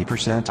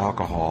 90%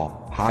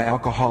 alcohol. High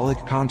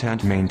alcoholic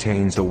content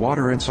maintains the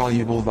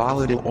water-insoluble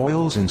volatile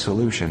oils in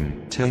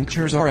solution.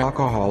 Tinctures are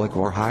alcoholic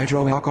or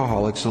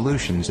hydroalcoholic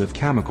solutions of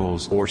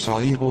chemicals or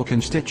soluble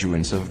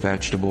constituents of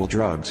vegetable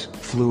drugs.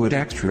 Fluid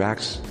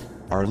extracts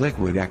are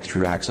liquid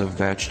extracts of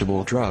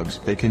vegetable drugs.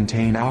 They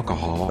contain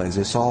alcohol as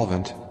a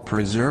solvent,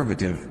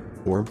 preservative,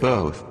 or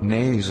both.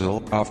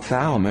 Nasal,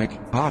 ophthalmic,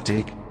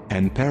 otic,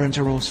 and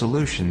parenteral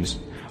solutions,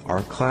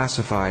 are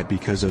classified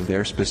because of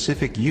their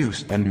specific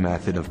use and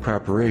method of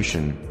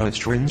preparation.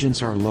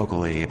 Astringents are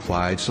locally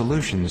applied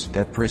solutions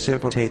that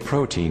precipitate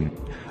protein.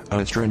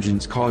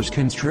 Astringents cause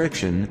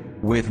constriction,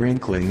 with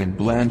wrinkling and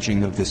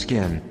blanching of the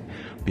skin.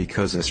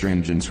 Because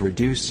astringents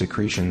reduce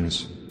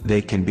secretions,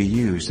 they can be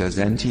used as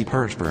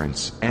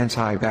antiperspirants,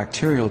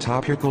 antibacterial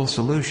topical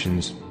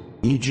solutions,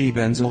 e.g.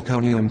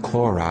 benzalkonium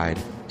chloride,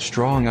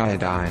 strong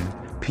iodine,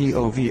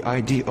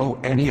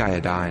 povidone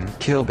iodine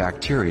kill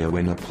bacteria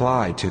when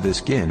applied to the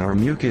skin or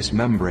mucous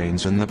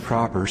membranes in the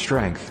proper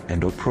strength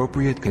and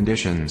appropriate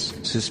conditions.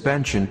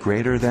 Suspension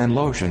greater than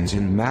lotions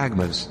in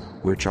magmas,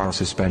 which are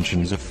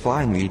suspensions of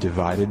finely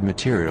divided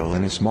material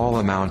in a small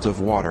amount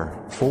of water.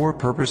 For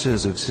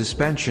purposes of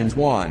suspensions: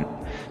 1.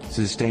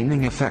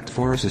 Sustaining effect.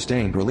 For a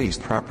sustained release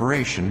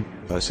preparation,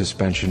 a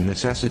suspension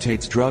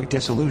necessitates drug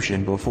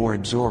dissolution before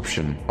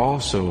absorption.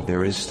 Also,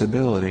 there is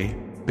stability,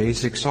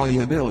 basic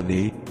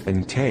solubility,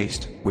 and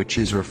taste, which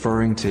is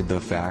referring to the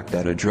fact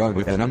that a drug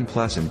with an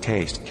unpleasant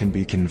taste can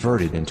be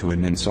converted into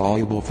an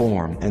insoluble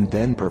form and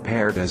then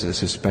prepared as a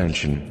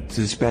suspension.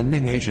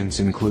 Suspending agents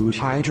include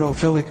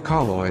hydrophilic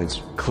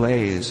colloids,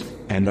 clays,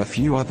 and a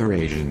few other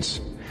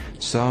agents.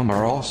 Some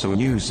are also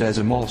used as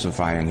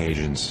emulsifying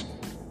agents.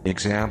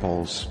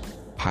 Examples: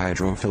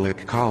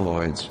 hydrophilic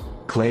colloids,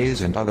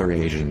 clays, and other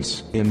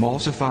agents.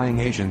 Emulsifying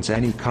agents: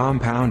 any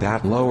compound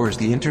that lowers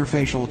the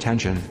interfacial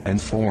tension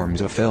and forms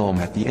a film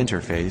at the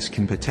interface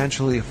can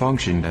potentially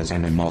function as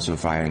an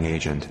emulsifying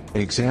agent.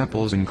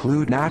 Examples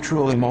include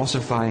natural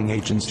emulsifying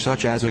agents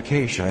such as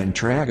acacia and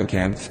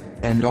tragacanth,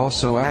 and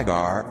also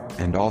agar,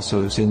 and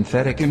also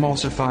synthetic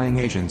emulsifying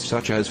agents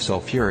such as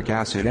sulfuric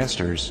acid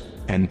esters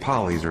and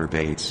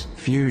polysorbates.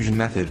 Fusion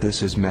method.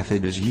 This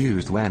method is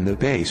used when the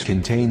base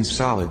contains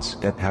solids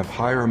that have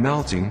higher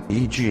melting,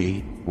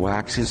 e.g.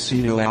 wax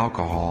acetyl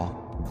alcohol,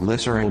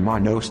 glyceryl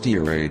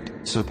monostearate.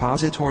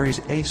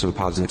 Suppositories. A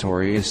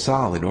suppository is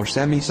solid or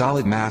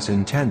semi-solid mass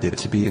intended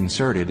to be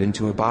inserted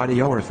into a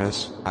body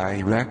orifice,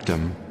 i.e.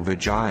 rectum,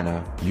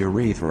 vagina,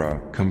 urethra.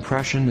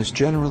 Compression is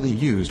generally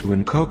used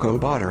when cocoa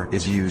butter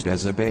is used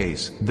as a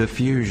base. The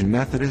fusion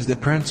method is the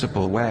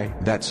principal way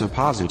that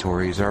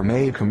suppositories are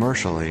made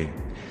commercially.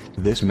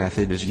 This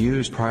method is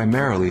used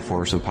primarily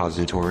for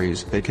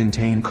suppositories that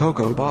contain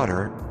cocoa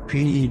butter,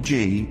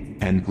 PEG,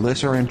 and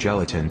glycerin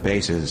gelatin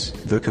bases.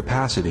 The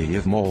capacity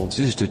of molds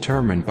is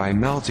determined by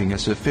melting a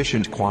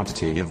sufficient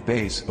quantity of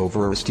base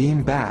over a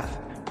steam bath,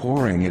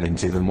 pouring it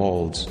into the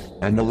molds,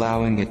 and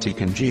allowing it to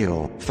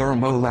congeal.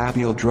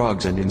 Thermolabial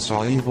drugs and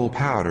insoluble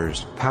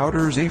powders.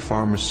 Powders. A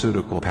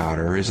pharmaceutical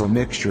powder is a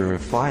mixture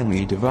of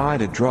finely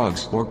divided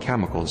drugs or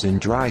chemicals in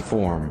dry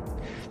form.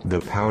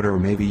 The powder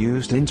may be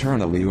used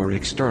internally or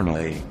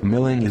externally.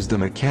 Milling is the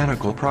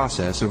mechanical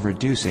process of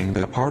reducing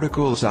the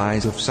particle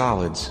size of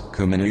solids.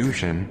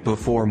 Comminution.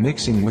 Before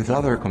mixing with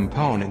other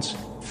components,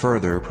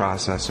 further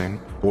processing,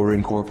 or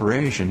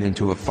incorporation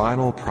into a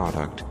final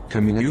product.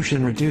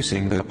 Comminution.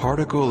 Reducing the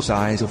particle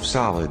size of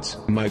solids.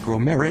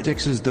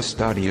 Micromeritics is the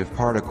study of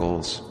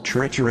particles.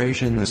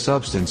 Trituration. The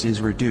substance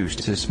is reduced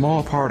to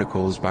small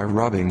particles by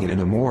rubbing it in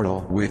a mortar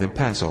with a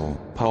pestle.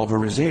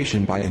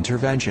 Pulverization. By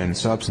intervention,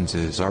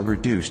 substances are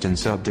reduced and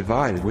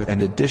subdivided with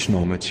an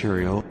additional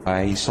material,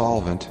 i.e.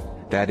 solvent,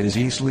 that is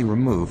easily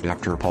removed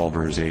after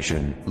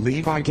pulverization.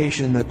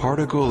 Levigation. The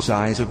particle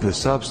size of the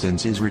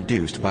substance is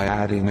reduced by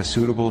adding a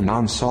suitable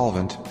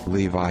non-solvent,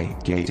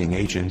 levigating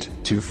agent,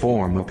 to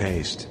form a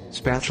paste.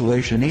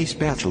 Spatulation. A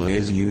spatula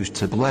is used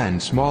to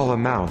blend small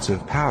amounts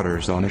of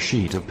powders on a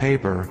sheet of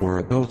paper or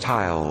a bow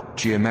tile.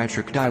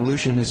 Geometric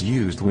dilution is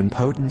used when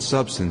potent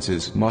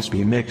substances must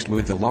be mixed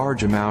with a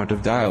large amount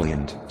of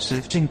diluent.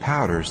 Sifting.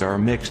 Powders are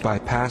mixed by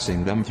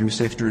passing them through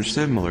sifters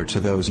similar to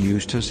those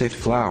used to sift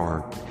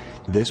flour.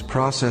 This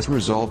process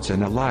results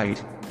in a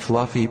light,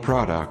 fluffy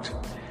product.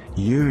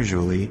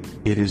 Usually,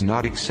 it is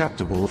not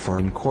acceptable for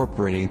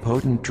incorporating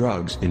potent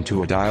drugs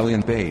into a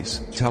diluent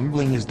base.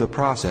 Tumbling is the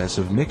process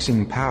of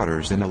mixing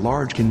powders in a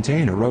large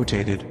container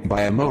rotated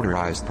by a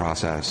motorized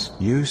process.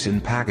 Use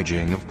in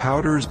packaging of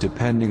powders.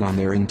 Depending on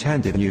their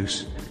intended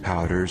use,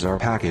 powders are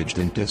packaged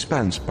and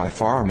dispensed by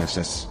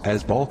pharmacists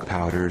as bulk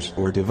powders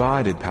or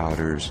divided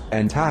powders.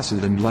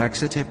 Antacid and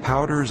laxative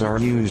powders are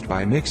used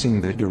by mixing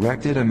the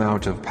directed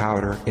amount of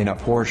powder in a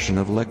portion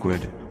of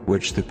liquid,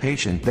 which the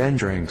patient then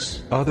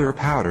drinks. Other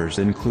powders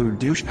include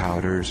douche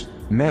powders,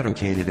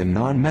 medicated and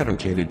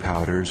non-medicated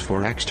powders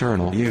for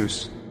external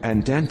use,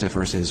 and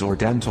dentifrices or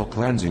dental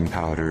cleansing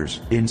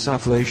powders.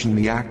 Insufflation.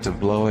 The act of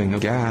blowing a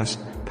gas,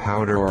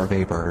 powder or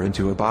vapor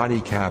into a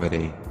body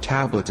cavity.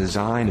 Tablet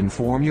design and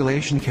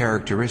formulation.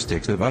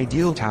 Characteristics of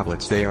ideal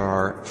tablets. They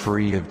are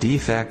free of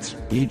defects,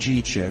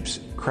 e.g.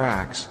 chips,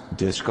 cracks,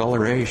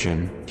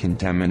 discoloration,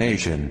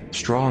 contamination,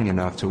 strong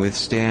enough to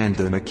withstand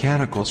the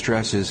mechanical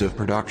stresses of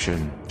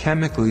production,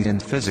 chemically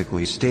and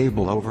physically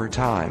stable over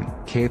time,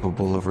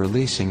 capable of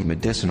releasing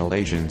medicinal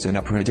agents in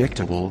a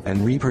predictable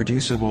and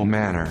reproducible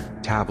manner.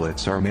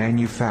 Tablets are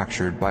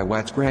manufactured by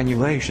wet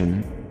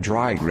granulation,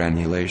 dry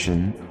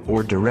granulation,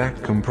 or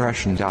direct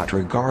compression.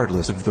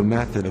 Regardless of the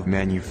method of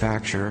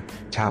manufacture,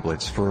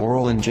 tablets for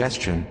oral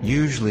ingestion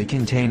usually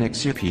contain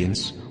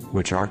excipients,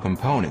 which are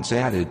components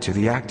added to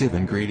the active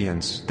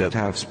ingredients that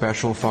have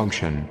special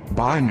function.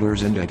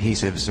 Binders and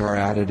adhesives are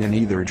added in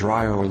either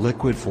dry or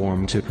liquid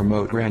form to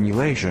promote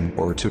granulation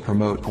or to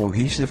promote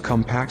cohesive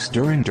compacts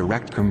during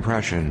direct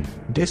compression.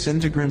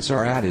 Disintegrants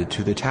are added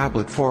to the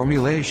tablet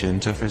formulation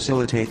to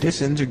facilitate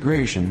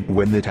disintegration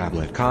when the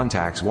tablet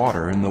contacts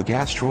water in the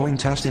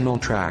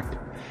gastrointestinal tract.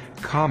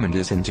 Common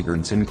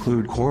disintegrants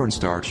include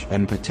cornstarch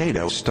and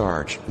potato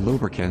starch.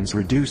 Lubricants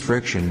reduce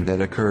friction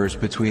that occurs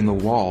between the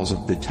walls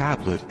of the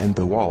tablet and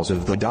the walls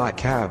of the dye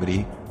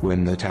cavity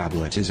when the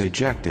tablet is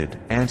ejected.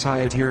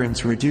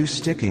 Anti-adherents reduce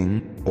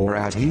sticking, or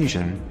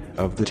adhesion,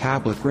 of the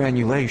tablet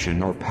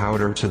granulation or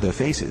powder to the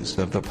faces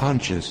of the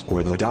punches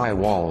or the dye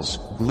walls.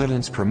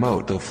 Glidants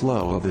promote the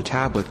flow of the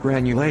tablet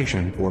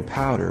granulation or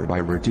powder by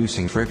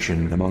reducing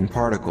friction among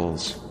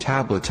particles.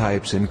 Tablet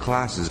types and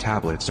classes.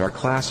 Tablets are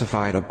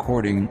classified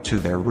according to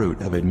their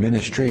route of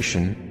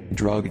administration,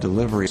 drug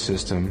delivery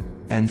system,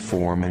 and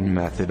form and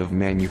method of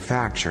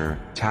manufacture.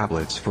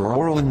 Tablets for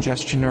oral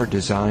ingestion are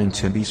designed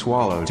to be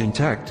swallowed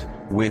intact,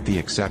 with the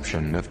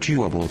exception of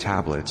chewable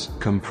tablets.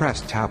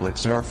 Compressed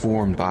tablets are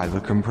formed by the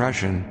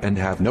compression and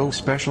have no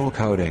special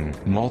coating.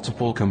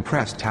 Multiple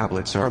compressed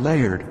tablets are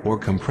layered or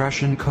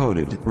compression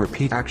coated.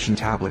 Repeat action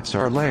tablets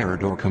are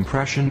layered or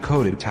compression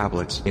coated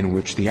tablets in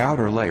which the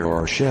outer layer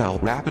or shell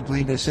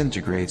rapidly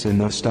disintegrates in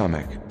the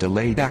stomach.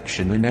 Delayed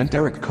action and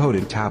enteric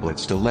coated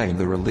tablets delay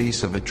the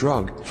release of a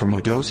drug from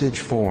a dosage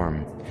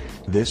form.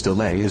 This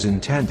delay is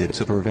intended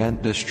to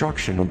prevent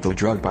destruction of the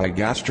drug by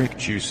gastric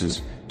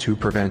juices, to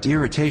prevent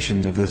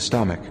irritation of the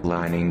stomach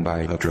lining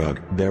by the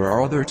drug. There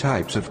are other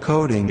types of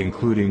coating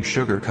including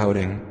sugar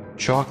coating,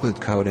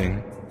 chocolate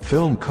coating,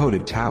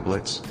 film-coated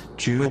tablets,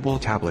 chewable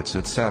tablets,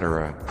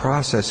 etc.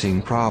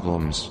 Processing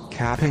problems.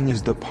 Capping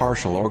is the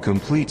partial or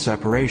complete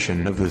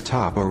separation of the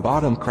top or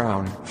bottom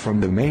crown from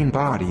the main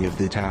body of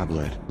the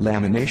tablet.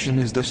 Lamination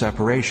is the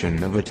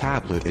separation of a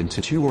tablet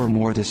into two or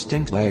more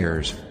distinct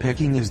layers.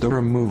 Picking is the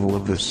removal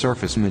of the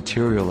surface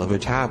material of a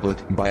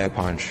tablet by a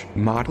punch.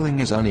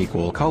 Mottling is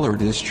unequal color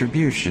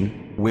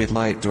distribution, with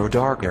light or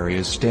dark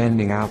areas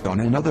standing out on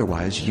an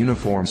otherwise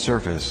uniform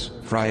surface.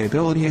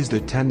 Friability is the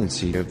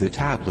tendency of the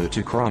tablet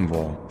to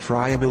crumble.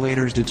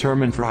 Friabilators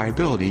determine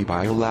friability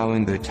by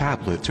allowing the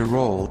tablet to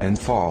roll and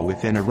fall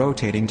within a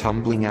rotating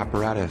tumbling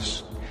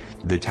apparatus.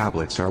 The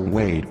tablets are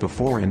weighed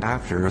before and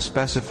after a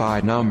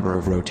specified number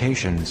of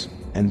rotations,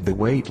 and the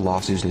weight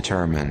loss is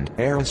determined.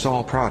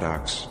 Aerosol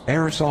products.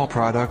 Aerosol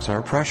products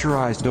are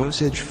pressurized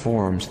dosage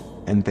forms,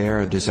 and they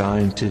are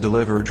designed to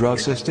deliver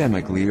drugs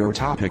systemically or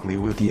topically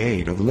with the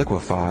aid of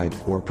liquefied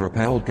or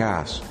propelled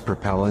gas.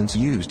 Propellants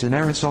used in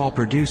aerosol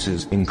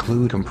producers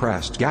include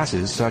compressed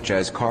gases such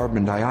as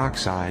carbon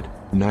dioxide,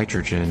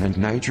 nitrogen and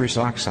nitrous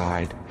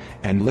oxide,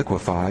 and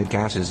liquefied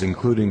gases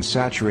including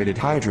saturated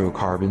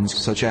hydrocarbons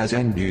such as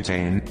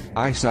N-butane,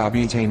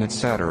 isobutane,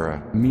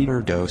 etc.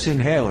 Meter dose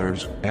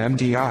inhalers,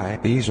 MDI.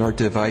 These are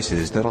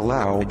devices that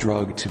allow a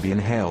drug to be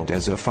inhaled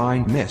as a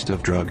fine mist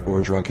of drug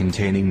or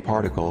drug-containing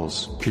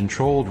particles.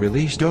 Controlled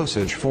release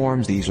dosage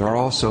forms. These are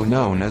also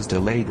known as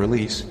delayed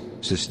release,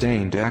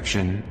 sustained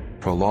action,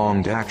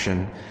 prolonged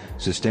action,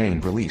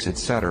 sustained release,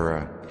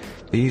 etc.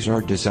 These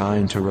are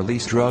designed to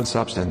release drug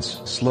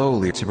substance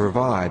slowly to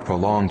provide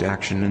prolonged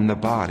action in the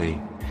body.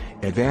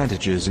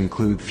 Advantages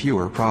include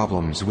fewer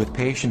problems with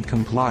patient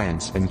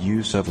compliance and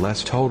use of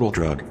less total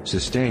drug.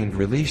 Sustained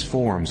release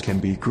forms can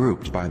be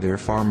grouped by their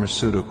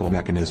pharmaceutical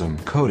mechanism.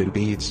 Coated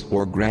beads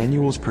or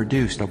granules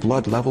produced a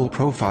blood level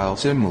profile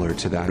similar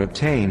to that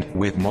obtained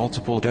with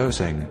multiple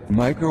dosing.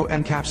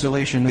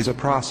 Microencapsulation is a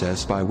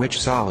process by which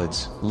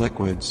solids,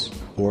 liquids,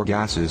 or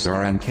gases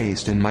are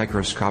encased in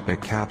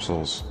microscopic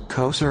capsules.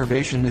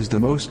 Conservation is the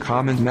most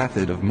common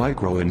method of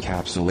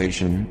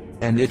microencapsulation,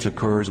 and it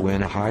occurs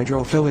when a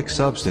hydrophilic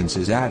substance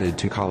is added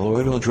to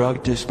colloidal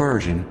drug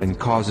dispersion and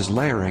causes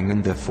layering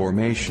and the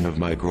formation of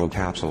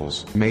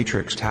microcapsules.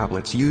 Matrix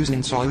tablets use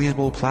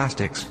insoluble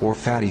plastics or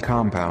fatty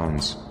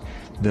compounds.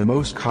 The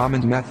most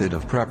common method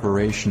of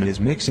preparation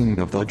is mixing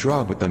of the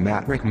drug with the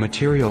matrix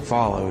material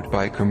followed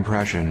by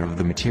compression of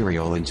the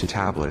material into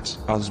tablets.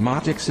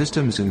 Osmotic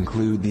systems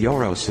include the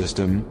Oro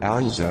system,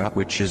 ALSA,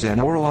 which is an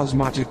oral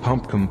osmotic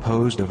pump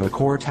composed of a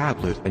core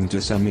tablet and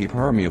a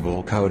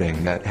semi-permeable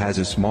coating that has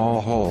a small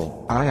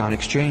hole. Ion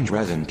exchange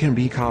resin can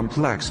be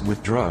complex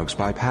with drugs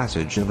by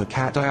passage of a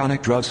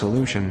cationic drug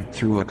solution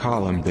through a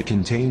column that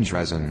contains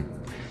resin.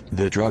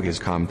 The drug is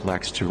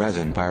complex to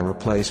resin by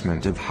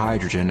replacement of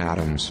hydrogen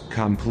atoms.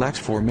 Complex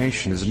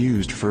formation is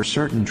used for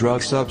certain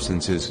drug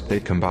substances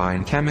that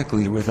combine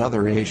chemically with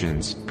other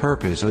agents.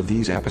 Purpose of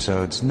these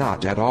episodes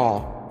not at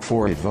all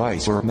for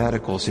advice or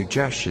medical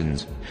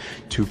suggestions.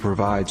 To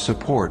provide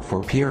support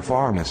for peer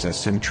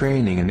pharmacists in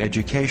training in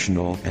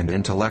educational and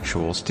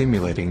intellectual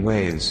stimulating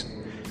ways.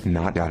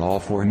 Not at all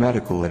for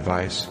medical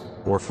advice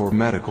or for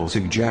medical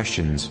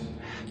suggestions.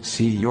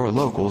 See your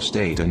local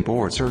state and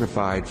board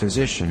certified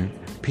physician,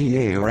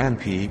 PA or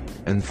NP,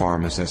 and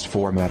pharmacist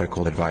for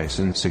medical advice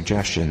and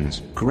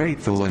suggestions.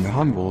 Grateful and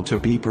humbled to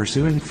be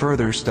pursuing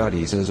further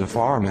studies as a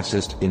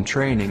pharmacist in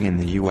training in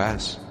the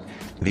U.S.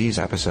 These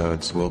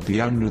episodes will be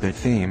under the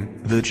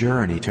theme, The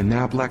Journey to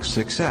NAPLEX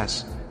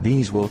Success.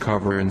 These will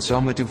cover in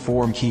summative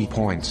form key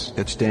points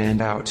that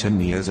stand out to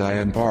me as I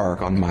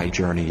embark on my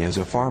journey as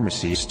a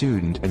pharmacy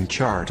student and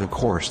chart a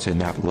course to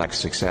NAPLEX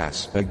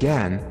Success.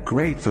 Again,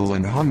 grateful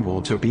and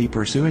humbled to be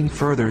pursuing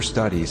further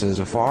studies as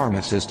a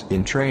pharmacist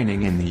in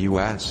training in the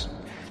U.S.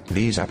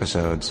 These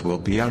episodes will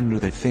be under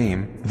the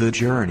theme, The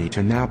Journey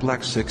to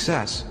NAPLEX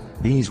Success.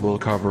 These will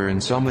cover in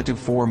summative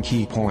form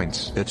key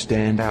points that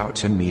stand out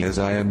to me as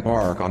I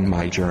embark on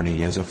my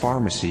journey as a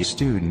pharmacy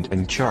student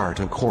and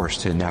chart a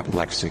course to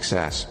NAPLEX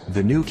Success.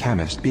 The new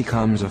chemist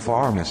becomes a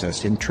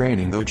pharmacist in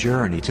training. The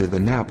journey to the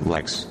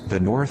NAPLEX, the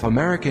North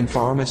American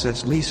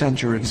Pharmacist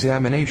Licensure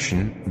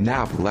Examination.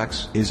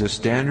 NAPLEX is a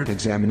standard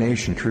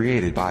examination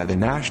created by the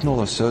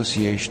National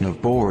Association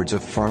of Boards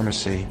of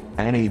Pharmacy,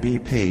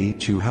 NABP,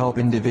 to help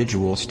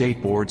individual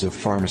state boards of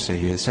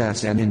pharmacy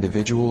assess an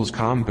individual's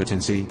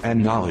competency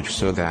and knowledge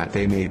so that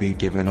they may be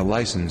given a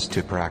license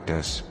to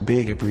practice.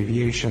 Big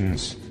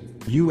abbreviations.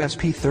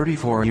 USP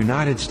 34,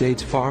 United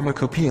States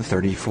Pharmacopoeia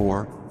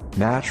 34,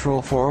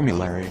 Natural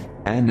Formulary,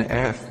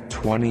 NF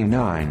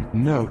 29.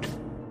 Note: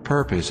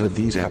 purpose of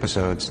these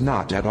episodes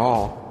not at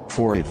all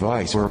for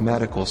advice or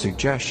medical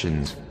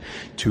suggestions,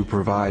 to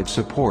provide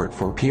support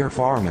for peer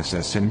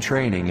pharmacists in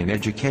training in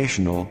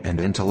educational and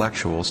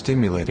intellectual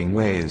stimulating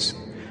ways,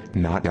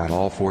 not at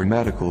all for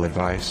medical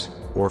advice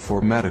or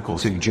for medical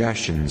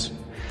suggestions.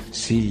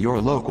 See your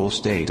local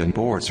state and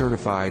board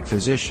certified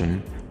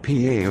physician,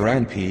 PA or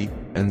NP,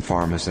 and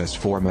pharmacist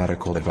for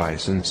medical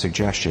advice and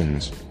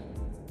suggestions.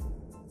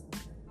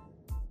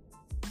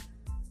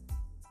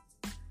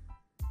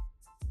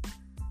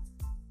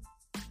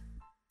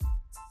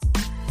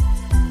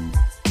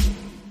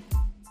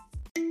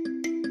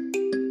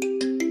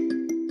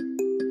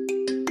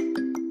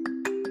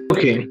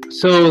 Okay,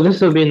 so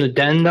this will be an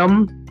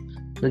addendum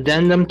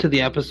to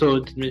the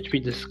episode in which we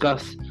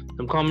discuss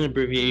some common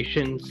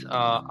abbreviations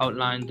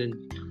outlined in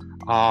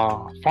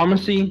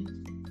pharmacy.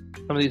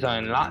 Some of these are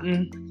in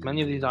Latin,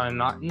 many of these are in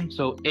Latin.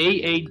 So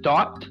AA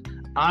dot,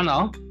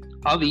 ana,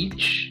 of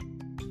each,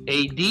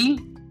 AD,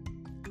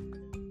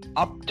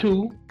 up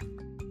to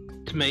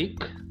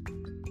make.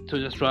 So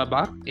just right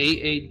back,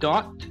 AA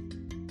dot,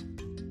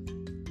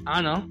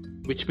 ana,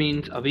 which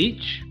means of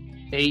each,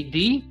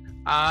 AD,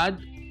 add,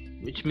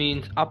 which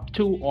means up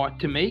to or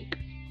to make,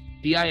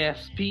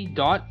 DISP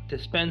dot,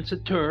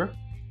 dispensator,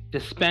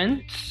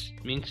 dispense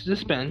means to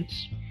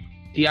dispense,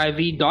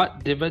 DIV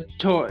dot,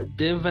 divator,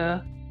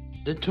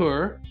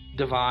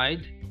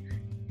 divide,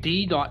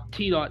 D dot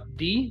T dot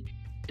D,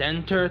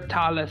 denter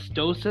talis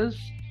doses,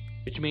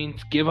 which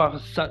means give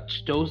us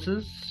such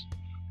doses,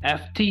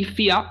 FT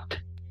fiat,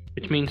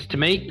 which means to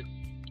make,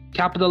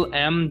 capital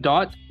M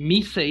dot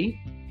mise,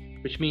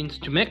 which means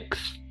to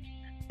mix,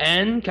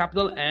 N,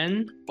 capital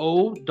N,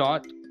 O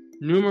dot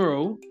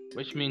numero,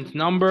 which means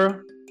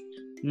number,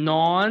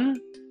 non,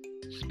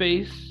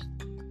 space,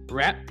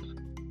 rep,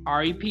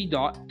 REP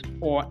dot,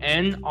 or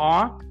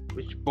NR,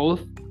 which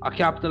both are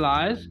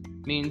capitalized,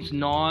 means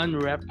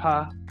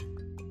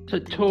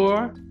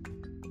non-repetitor,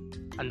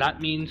 and that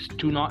means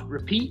to not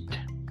repeat.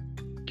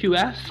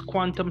 QS,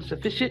 quantum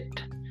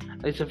sufficient,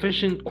 a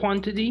sufficient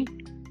quantity.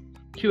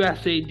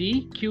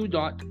 QSAD, Q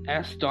dot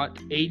S dot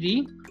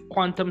AD,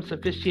 quantum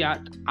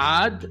sufficient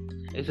add,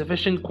 a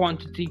sufficient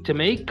quantity to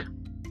make.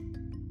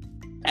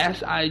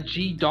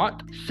 SIG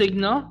dot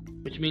signa,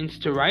 which means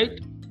to write,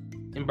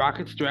 in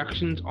brackets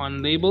directions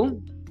on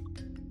label.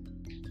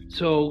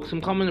 So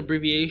some common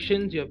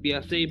abbreviations: you have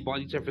BSA,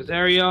 body surface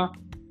area,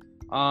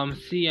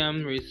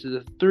 cm raised to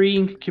the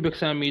 3, cubic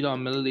centimeter or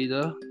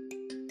milliliter.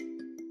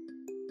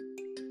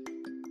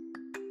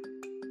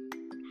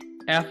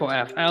 F or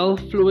FL,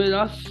 fluid.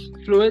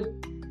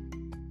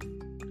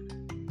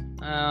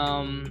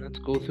 Let's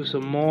go through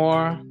some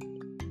more.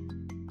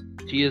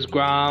 G is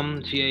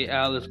gram,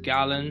 GAL is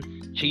gallon,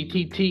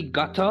 GTT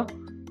gutter,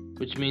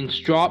 which means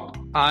drop,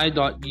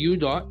 I.U.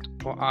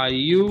 or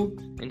IU,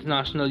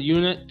 international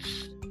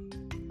units,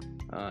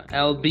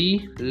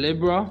 LB,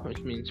 libra, which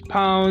means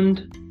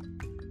pound,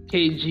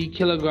 kg,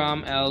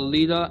 kilogram, L,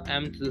 liter,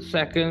 M to the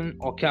second,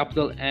 or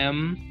capital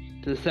M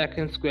to the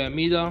second square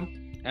meter,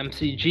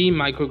 MCG,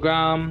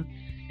 microgram,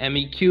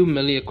 MEQ,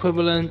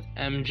 milliequivalent,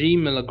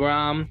 mg,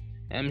 milligram,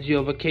 mg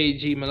over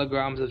kg,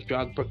 milligrams as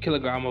drug per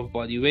kilogram of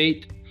body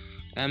weight,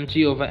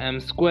 mg over m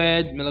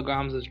squared,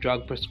 milligrams as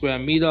drug per square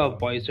meter of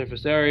body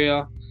surface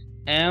area,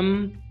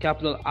 m,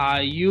 capital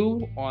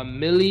IU or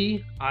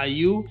milli,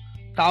 IU,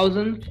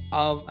 thousandth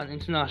of an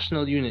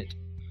international unit,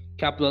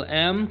 capital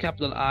M,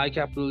 capital I,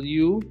 capital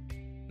U,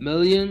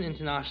 million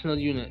international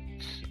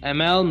units,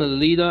 ml,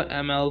 milliliter,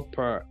 ml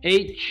per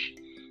h,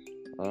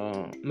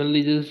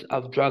 milliliters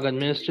of drug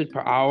administered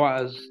per hour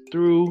as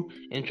through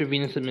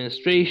intravenous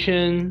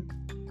administration.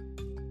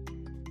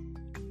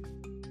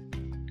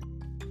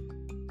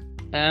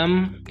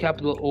 M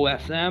capital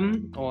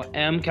OSM or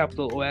M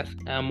capital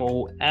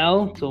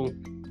OSMOL. So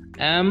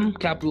M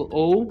capital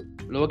O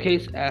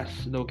lowercase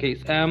s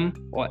lowercase m,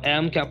 or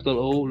M capital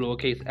O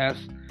lowercase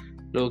s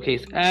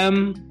lowercase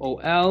m,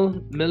 OL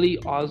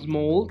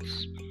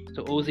milliosmoles.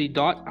 So OZ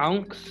dot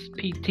ounce,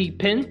 PT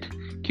pint,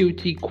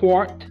 QT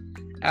quart,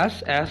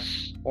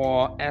 SS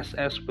or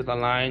SS with a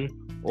line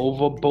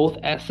over both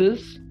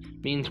S's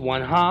means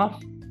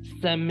 1/2,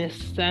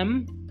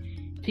 semisem,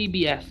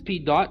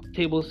 TBSP dot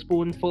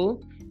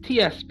tablespoonful,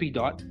 TSP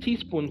dot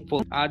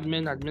teaspoonful,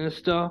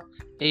 administer,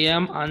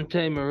 AM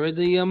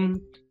antemeridium,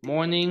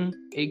 morning,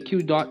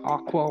 AQ dot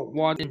aqua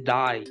water,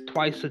 dye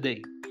twice a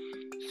day.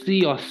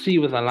 C or C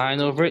with a line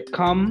over it,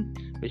 come,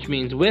 which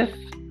means with,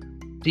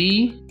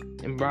 D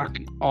in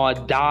bracket or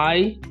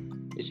dye,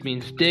 which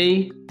means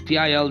day,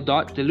 DIL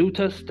dot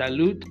dilutus,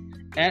 dilute,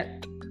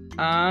 et,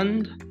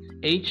 and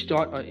H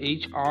dot or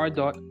HR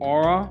dot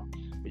aura,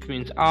 which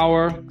means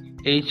hour,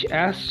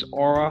 HS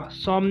aura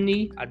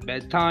somni at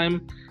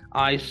bedtime,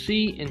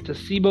 IC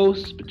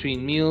intercibos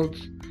between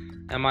meals,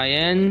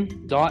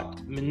 MIN dot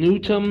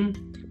minutum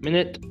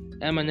minute,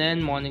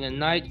 MNN morning and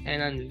night,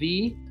 N and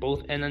V,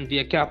 both N and V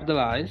are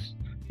capitalized,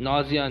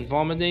 nausea and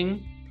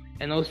vomiting,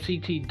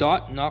 NOCT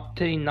dot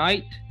nocte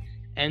night,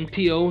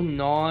 NPO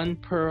non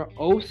per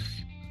os,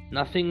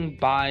 nothing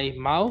by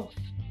mouth,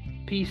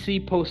 PC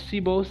post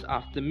cibos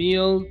after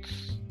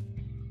meals,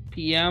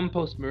 PM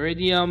post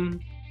meridium,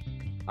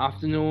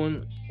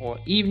 afternoon or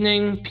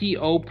evening,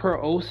 PO per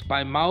os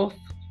by mouth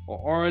or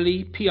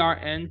orally,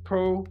 PRN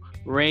pro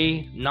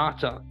re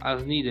nata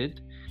as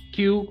needed,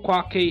 Q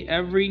quaque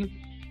every,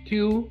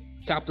 Q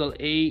capital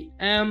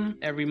AM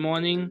every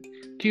morning,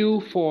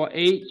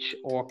 Q4H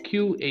or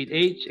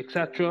Q8H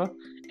etc.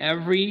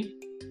 every,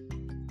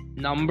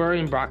 number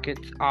in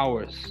brackets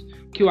hours,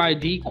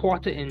 QID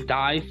quarter in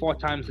die 4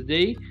 times a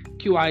day,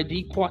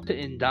 QID quarter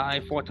in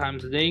die 4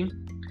 times a day,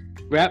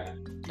 rep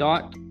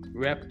dot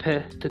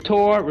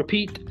repetitor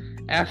repeat,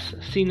 S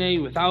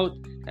sine without,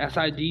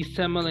 SID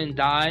semel in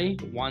die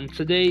once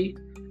a day,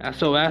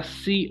 SOS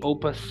C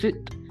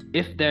opposite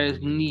if there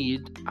is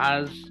need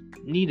as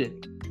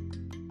needed,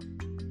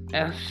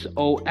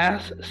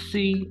 SOS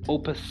C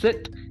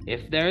opposite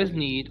if there is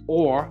need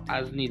or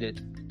as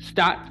needed,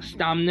 stat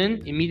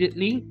stamnen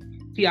immediately,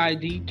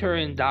 TID tur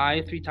and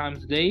die 3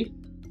 times a day,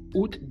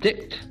 ut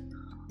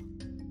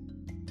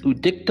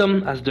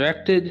dictum as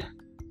directed,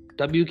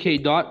 WK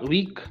dot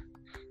week,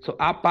 so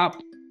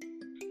APAP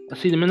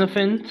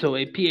acetaminophen, so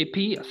a PAP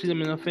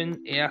acetaminophen,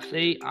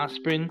 ASA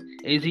aspirin,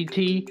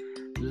 AZT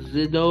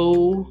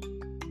zidovudine,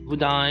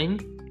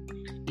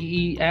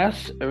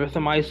 EES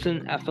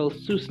erythromycin ethyl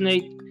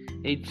succinate,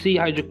 HC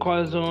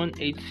hydrocortisone,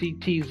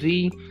 HCTZ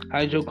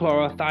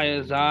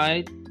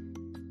hydrochlorothiazide,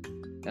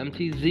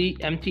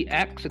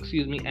 MTX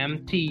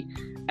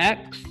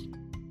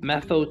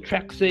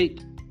methotrexate,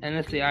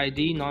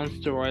 NSAID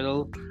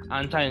non-steroidal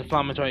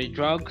anti-inflammatory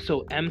drug,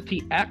 so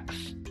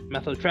MTX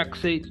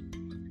methotrexate,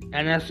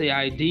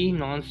 NSAID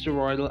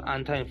non-steroidal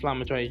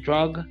anti-inflammatory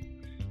drug,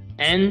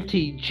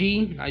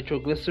 NTG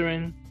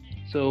nitroglycerin.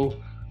 So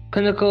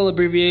clinical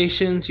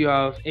abbreviations, you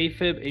have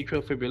AFib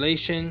atrial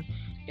fibrillation,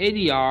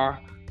 ADR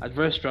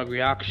adverse drug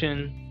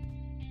reaction.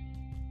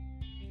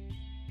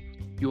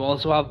 You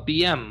also have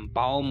BM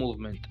bowel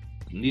movement.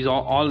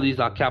 All of these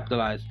are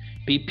capitalized.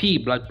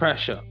 BP blood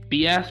pressure,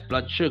 BS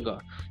blood sugar,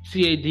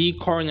 CAD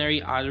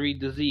coronary artery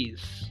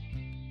disease.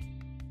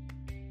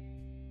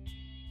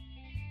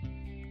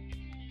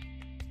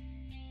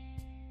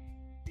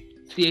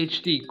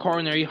 CHD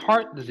coronary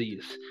heart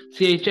disease,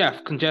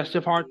 CHF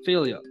congestive heart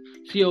failure,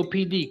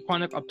 COPD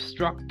chronic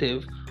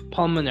obstructive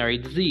pulmonary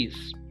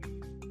disease.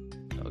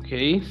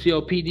 Okay,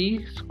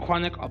 COPD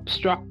chronic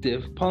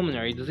obstructive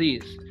pulmonary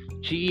disease,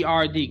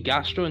 GERD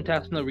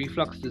gastrointestinal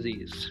reflux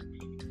disease,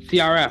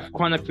 CRF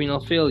chronic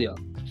renal failure,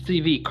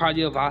 CV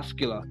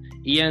cardiovascular,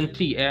 ENT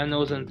air,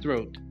 nose and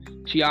throat,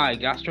 GI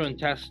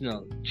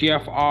gastrointestinal,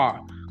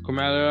 GFR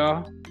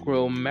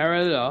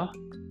glomerular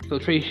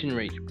filtration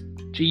rate,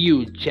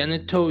 GU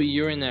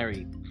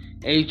genitourinary,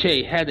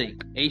 HA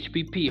headache,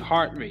 HBP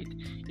heart rate,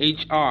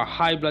 HR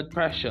high blood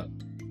pressure,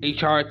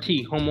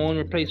 HRT hormone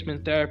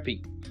replacement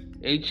therapy,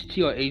 HT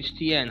or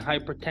HTN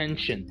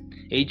hypertension,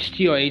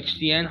 HT or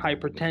HTN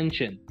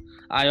hypertension,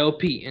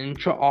 IOP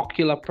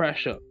intraocular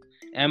pressure,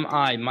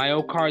 MI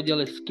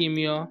myocardial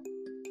ischemia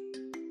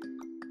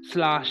 /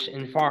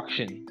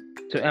 infarction.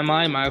 So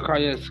MI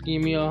myocardial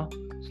ischemia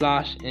 /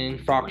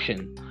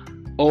 infarction.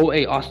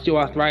 OA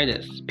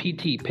osteoarthritis,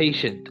 PT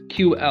patient,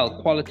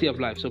 QL quality of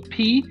life. So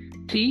P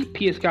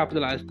is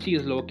capitalized, T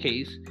is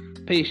lowercase,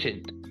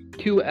 patient,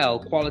 QL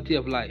quality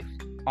of life,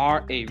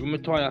 RA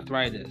rheumatoid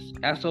arthritis,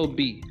 SOB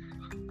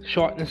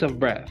shortness of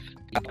breath,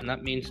 and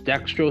that means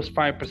dextrose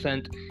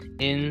 5%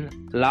 in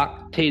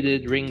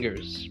lactated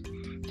ringers,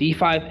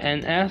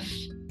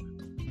 D5NS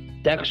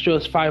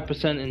dextrose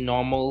 5% in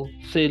normal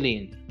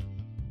saline,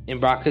 in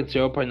brackets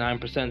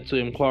 0.9%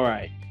 sodium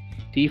chloride,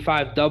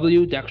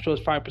 D5W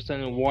dextrose 5%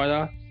 in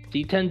water,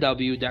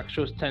 D10W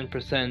dextrose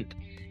 10%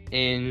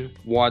 in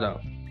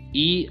water.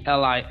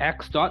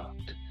 ELIX dot,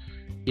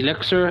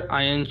 elixir,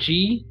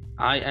 INJ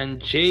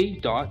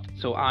dot,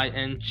 so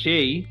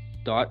INJ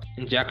dot,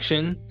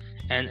 injection,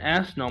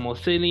 NS, normal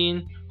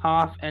saline,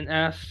 half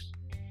NS,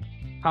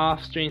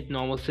 half strength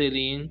normal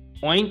saline,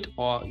 oint,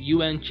 or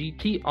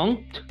UNGT,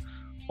 unct,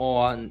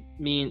 or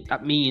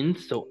that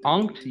means, so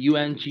unct,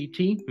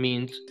 UNGT,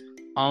 means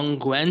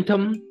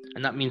unguentum,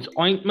 and that means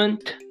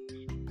ointment.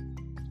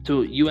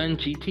 So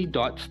UNGT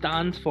dot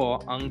stands for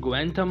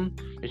unguentum,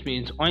 which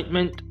means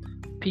ointment.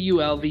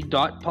 PULV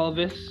dot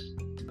pulvis,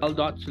 L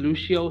dot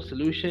solutio,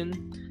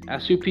 solution.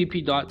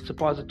 SUPP dot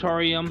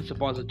suppositorium,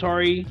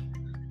 suppository.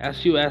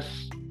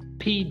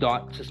 SUSP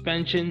dot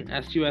suspension,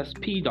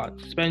 SUSP dot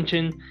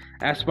suspension.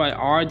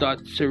 SYR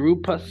dot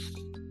syrupus,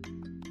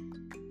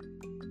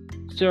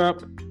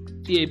 syrup.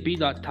 CAB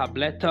dot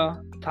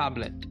tabletta,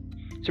 tablet.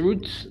 So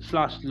routes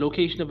 /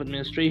 location of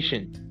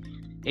administration.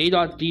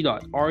 A.D.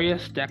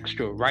 aureus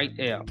dextro, right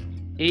ear.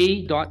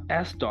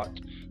 A.S.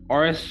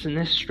 aureus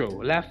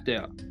sinistro, left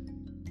ear.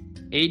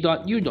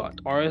 A.U.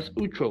 aureus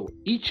utro,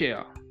 each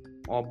ear,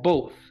 or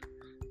both.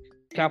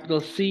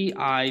 Capital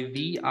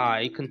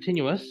CIVI,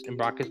 continuous, in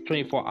brackets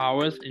 24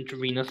 hours,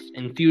 intravenous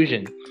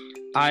infusion.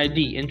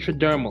 ID,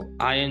 intradermal.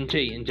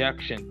 INJ,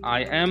 injection.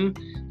 IM,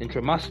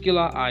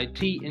 intramuscular.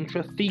 IT,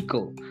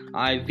 intrathecal.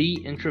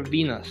 IV,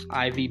 intravenous.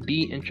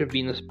 IVB,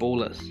 intravenous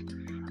bolus.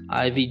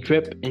 IV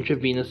drip,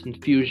 intravenous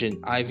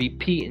infusion.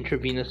 IVP,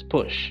 intravenous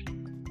push.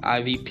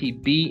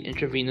 IVPB,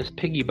 intravenous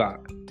piggyback.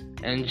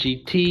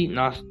 NGT,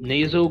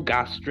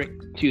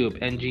 nasogastric tube.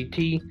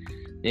 NGT,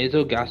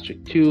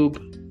 nasogastric tube.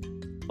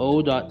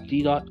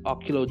 O.D.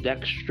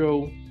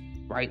 oculodextro,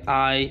 right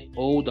eye.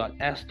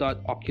 O.S.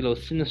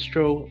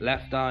 oculosinistro,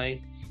 left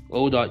eye.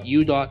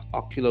 O.U.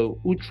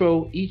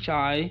 oculoutro, each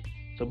eye.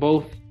 So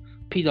both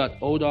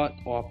P.O.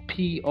 or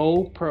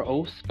PO, per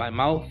os, by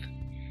mouth.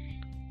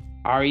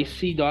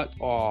 REC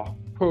or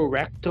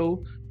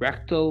prorecto,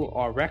 rectal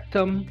or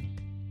rectum.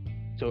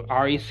 So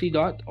REC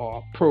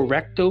or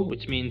prorecto,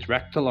 which means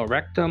rectal or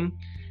rectum.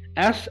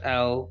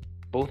 SL,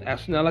 both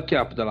S and L are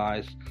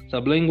capitalized.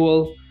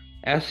 Sublingual.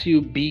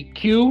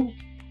 SUBQ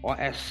or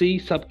SC,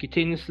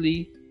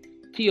 subcutaneously.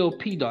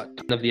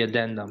 TOP of the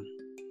addendum.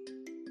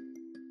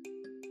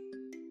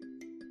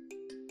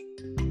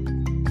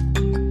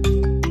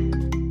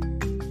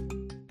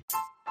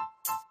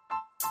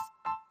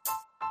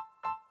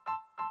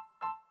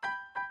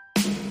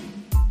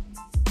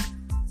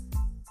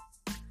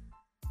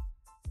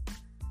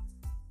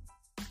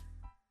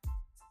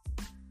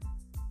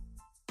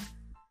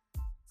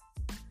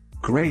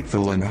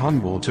 Grateful and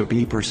humble to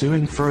be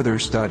pursuing further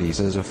studies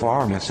as a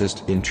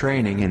pharmacist in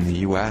training in the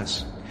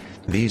U.S.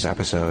 These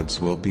episodes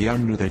will be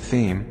under the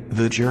theme,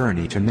 The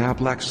Journey to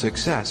NAPLEX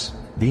Success.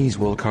 These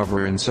will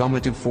cover in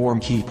summative form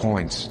key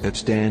points that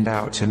stand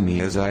out to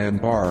me as I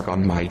embark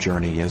on my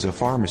journey as a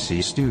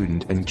pharmacy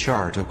student and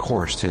chart a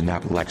course to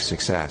NAPLEX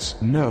Success.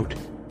 Note: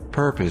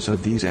 purpose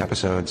of these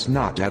episodes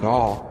not at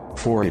all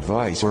for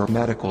advice or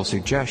medical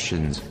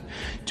suggestions,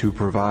 to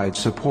provide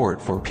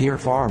support for peer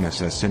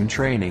pharmacists in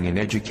training in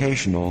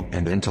educational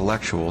and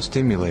intellectual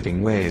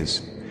stimulating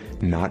ways,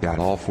 not at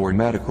all for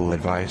medical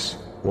advice,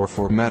 or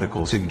for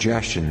medical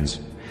suggestions.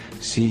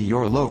 See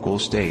your local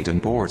state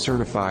and board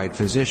certified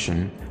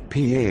physician,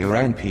 PA or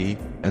NP,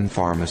 and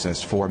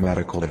pharmacist for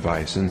medical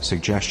advice and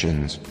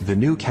suggestions. The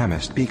new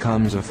chemist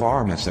becomes a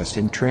pharmacist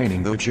in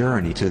training. The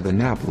journey to the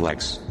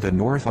NAPLEX, the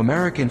North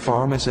American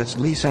Pharmacist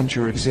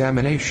Licensure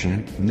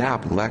Examination.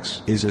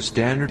 NAPLEX is a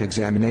standard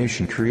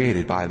examination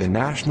created by the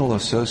National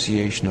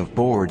Association of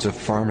Boards of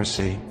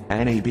Pharmacy,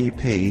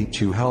 NABP,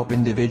 to help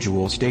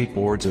individual state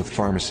boards of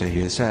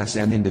pharmacy assess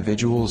an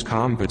individual's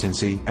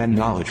competency and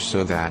knowledge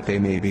so that they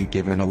may be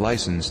given a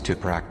license to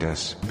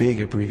practice.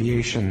 Big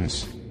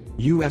abbreviations: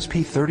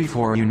 USP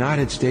 34,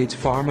 United States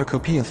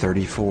Pharmacopoeia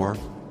 34,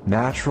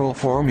 Natural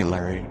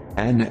Formulary,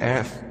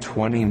 NF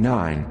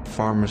 29,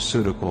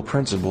 Pharmaceutical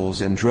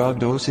Principles and Drug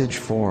Dosage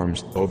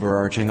Forms.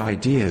 Overarching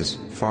ideas: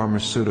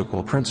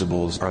 pharmaceutical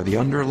principles are the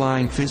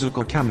underlying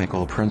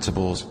physical-chemical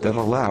principles that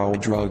allow a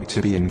drug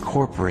to be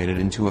incorporated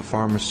into a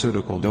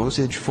pharmaceutical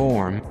dosage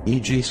form,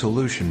 e.g.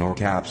 solution or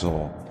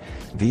capsule.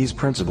 These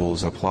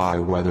principles apply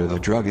whether the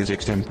drug is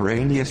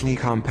extemporaneously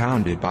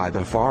compounded by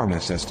the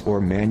pharmacist or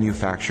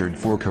manufactured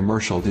for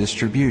commercial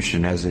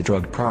distribution as a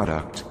drug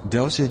product.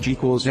 Dosage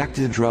equals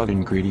active drug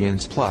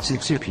ingredients plus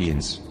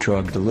excipients.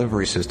 Drug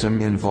delivery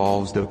system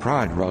involves the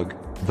prodrug,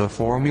 the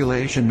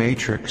formulation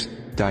matrix,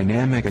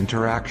 dynamic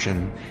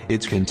interaction,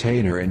 its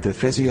container and the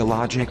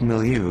physiologic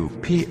milieu.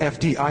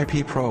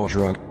 PFDIP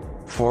prodrug,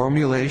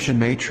 formulation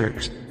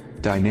matrix,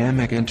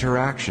 dynamic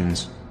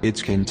interactions,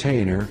 its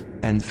container,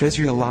 and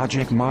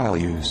physiologic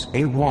milieus.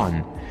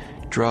 A1.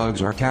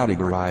 Drugs are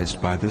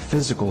categorized by the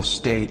physical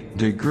state,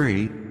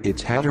 degree,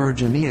 its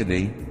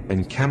heterogeneity,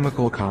 and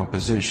chemical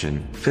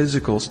composition.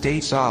 Physical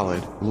state: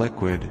 solid,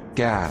 liquid,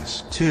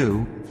 gas.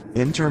 2.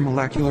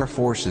 Intermolecular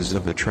forces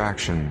of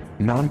attraction,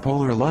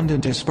 nonpolar London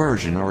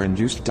dispersion or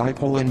induced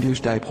dipole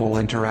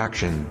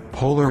interaction,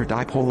 polar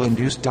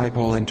dipole-induced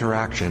dipole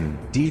interaction,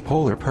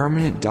 dipolar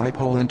permanent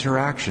dipole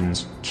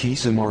interactions,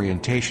 Keesom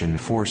orientation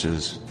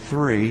forces.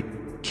 3.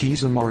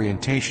 Keesom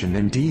orientation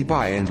and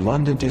d-bi and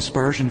London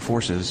dispersion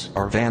forces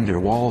are van der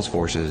Waals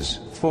forces.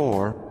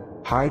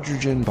 4.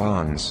 Hydrogen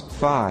bonds.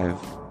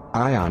 5.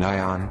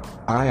 Ion-ion,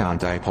 ion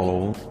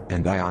dipole,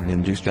 and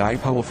ion-induced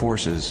dipole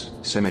forces.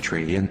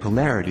 Symmetry and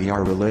polarity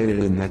are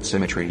related in that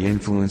symmetry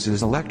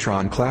influences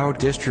electron cloud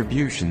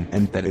distribution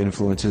and that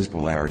influences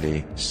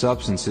polarity.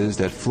 Substances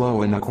that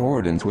flow in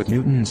accordance with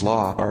Newton's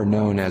law are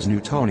known as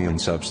Newtonian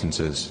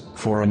substances.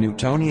 For a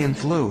Newtonian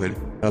fluid,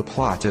 a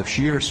plot of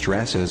shear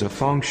stress as a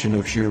function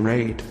of shear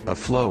rate, a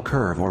flow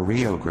curve or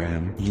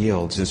rheogram,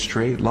 yields a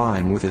straight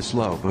line with a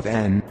slope of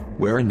n,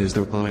 where n is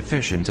the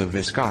coefficient of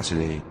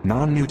viscosity.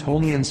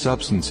 Non-Newtonian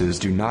substances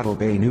do not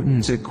obey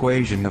Newton's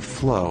equation of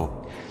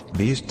flow.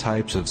 These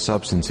types of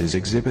substances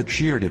exhibit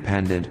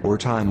shear-dependent or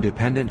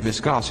time-dependent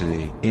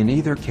viscosity. In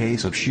either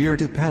case of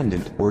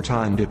shear-dependent or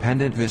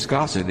time-dependent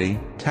viscosity,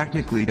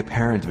 technically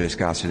apparent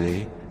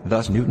viscosity,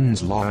 thus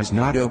Newton's law is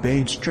not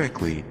obeyed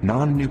strictly.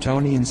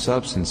 Non-Newtonian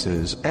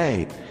substances.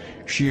 A.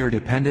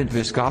 Shear-dependent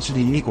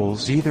viscosity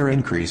equals either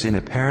increase in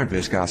apparent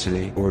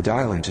viscosity or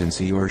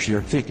dilatancy or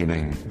shear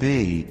thickening.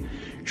 B.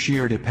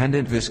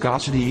 Shear-dependent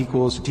viscosity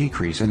equals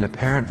decrease in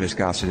apparent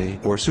viscosity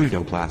or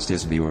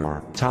pseudoplasticity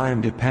or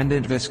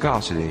time-dependent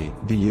viscosity.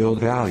 The yield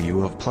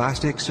value of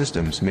plastic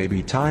systems may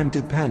be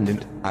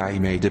time-dependent, i.e.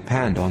 may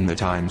depend on the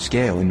time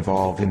scale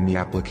involved in the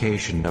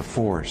application of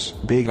force.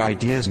 Big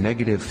ideas: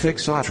 negative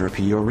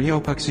fixotropy or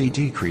rheopoxy,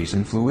 decrease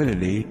in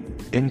fluidity,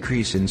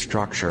 increase in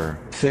structure.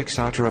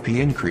 Fixotropy,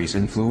 increase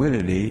in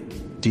fluidity,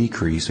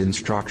 decrease in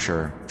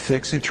structure.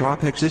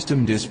 Fixotropic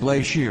system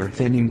display shear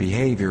thinning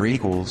behavior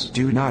equals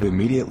do not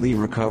immediately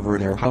recover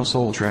their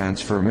household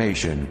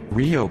transformation.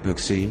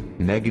 Rheopoxy,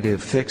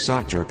 negative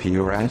fixotropy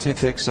or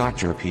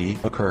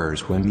antifixotropy,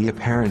 occurs when the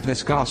apparent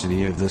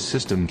viscosity of the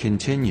system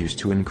continues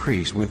to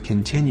increase with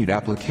continued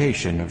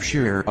application of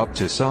shear up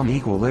to some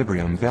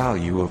equilibrium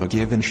value of a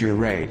given shear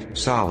rate.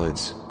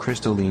 Solids,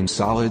 crystalline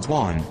solids.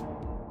 1.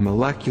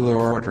 Molecular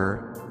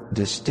order,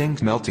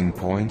 distinct melting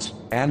points,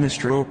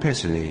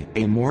 anisotropicity.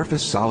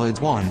 Amorphous solids.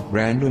 1.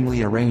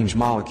 Randomly arranged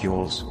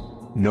molecules,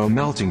 no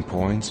melting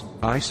points,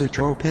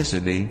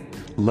 isotropicity,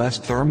 less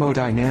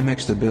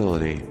thermodynamic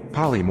stability.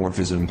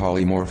 Polymorphism.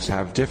 Polymorphs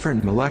have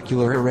different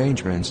molecular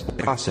arrangements, a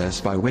process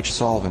by which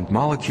solvent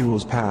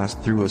molecules pass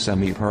through a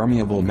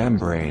semi-permeable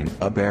membrane,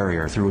 a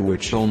barrier through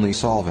which only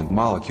solvent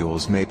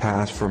molecules may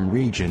pass from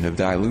region of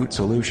dilute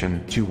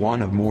solution to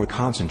one of more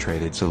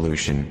concentrated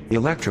solution.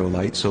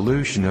 Electrolyte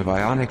solution of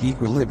ionic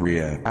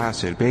equilibria.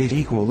 Acid-base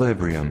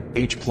equilibrium.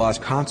 H+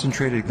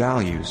 concentrated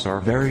values are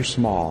very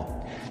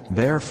small.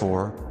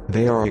 Therefore,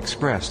 they are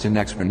expressed in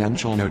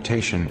exponential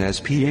notation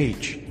as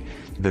pH.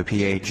 The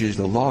pH is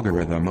the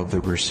logarithm of the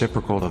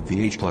reciprocal of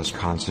the H+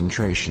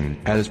 concentration.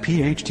 As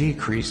pH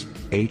decrease,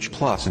 H+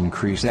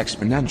 increase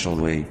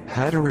exponentially.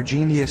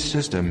 Heterogeneous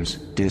systems,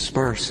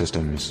 dispersed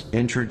systems.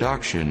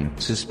 Introduction.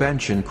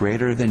 Suspension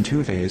greater than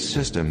two-phase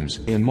systems.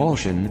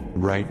 Emulsion,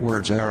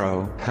 rightwards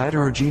arrow.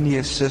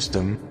 Heterogeneous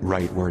system,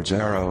 rightwards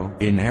arrow.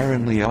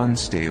 Inherently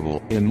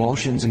unstable.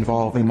 Emulsions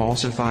involve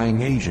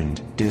emulsifying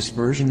agent.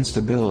 Dispersion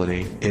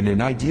stability. In an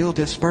ideal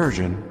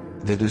dispersion,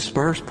 the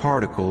dispersed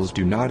particles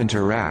do not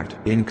interact.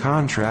 In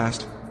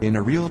contrast, in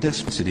a real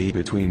dispersity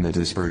between the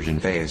dispersion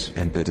phase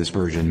and the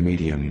dispersion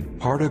medium,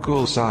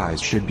 particle size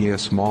should be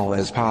as small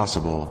as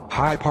possible.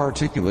 High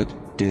particulate,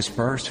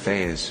 dispersed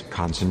phase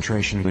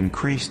concentration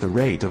increase the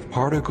rate of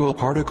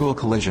particle-particle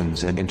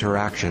collisions and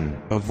interaction.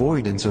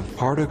 Avoidance of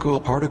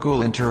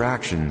particle-particle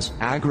interactions.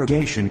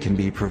 Aggregation can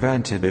be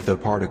prevented if the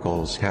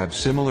particles have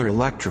similar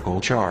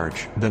electrical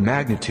charge. The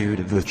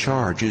magnitude of the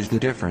charge is the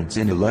difference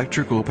in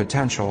electrical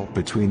potential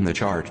between the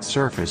charged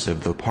surface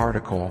of the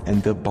particle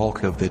and the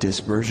bulk of the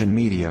dispersion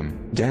medium.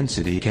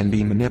 Density can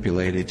be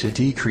manipulated to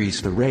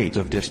decrease the rate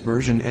of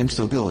dispersion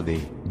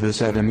instability. The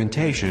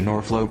sedimentation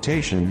or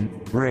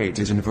flotation rate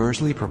is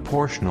inversely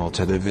proportional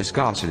to the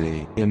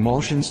viscosity.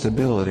 Emulsion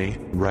stability,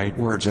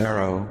 rightwards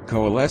arrow.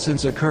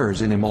 Coalescence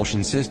occurs in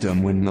emulsion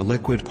system when the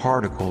liquid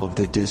particle of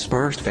the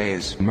dispersed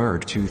phase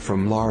merge to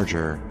from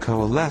larger.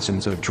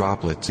 Coalescence of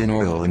droplets in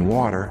oil and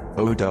water,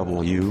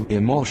 OW.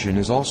 Emulsion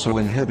is also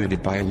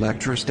inhibited by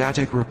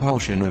electrostatic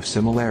repulsion of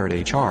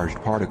similarity charged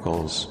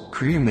particles.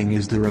 Creaming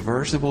is the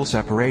reversible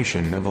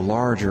separation of a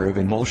larger of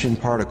emulsion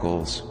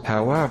particles.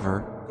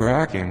 However,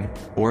 cracking,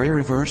 or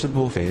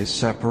irreversible phase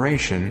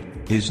separation,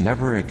 is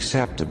never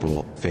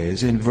acceptable.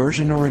 Phase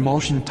inversion or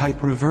emulsion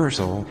type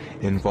reversal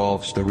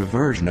involves the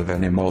reversion of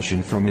an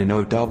emulsion from an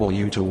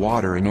OW to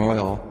water in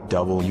oil,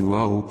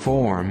 WO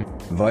form,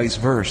 vice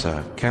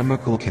versa.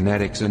 Chemical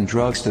kinetics and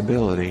drug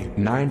stability,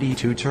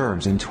 92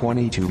 terms in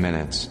 22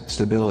 minutes.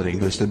 Stability.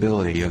 The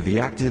stability of the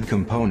active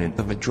component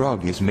of a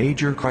drug is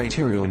major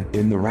criterion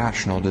in the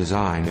rational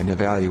design and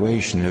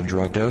evaluation of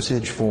drug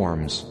dosage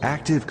forms.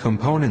 Active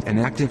component and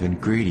active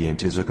ingredient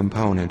ingredient is a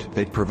component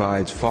that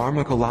provides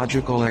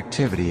pharmacological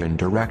activity and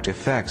direct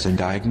effects in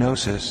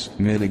diagnosis,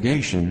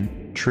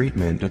 mitigation,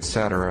 treatment,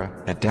 etc.,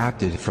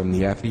 adapted from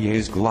the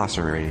FDA's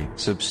glossary.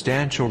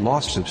 Substantial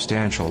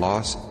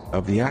loss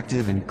of the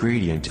active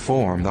ingredient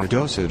form. The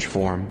dosage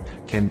form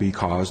can be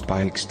caused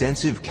by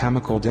extensive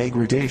chemical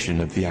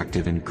degradation of the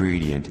active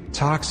ingredient.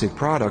 Toxic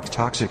product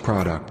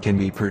can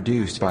be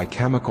produced by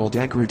chemical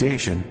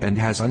degradation and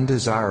has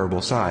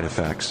undesirable side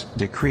effects.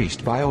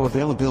 Decreased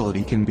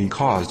bioavailability can be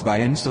caused by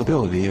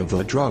instability of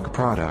the drug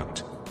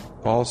product.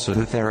 Also,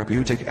 the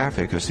therapeutic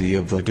efficacy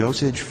of the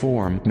dosage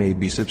form may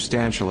be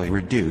substantially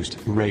reduced.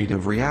 Rate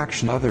of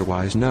reaction,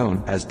 otherwise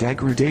known as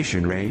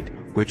degradation rate,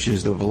 which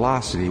is the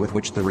velocity with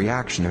which the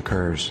reaction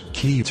occurs.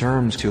 Key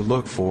terms to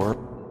look for: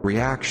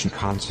 reaction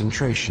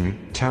concentration,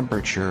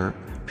 temperature,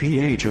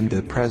 pH, and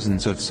the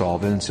presence of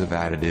solvents of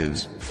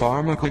additives.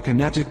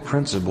 Pharmacokinetic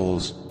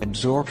principles: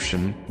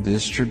 absorption,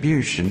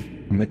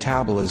 distribution,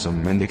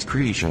 metabolism, and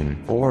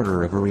excretion.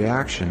 Order of a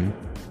reaction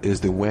is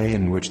the way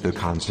in which the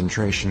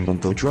concentration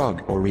of the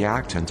drug or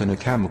reactant in a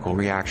chemical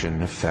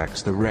reaction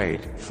affects the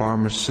rate.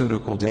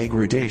 Pharmaceutical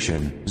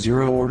degradation.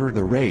 0 order.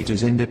 The rate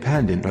is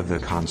independent of the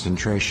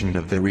concentration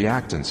of the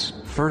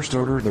reactants. First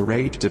order. The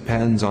rate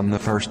depends on the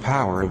first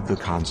power of the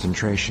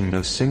concentration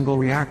of single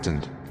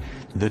reactant.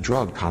 The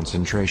drug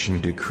concentration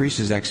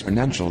decreases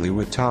exponentially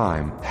with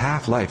time.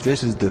 Half-life.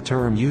 This is the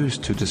term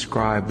used to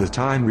describe the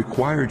time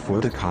required for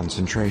the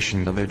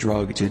concentration of a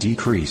drug to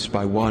decrease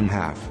by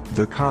 1/2.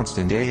 The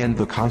constant A and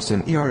the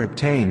constant E are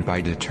obtained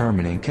by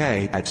determining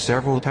K at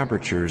several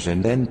temperatures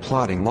and then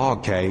plotting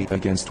log K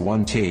against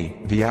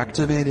 1T. The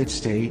activated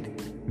state.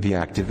 The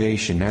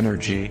activation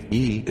energy,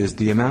 E, is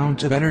the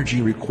amount of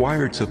energy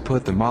required to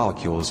put the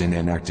molecules in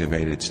an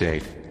activated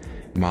state.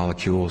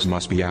 Molecules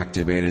must be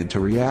activated to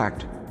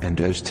react, and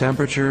as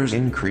temperatures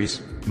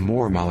increase,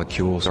 more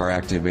molecules are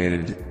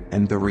activated,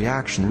 and the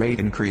reaction rate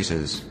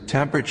increases.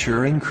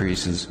 Temperature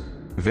increases.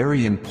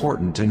 Very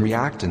important in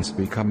reactants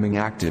becoming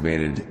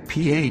activated.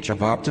 pH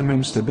of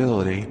optimum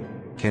stability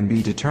can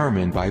be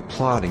determined by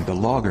plotting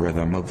the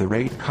logarithm of the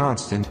rate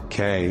constant,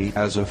 K,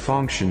 as a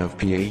function of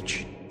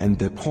pH, and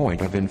the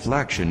point of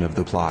inflection of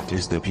the plot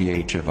is the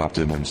pH of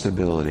optimum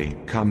stability.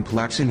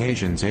 Complexing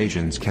agents.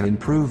 Agents can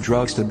improve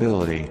drug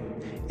stability.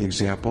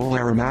 Example: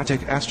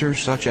 aromatic esters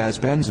such as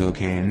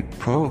benzocaine,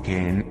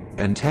 procaine,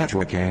 and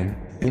tetracaine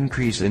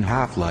increase in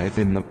half-life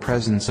in the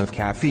presence of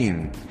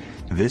caffeine.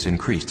 This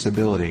increased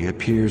stability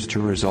appears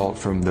to result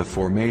from the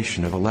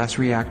formation of a less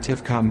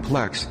reactive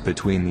complex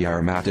between the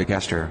aromatic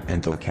ester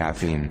and the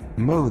caffeine.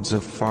 Modes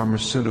of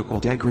pharmaceutical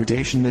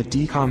degradation. The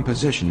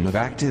decomposition of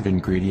active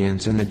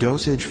ingredients in the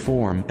dosage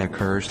form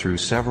occurs through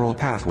several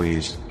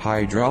pathways.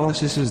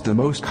 Hydrolysis is the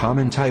most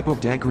common type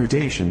of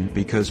degradation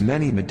because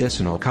many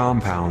medicinal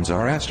compounds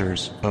are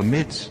esters,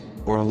 amides,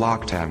 or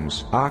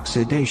lactams.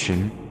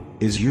 Oxidation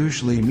is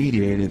usually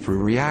mediated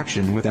through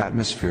reaction with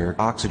atmospheric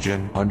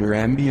oxygen under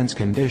ambient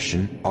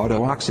condition.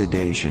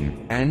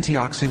 Autooxidation.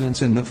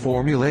 Antioxidants in the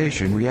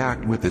formulation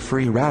react with the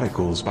free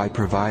radicals by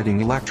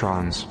providing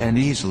electrons and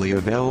easily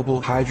available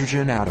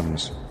hydrogen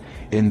atoms.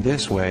 In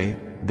this way,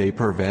 they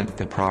prevent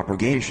the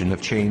propagation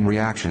of chain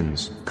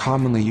reactions.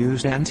 Commonly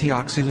used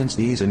antioxidants.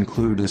 These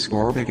include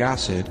ascorbic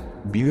acid,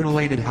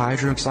 butylated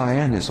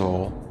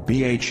hydroxyandazole,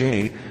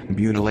 BHA,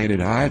 butylated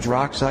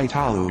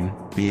hydroxytoluene,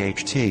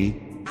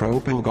 BHT,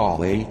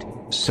 propylgallate,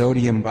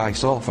 sodium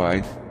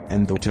bisulfite,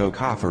 and the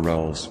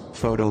tocopherols.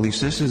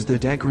 Photolysis is the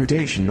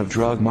degradation of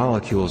drug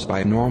molecules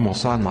by normal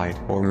sunlight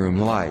or room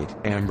light.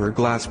 Amber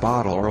glass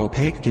bottle or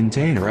opaque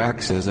container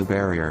acts as a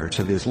barrier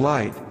to this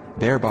light,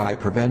 thereby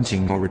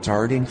preventing or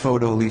retarding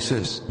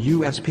photolysis.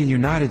 USP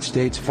United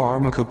States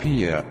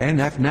Pharmacopoeia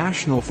NF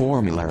National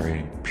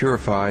Formulary.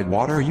 Purified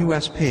water.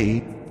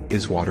 USP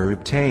is water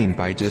obtained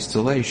by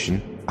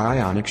distillation,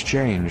 ion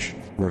exchange,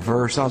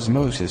 reverse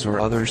osmosis or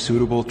other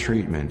suitable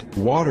treatment.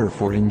 Water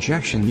for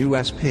injection.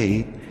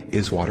 USP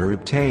is water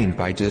obtained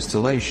by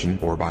distillation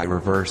or by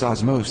reverse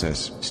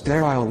osmosis.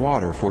 Sterile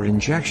water for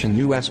injection.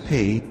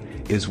 USP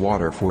is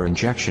water for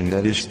injection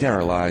that is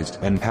sterilized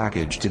and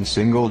packaged in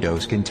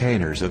single-dose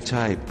containers of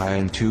type I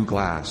and II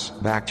glass.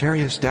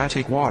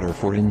 Bacteriostatic water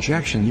for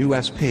injection.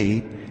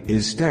 USP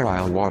is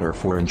sterile water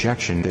for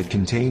injection that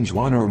contains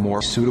one or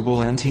more suitable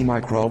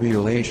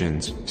antimicrobial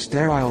agents.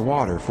 Sterile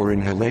water for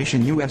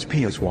inhalation.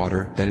 USP is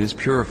water that is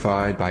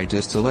purified by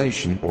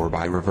distillation or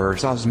by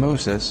reverse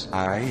osmosis,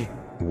 i.e.,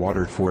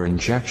 water for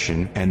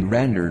injection, and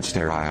rendered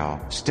sterile.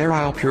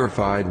 Sterile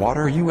purified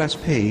water.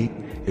 USP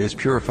is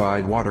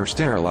purified water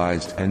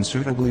sterilized and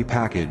suitably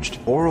packaged.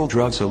 Oral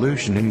drug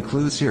solution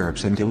includes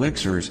syrups and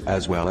elixirs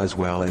as well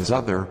as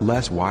other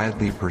less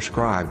widely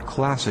prescribed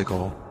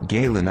classical,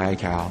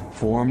 galenical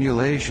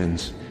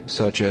formulations,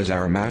 such as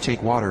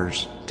aromatic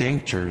waters,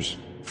 tinctures,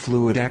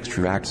 fluid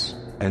extracts,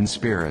 and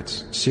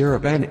spirits.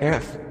 Syrup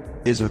NF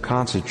is a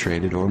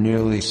concentrated or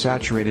nearly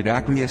saturated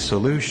aqueous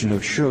solution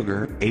of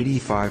sugar,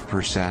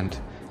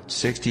 85%.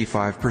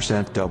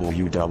 65%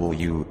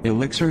 WW.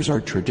 Elixirs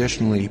are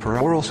traditionally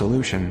peroral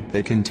solution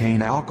that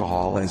contain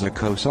alcohol as a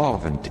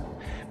co-solvent.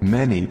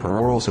 Many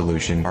peroral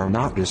solutions are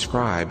not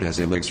described as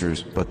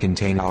elixirs but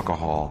contain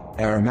alcohol.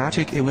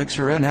 Aromatic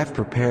elixir NF,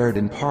 prepared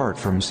in part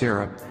from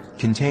syrup,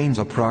 contains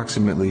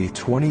approximately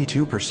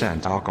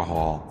 22%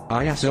 alcohol.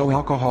 ISO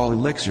alcohol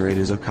elixir. It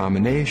is a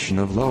combination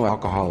of low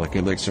alcoholic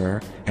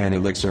elixir, an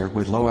elixir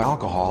with low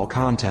alcohol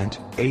content,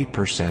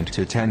 8%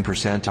 to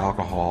 10%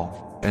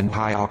 alcohol, and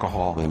high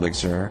alcohol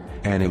elixir,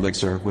 an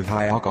elixir with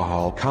high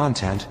alcohol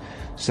content,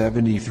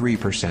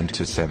 73%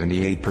 to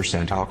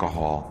 78%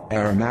 alcohol.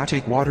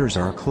 Aromatic waters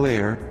are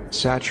clear,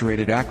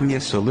 saturated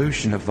aqueous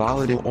solution of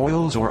volatile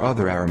oils or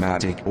other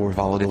aromatic or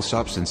volatile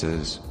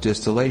substances.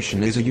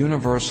 Distillation is a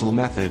universal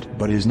method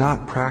but is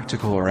not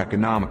practical or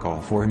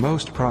economical for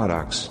most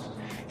products.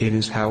 It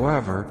is,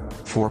 however,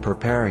 for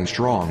preparing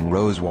strong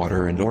rose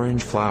water and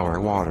orange flower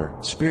water.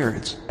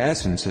 Spirits,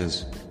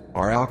 essences,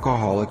 are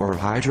alcoholic or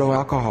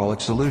hydroalcoholic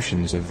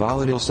solutions of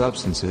volatile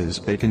substances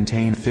that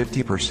contain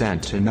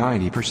 50% to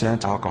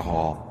 90%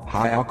 alcohol.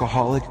 High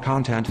alcoholic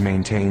content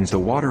maintains the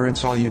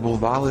water-insoluble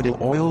volatile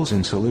oils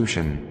in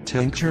solution.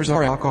 Tinctures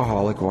are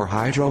alcoholic or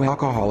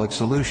hydroalcoholic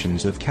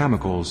solutions of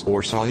chemicals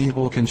or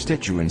soluble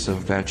constituents of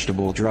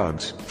vegetable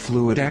drugs.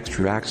 Fluid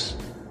extracts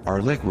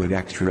are liquid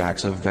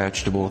extracts of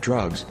vegetable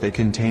drugs that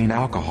contain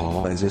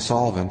alcohol as a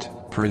solvent,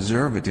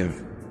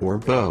 preservative, or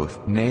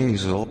both.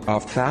 Nasal,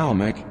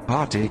 ophthalmic,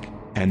 otic,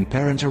 and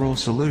parenteral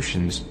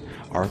solutions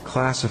are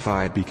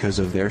classified because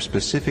of their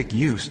specific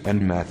use and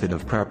method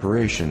of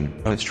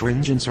preparation.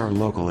 Astringents are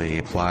locally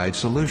applied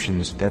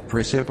solutions that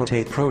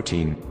precipitate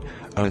protein.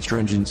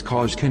 Astringents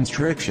cause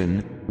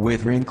constriction,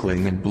 with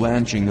wrinkling and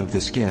blanching of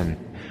the skin.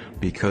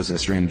 Because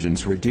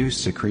astringents reduce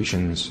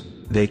secretions,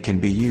 they can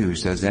be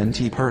used as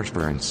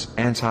antiperspirants.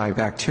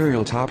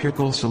 Antibacterial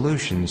topical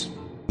solutions,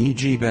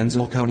 e.g.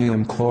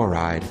 benzalkonium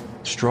chloride,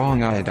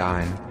 strong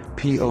iodine,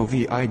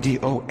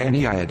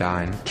 povidone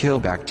iodine, kill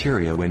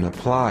bacteria when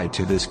applied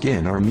to the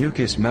skin or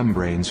mucous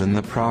membranes in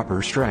the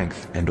proper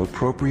strength and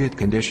appropriate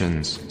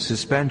conditions.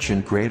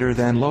 Suspension greater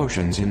than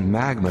lotions in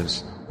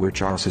magmas,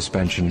 which are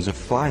suspensions of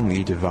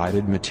finely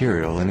divided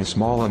material in a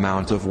small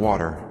amount of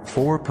water.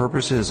 For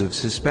purposes of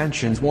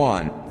suspensions: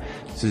 1.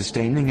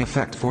 Sustaining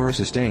effect. For a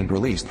sustained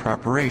release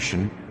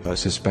preparation, a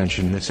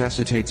suspension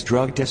necessitates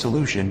drug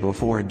dissolution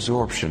before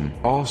absorption.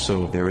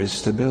 Also, there is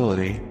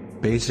stability,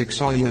 basic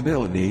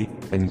solubility,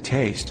 and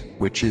taste,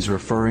 which is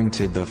referring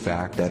to the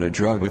fact that a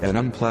drug with an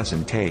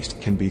unpleasant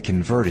taste can be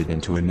converted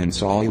into an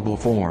insoluble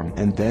form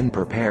and then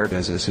prepared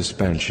as a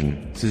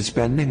suspension.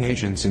 Suspending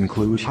agents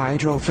include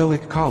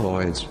hydrophilic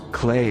colloids,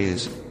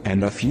 clays,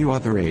 and a few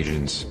other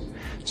agents.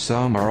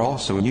 Some are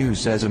also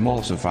used as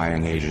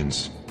emulsifying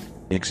agents.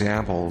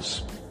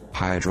 Examples: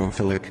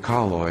 hydrophilic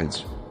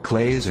colloids,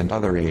 clays, and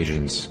other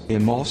agents.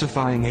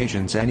 Emulsifying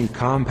agents: any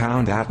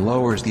compound that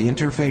lowers the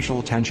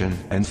interfacial tension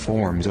and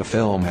forms a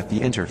film at the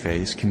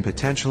interface can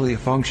potentially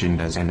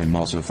function as an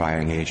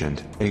emulsifying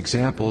agent.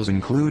 Examples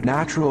include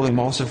natural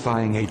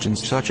emulsifying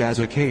agents such as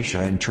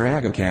acacia and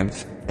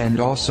tragacanth, and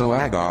also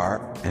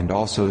agar, and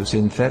also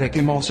synthetic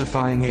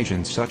emulsifying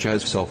agents such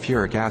as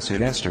sulfuric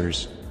acid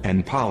esters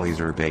and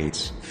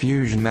polysorbates.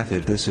 Fusion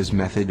method. This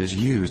method is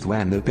used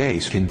when the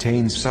base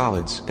contains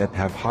solids that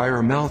have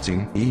higher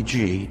melting,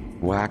 e.g.,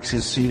 wax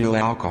acetyl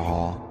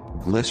alcohol,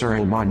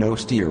 glyceryl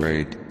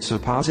monostearate.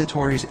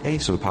 Suppositories. A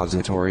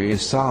suppository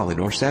is solid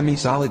or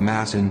semi-solid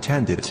mass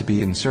intended to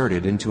be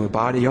inserted into a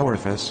body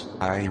orifice,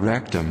 i.e.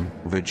 rectum,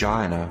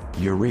 vagina,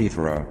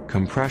 urethra.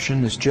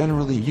 Compression is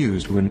generally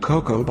used when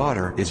cocoa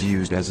butter is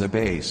used as a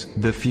base.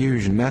 The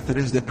fusion method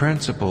is the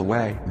principal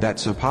way that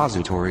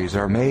suppositories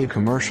are made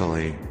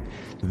commercially.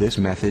 This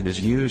method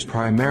is used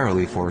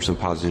primarily for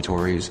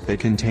suppositories that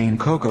contain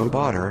cocoa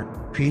butter,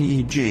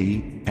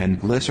 PEG, and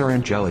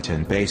glycerin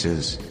gelatin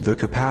bases. The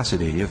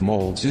capacity of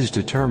molds is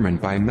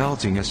determined by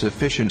melting a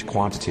sufficient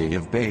quantity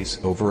of base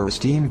over a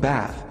steam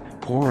bath,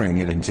 pouring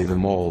it into the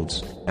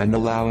molds, and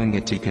allowing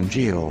it to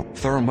congeal.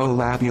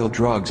 Thermolabile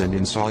drugs and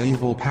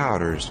insoluble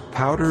powders.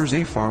 Powders.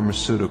 A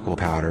pharmaceutical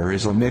powder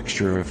is a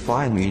mixture of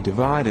finely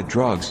divided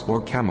drugs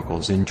or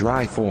chemicals in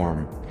dry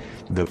form.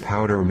 The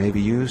powder may be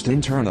used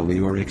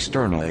internally or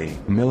externally.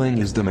 Milling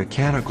is the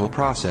mechanical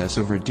process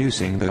of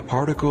reducing the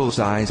particle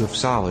size of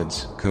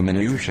solids.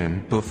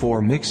 Comminution.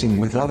 Before mixing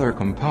with other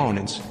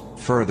components,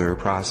 further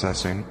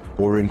processing,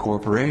 or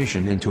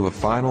incorporation into a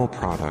final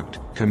product.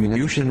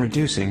 Comminution.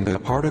 Reducing the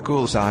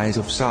particle size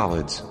of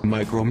solids.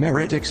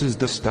 Micromeritics is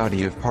the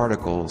study of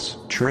particles.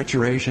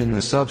 Trituration.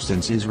 The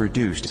substance is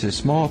reduced to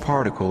small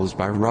particles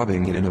by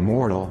rubbing it in a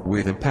mortar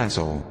with a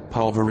pestle.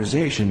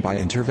 Pulverization. By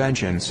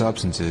intervention,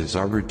 substances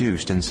are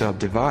reduced and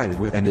subdivided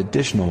with an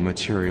additional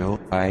material,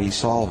 i.e.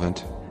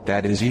 solvent,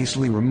 that is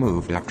easily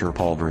removed after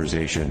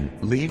pulverization.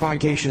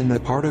 Levigation. The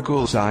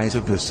particle size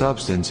of the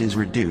substance is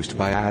reduced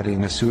by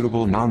adding a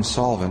suitable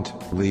non-solvent,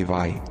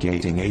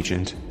 levigating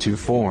agent, to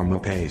form a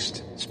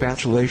paste.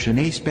 Spatulation.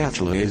 A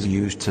spatula is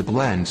used to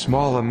blend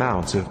small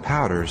amounts of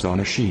powders on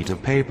a sheet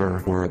of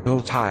paper or a bow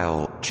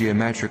tile.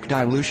 Geometric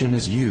dilution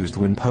is used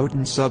when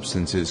potent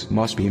substances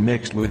must be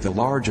mixed with a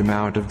large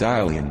amount of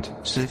diluent.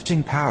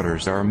 Sifting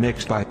powders are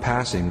mixed by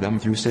passing them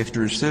through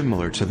sifters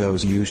similar to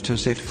those used to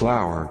sift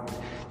flour.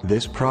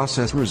 This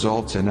process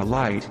results in a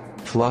light,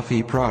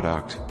 fluffy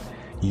product.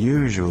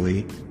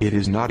 Usually, it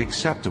is not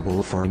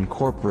acceptable for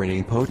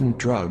incorporating potent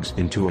drugs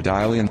into a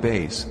diluent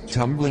base.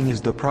 Tumbling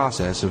is the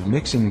process of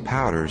mixing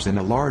powders in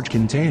a large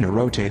container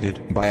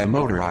rotated by a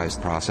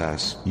motorized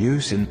process.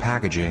 Use in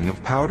packaging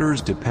of powders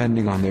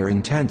depending on their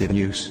intended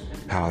use.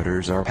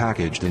 Powders are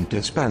packaged and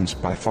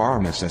dispensed by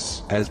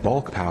pharmacists as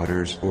bulk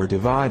powders or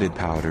divided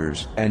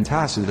powders.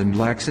 Antacid and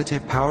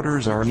laxative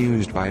powders are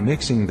used by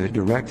mixing the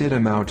directed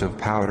amount of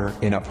powder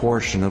in a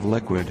portion of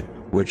liquid,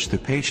 which the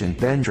patient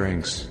then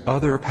drinks.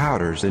 Other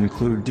powders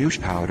include douche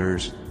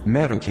powders,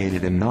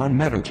 medicated and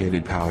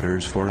non-medicated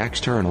powders for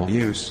external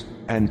use,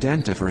 and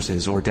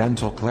dentifrices or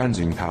dental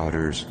cleansing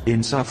powders.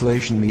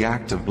 Insufflation, the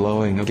act of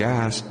blowing a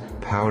gas,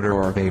 powder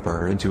or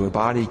vapor into a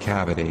body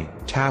cavity.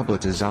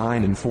 Tablet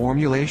design and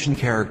formulation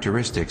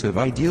characteristics of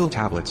ideal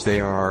tablets: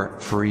 they are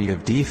free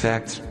of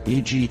defects,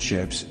 e.g.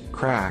 chips,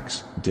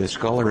 cracks,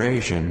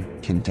 discoloration,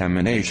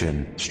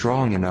 contamination,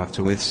 strong enough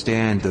to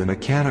withstand the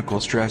mechanical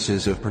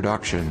stresses of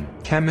production,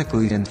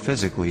 chemically and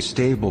physically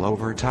stable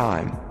over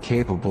time,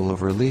 capable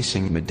of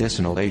releasing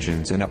medicinal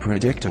agents in a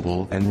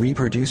predictable and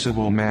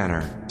reproducible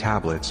manner.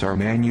 Tablets are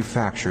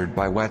manufactured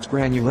by wet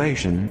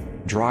granulation,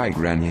 dry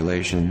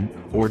granulation,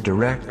 or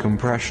direct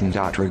compression.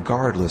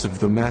 Regardless of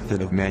the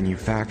method of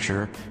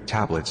manufacture,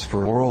 tablets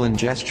for oral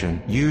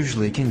ingestion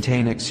usually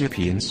contain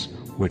excipients,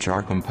 which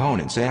are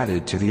components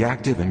added to the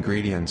active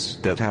ingredients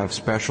that have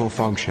special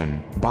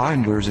function.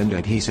 Binders and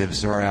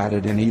adhesives are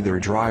added in either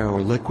dry or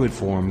liquid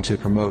form to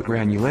promote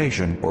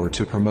granulation or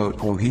to promote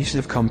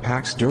cohesive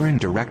compacts during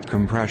direct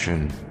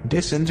compression.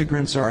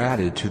 Disintegrants are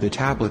added to the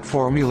tablet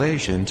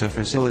formulation to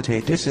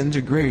facilitate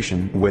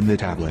disintegration when the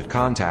tablet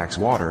contacts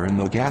water in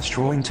the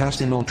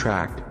gastrointestinal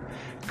tract.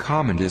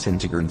 Common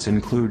disintegrants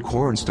include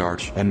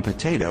cornstarch and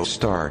potato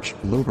starch.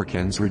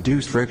 Lubricants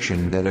reduce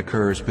friction that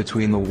occurs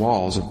between the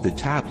walls of the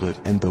tablet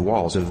and the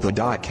walls of the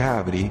dye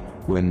cavity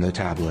when the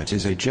tablet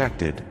is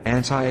ejected.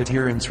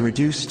 Anti-adherents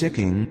reduce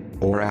sticking,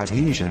 or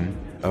adhesion,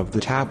 of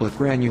the tablet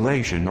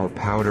granulation or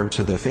powder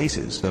to the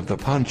faces of the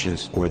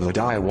punches or the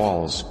dye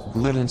walls.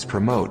 Glidants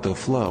promote the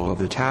flow of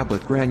the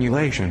tablet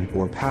granulation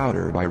or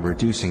powder by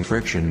reducing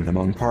friction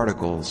among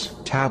particles.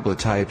 Tablet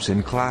types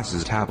and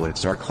classes.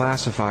 Tablets are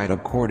classified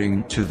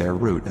according to their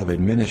route of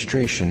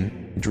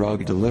administration,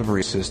 drug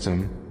delivery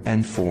system,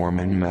 and form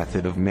and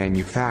method of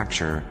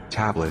manufacture.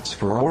 Tablets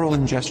for oral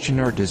ingestion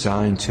are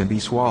designed to be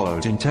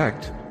swallowed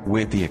intact,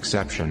 with the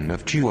exception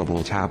of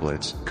chewable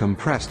tablets.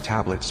 Compressed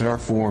tablets are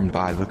formed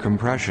by the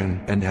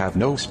compression and have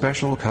no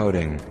special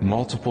coating.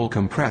 Multiple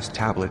compressed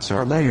tablets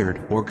are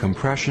layered or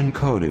compression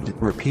coated.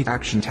 Repeat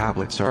action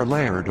tablets are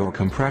layered or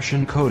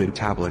compression coated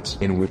tablets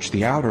in which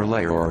the outer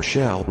layer or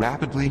shell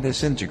rapidly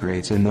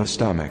disintegrates in the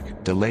stomach.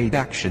 Delayed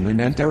action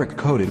and enteric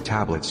coated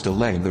tablets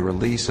delay the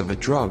release of a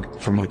drug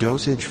from a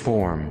dosage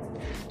form.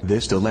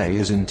 This delay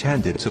is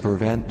intended to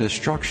prevent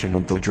destruction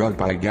of the drug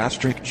by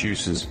gastric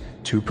juices,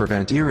 to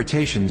prevent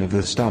irritation of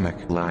the stomach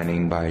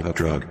lining by the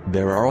drug.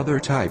 There are other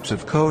types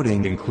of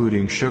coating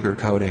including sugar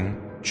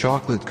coating,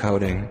 chocolate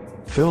coating,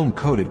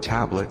 film-coated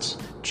tablets,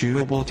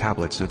 chewable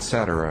tablets,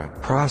 etc.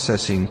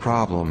 Processing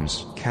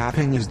problems.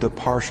 Capping is the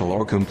partial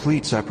or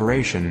complete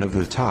separation of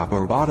the top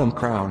or bottom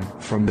crown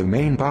from the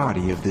main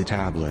body of the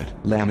tablet.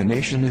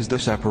 Lamination is the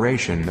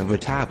separation of a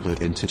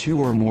tablet into two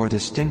or more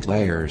distinct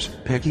layers.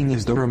 Picking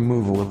is the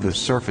removal of the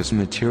surface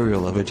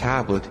material of a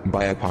tablet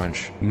by a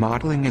punch.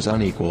 Mottling is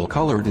unequal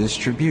color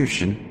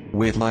distribution,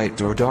 with light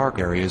or dark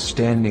areas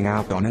standing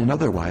out on an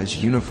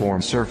otherwise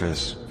uniform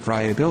surface.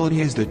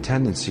 Friability is the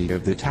tendency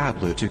of the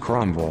tablet to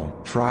crumble.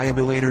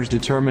 Friabilators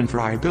determine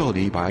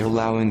friability by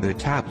allowing the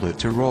tablet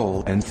to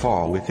roll and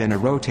fall within a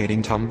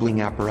rotating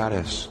tumbling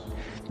apparatus.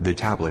 The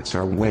tablets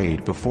are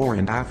weighed before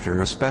and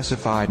after a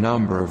specified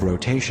number of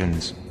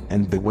rotations,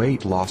 and the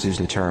weight loss is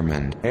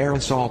determined.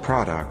 Aerosol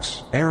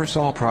products.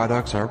 Aerosol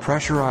products are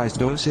pressurized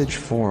dosage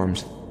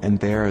forms, and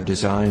they are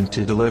designed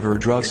to deliver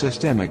drugs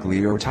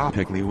systemically or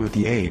topically with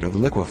the aid of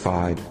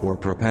liquefied or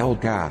propelled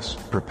gas.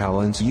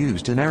 Propellants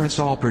used in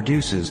aerosol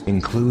producers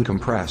include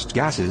compressed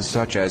gases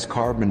such as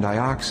carbon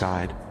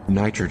dioxide,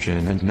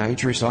 nitrogen and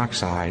nitrous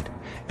oxide,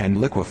 and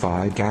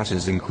liquefied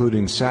gases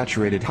including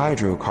saturated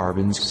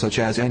hydrocarbons such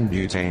as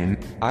N-butane,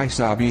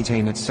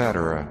 isobutane,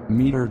 etc.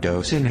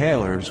 Meter-dose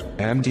inhalers,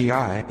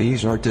 MDI.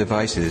 These are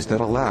devices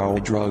that allow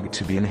a drug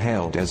to be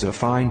inhaled as a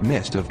fine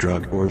mist of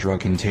drug or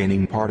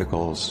drug-containing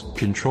particles.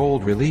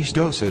 Controlled release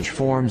dosage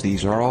forms.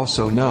 These are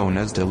also known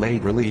as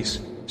delayed release,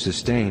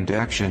 sustained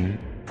action,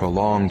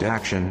 prolonged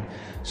action,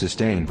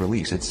 sustained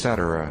release,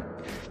 etc.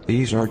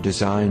 These are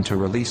designed to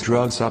release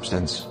drug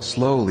substance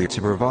slowly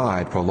to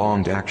provide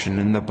prolonged action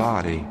in the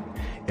body.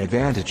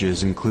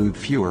 Advantages include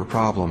fewer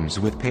problems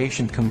with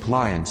patient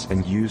compliance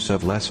and use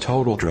of less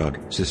total drug.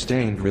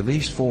 Sustained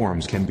release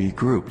forms can be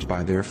grouped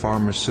by their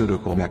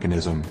pharmaceutical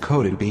mechanism.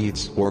 Coated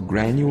beads or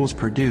granules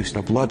produced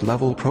a blood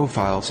level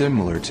profile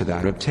similar to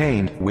that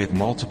obtained with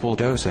multiple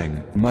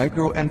dosing.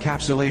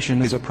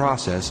 Microencapsulation is a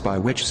process by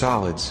which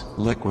solids,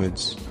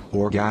 liquids,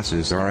 or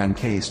gases are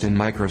encased in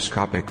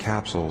microscopic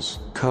capsules.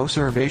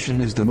 Conservation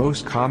is the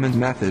most common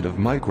method of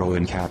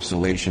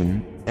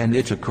microencapsulation, and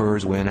it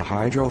occurs when a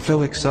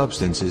hydrophilic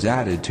substance is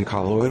added to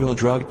colloidal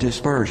drug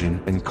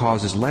dispersion and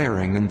causes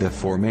layering and the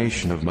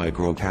formation of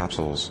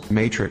microcapsules.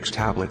 Matrix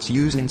tablets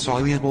use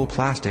insoluble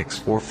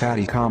plastics or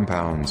fatty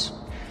compounds.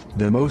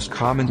 The most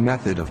common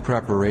method of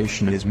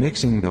preparation is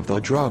mixing of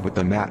the drug with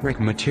the matrix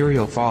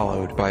material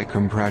followed by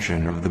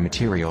compression of the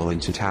material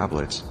into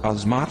tablets.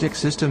 Osmotic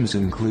systems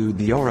include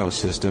the Oro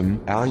system,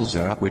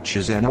 ALSA, which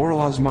is an oral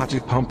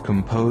osmotic pump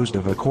composed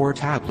of a core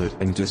tablet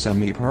and a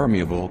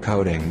semi-permeable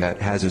coating that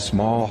has a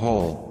small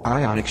hole.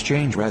 Ion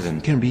exchange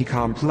resin can be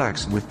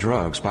complex with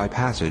drugs by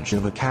passage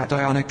of a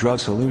cationic drug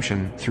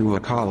solution through a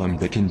column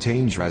that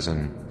contains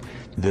resin.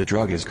 The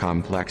drug is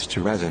complex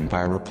to resin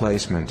by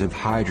replacement of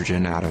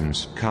hydrogen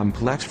atoms.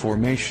 Complex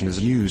formation is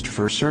used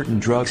for certain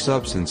drug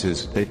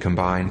substances that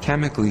combine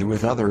chemically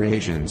with other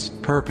agents.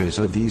 Purpose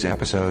of these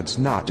episodes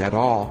not at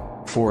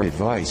all for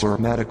advice or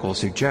medical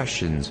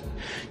suggestions.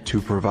 To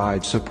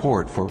provide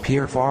support for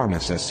peer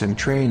pharmacists in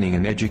training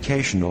in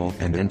educational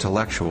and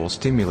intellectual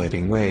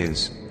stimulating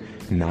ways.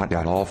 Not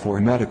at all for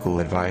medical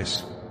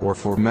advice or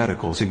for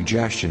medical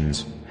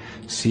suggestions.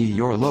 See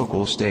your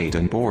local state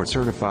and board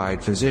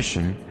certified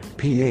physician,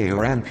 PA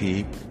or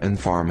NP, and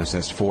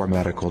pharmacist for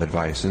medical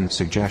advice and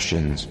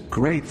suggestions.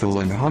 Grateful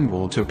and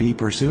humbled to be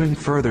pursuing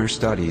further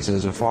studies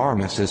as a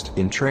pharmacist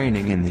in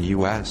training in the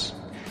U.S.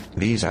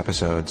 These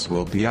episodes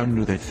will be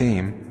under the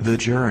theme, The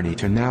Journey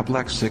to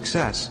NAPLEX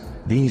Success.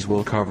 These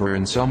will cover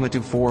in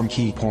summative form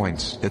key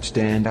points that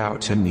stand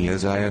out to me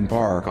as I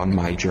embark on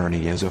my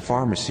journey as a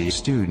pharmacy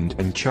student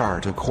and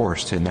chart a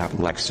course to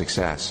NAPLEX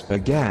Success.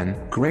 Again,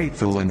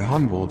 grateful and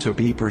humbled to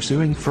be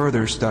pursuing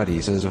further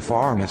studies as a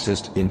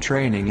pharmacist in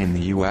training in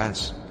the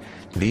U.S.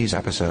 These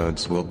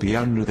episodes will be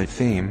under the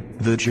theme,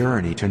 The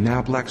Journey to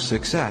NAPLEX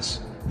Success.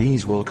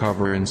 These will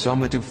cover in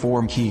summative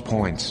form key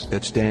points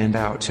that stand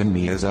out to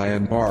me as I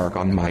embark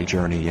on my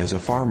journey as a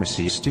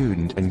pharmacy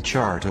student and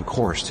chart a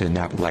course to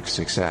NAPLEX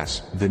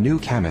Success. The new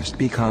chemist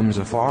becomes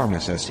a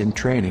pharmacist in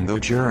training.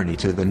 The journey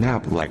to the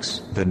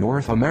NAPLEX, the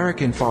North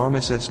American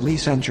Pharmacist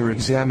Licensure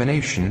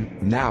Examination,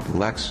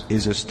 NAPLEX,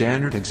 is a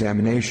standard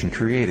examination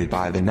created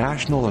by the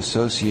National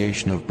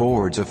Association of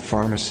Boards of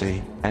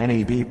Pharmacy,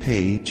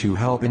 NABP, to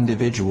help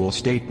individual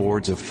state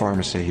boards of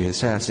pharmacy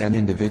assess an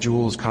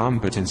individual's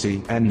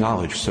competency and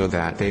knowledge so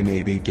that they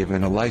may be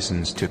given a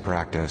license to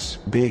practice.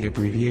 Big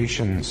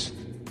abbreviations: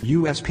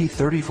 USP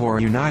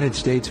 34, United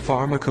States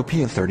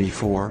Pharmacopoeia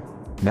 34,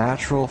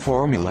 Natural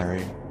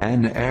Formulary,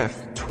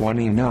 NF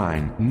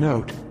 29.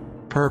 Note: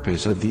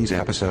 purpose of these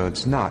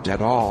episodes not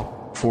at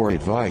all for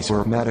advice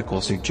or medical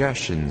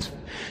suggestions.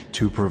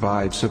 To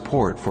provide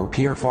support for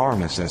peer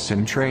pharmacists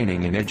in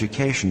training in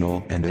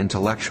educational and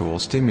intellectual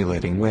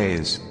stimulating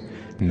ways.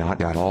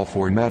 Not at all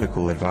for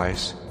medical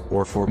advice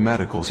or for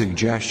medical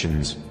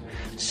suggestions.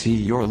 See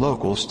your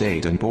local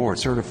state and board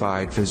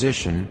certified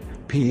physician,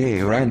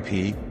 PA or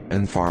NP,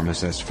 and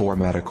pharmacist for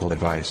medical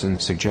advice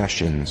and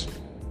suggestions.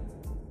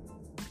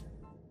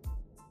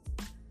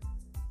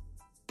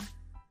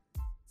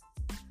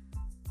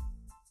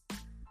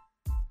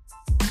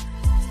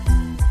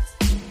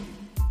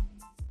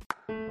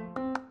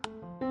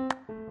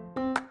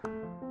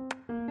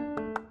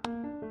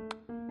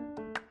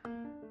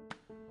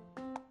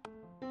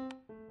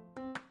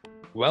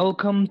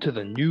 Welcome to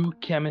the New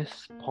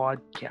Chemist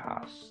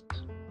podcast.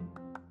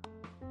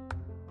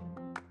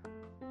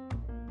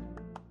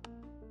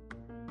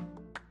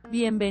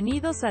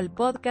 Bienvenidos al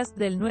podcast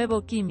del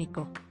nuevo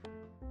químico.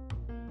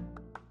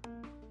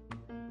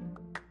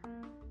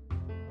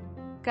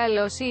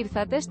 Καλώς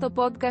ήρθατε στο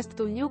podcast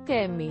του New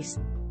Chemist.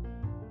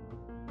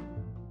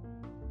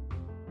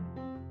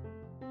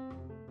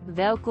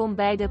 Welkom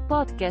bij de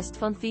podcast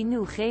van The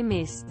New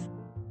Chemist.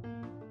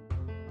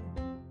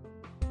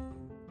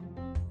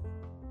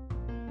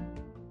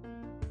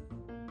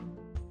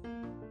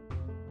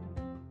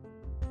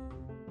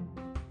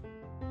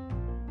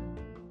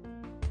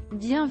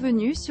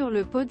 Bienvenue sur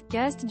le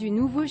podcast du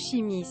nouveau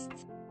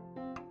chimiste.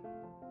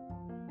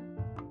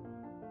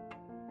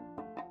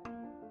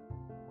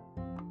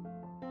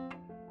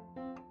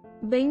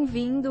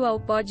 Bem-vindo ao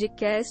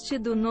podcast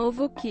do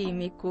novo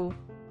químico.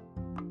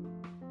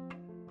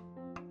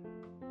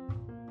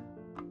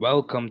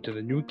 Welcome to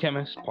the New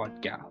Chemist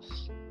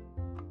podcast.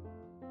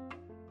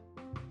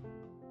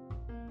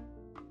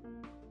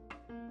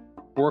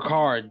 Work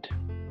hard.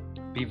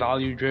 Be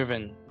value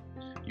driven.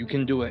 You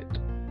can do it.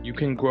 You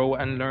can grow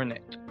and learn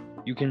it.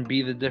 You can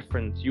be the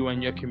difference you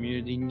and your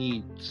community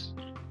needs.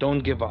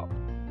 Don't give up.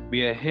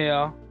 We are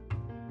here,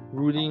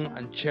 rooting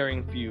and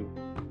cheering for you.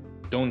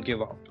 Don't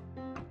give up.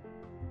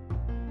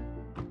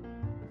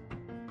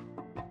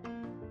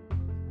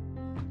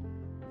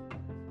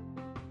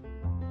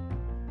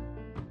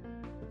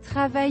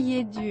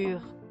 Travaillez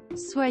dur.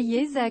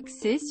 Soyez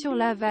axé sur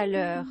la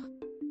valeur.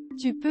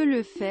 Tu peux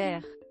le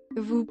faire.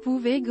 Vous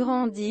pouvez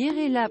grandir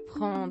et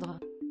l'apprendre.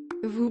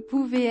 Vous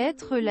pouvez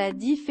être la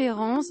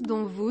différence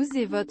dont vous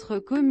et votre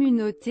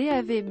communauté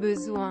avez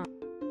besoin.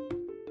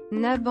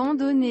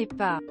 N'abandonnez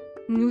pas.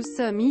 Nous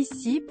sommes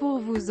ici pour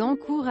vous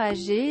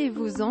encourager et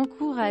vous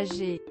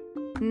encourager.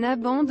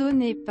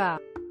 N'abandonnez pas.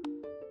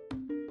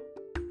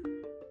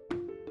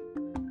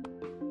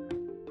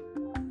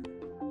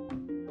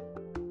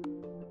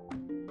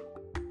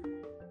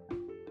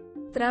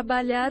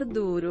 Trabalhar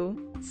duro.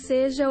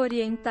 Seja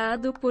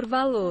orientado por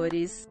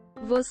valores.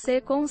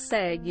 Você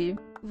consegue.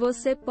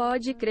 Você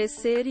pode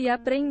crescer e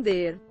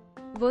aprender.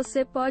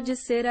 Você pode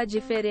ser a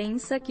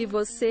diferença que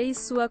você e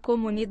sua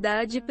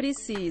comunidade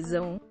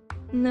precisam.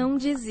 Não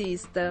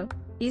desista.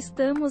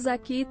 Estamos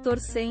aqui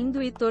torcendo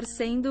e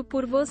torcendo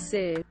por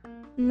você.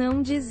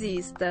 Não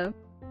desista.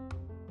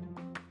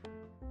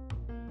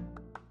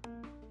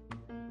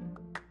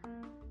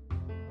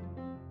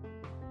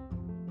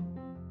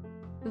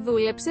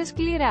 Δούλεψε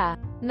σκληρά.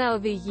 Να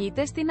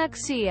οδηγείτε στην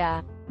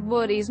αξία.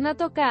 Μπορείς να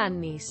το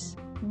κάνεις.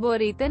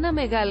 Μπορείτε να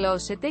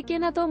μεγαλώσετε και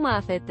να το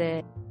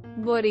μάθετε.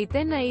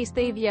 Μπορείτε να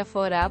είστε η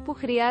διαφορά που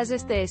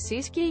χρειάζεστε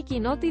εσείς και η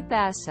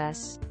κοινότητά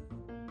σας.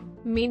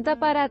 Μην τα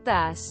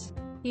παρατάς.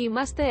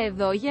 Είμαστε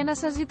εδώ για να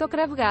σας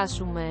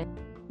ζητοκραυγάσουμε.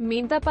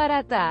 Μην τα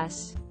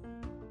παρατάς.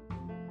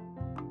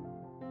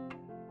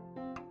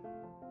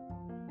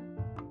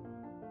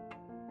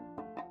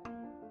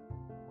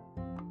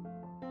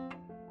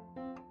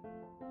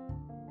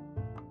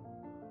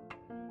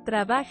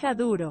 Trabaja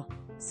duro.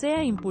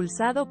 Sea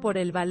impulsado por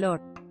el valor.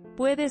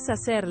 Puedes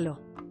hacerlo.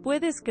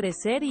 Puedes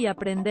crecer y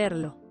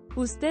aprenderlo.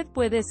 Usted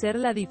puede ser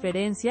la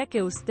diferencia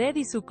que usted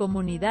y su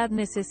comunidad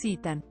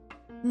necesitan.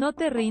 No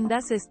te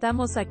rindas,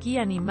 estamos aquí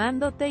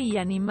animándote y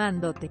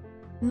animándote.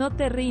 No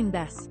te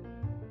rindas.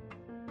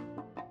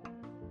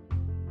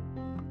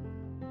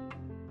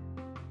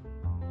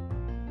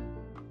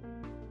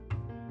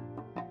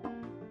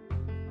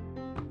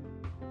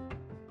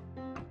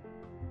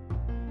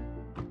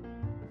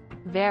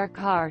 Werk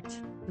hard.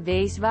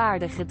 Wees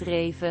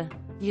waardegedreven.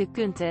 Je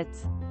kunt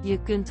het.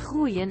 Je kunt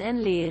groeien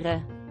en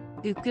leren.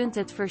 U kunt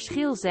het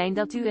verschil zijn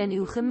dat u en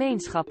uw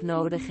gemeenschap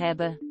nodig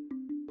hebben.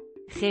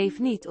 Geef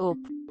niet op.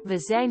 We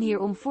zijn hier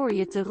om voor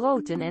je te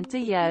roten en te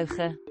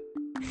juichen.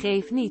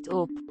 Geef niet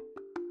op.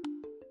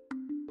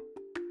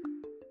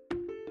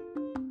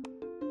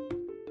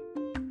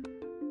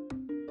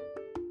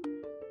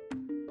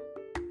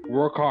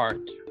 Work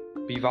hard.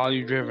 Be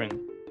value-driven.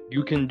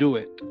 You can do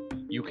it.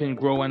 You can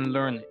grow and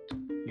learn it.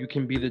 You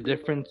can be the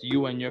difference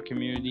you and your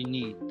community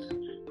needs.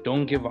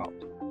 Don't give up.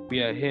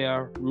 We are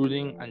here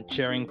rooting and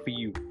cheering for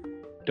you.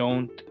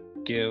 Don't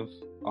give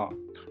up.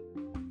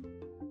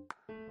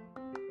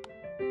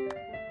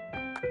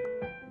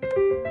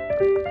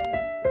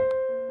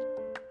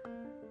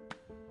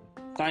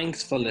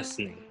 Thanks for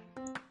listening.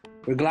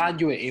 We're glad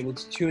you were able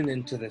to tune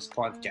into this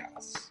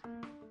podcast.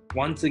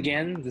 Once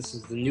again, this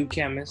is The New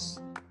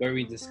Chemist, where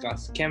we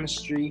discuss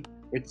chemistry,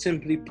 which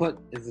simply put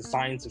is the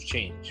science of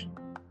change,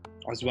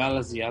 as well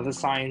as the other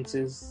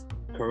sciences,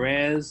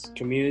 careers,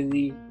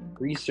 community,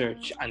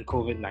 research, and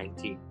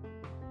COVID-19.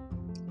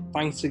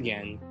 Thanks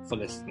again for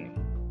listening.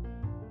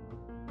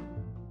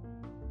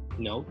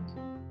 Note,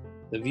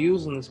 the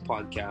views on this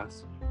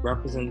podcast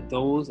represent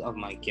those of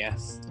my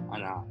guest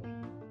and I.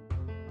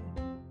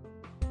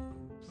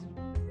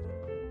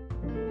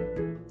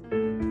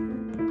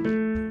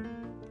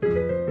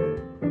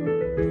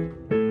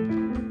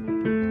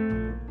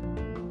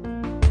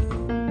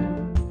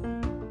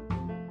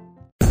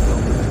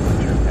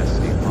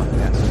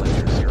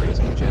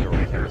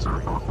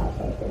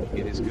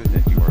 It is good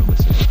that you are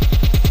listening.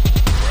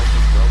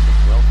 Welcome,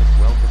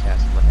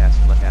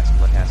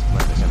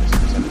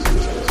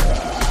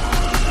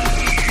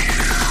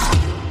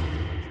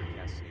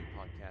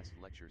 podcast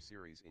lecture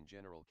series in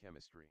general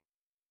chemistry.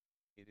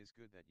 It is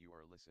good that you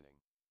are listening.